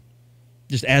Thanksgivings.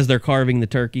 Just as they're carving the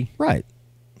turkey? Right.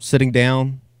 Sitting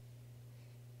down.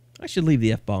 I should leave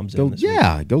the F-bombs in this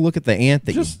week. Go look at the aunt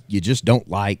that you just don't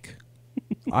like.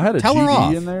 I had a Tell her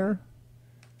off. GD in there.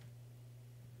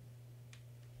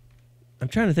 I'm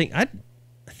trying to think. I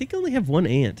think I only have one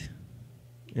aunt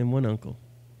and one uncle.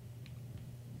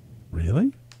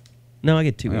 Really? No, I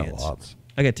get two I got aunts. lots.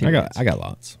 I got two aunts. I got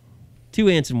lots. 2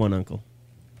 aunts and 1 uncle.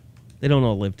 They don't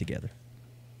all live together.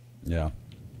 Yeah.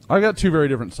 I got 2 very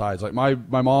different sides. Like my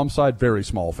mom's side, very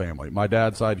small family. My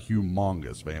dad's side,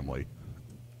 humongous family.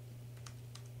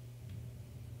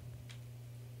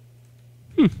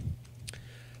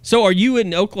 So are you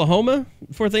in Oklahoma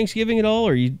for Thanksgiving at all,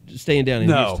 or are you staying down in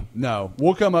Houston? No.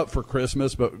 We'll come up for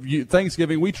Christmas, but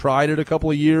Thanksgiving, we tried it a couple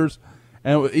of years,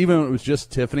 and even when it was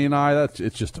just Tiffany and I,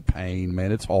 it's just a pain,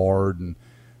 man. It's hard, and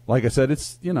like I said,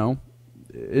 it's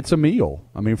a meal.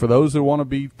 I mean, for those who want to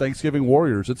be Thanksgiving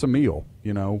warriors, it's a meal,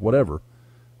 whatever.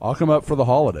 I'll come up for the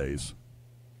holidays.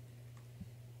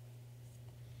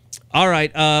 All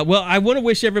right. Well, I want to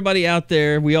wish everybody out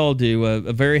there, we all do,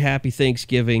 a very happy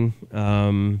Thanksgiving.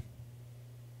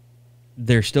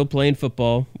 They're still playing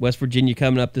football. West Virginia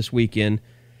coming up this weekend.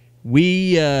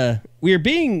 We are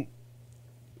being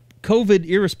COVID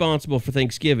irresponsible for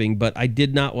Thanksgiving, but I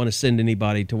did not want to send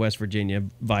anybody to West Virginia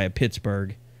via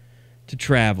Pittsburgh to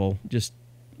travel. Just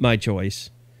my choice.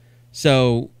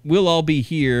 So we'll all be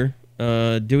here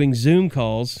doing Zoom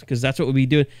calls because that's what we'll be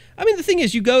doing. I mean, the thing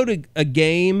is, you go to a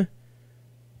game,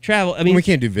 travel. I mean, we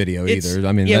can't do video either.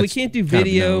 I mean, we can't do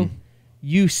video.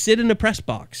 You sit in a press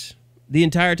box the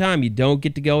entire time. You don't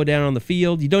get to go down on the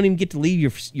field. You don't even get to leave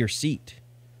your seat.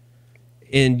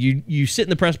 And you sit in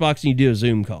the press box and you do a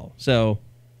Zoom call. So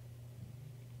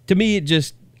to me,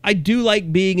 I do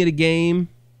like being at a game.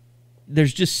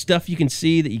 There's just stuff you can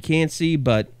see that you can't see,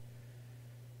 but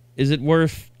is it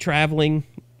worth traveling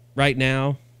right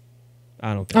now?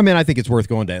 I don't think. I mean, I think it's worth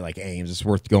going to like Ames. It's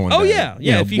worth going to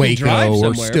if you Waco can drive somewhere,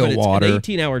 or Stillwater. But it's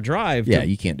an 18-hour drive. Yeah,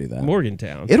 you can't do that.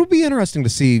 Morgantown. It'll be interesting to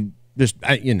see, just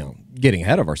getting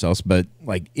ahead of ourselves, but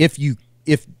like if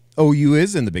OU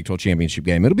is in the Big 12 championship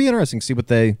game, it'll be interesting to see what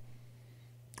they.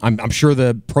 I'm sure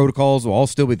the protocols will all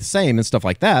still be the same and stuff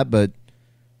like that, but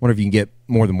wonder if you can get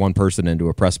more than one person into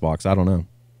a press box. I don't know.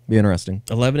 Be interesting.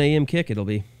 11 a.m. kick it'll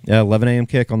be. Yeah, 11 a.m.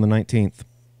 kick on the 19th.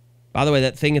 By the way,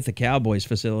 that thing at the Cowboys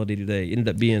facility today ended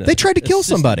up being they tried to kill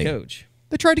somebody. Coach.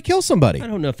 They tried to kill somebody. I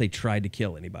don't know if they tried to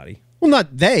kill anybody. Well,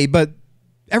 not they, but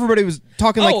everybody was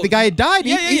talking like the guy had died.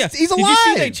 Yeah. He's alive. Did you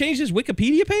see they changed his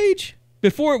Wikipedia page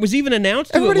before it was even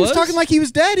announced? Everybody was talking like he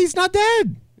was dead. He's not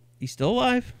dead. He's still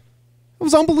alive. It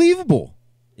was unbelievable.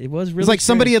 It was really. It was like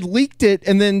somebody had leaked it,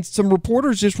 and then some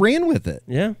reporters just ran with it.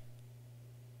 Yeah,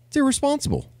 it's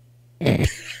irresponsible. The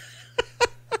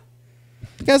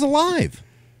guy's alive.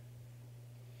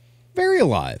 Very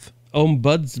alive.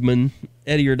 Ombudsman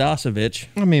Eddie Radosevich.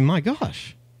 I mean, my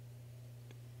gosh.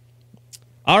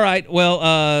 All right.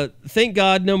 Well, thank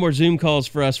God no more Zoom calls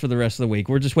for us for the rest of the week.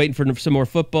 We're just waiting for some more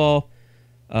football.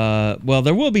 Well,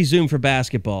 there will be Zoom for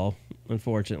basketball,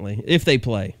 unfortunately, if they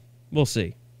play. We'll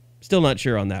see. Still not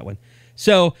sure on that one.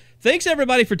 So thanks,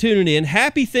 everybody, for tuning in.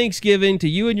 Happy Thanksgiving to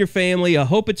you and your family. I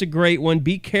hope it's a great one.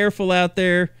 Be careful out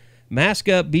there. Mask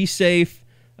up. Be safe.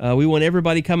 We want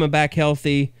everybody coming back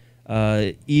healthy.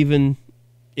 Even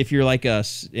if you're like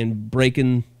us and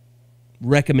breaking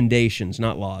recommendations,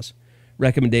 not laws,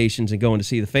 recommendations and going to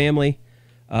see the family.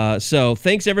 So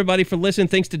thanks, everybody, for listening.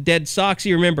 Thanks to Dead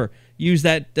Soxy. Remember, use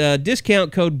that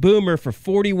discount code BOOMER for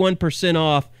 41%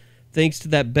 off thanks to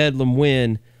that Bedlam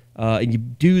win. And you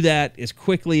do that as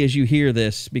quickly as you hear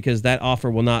this because that offer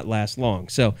will not last long.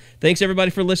 So thanks, everybody,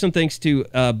 for listening. Thanks to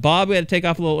Bob. We had to take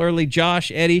off a little early.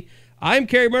 Josh, Eddie. I'm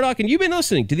Carey Murdoch, and you've been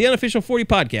listening to the Unofficial 40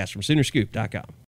 podcast from Soonerscoop.com.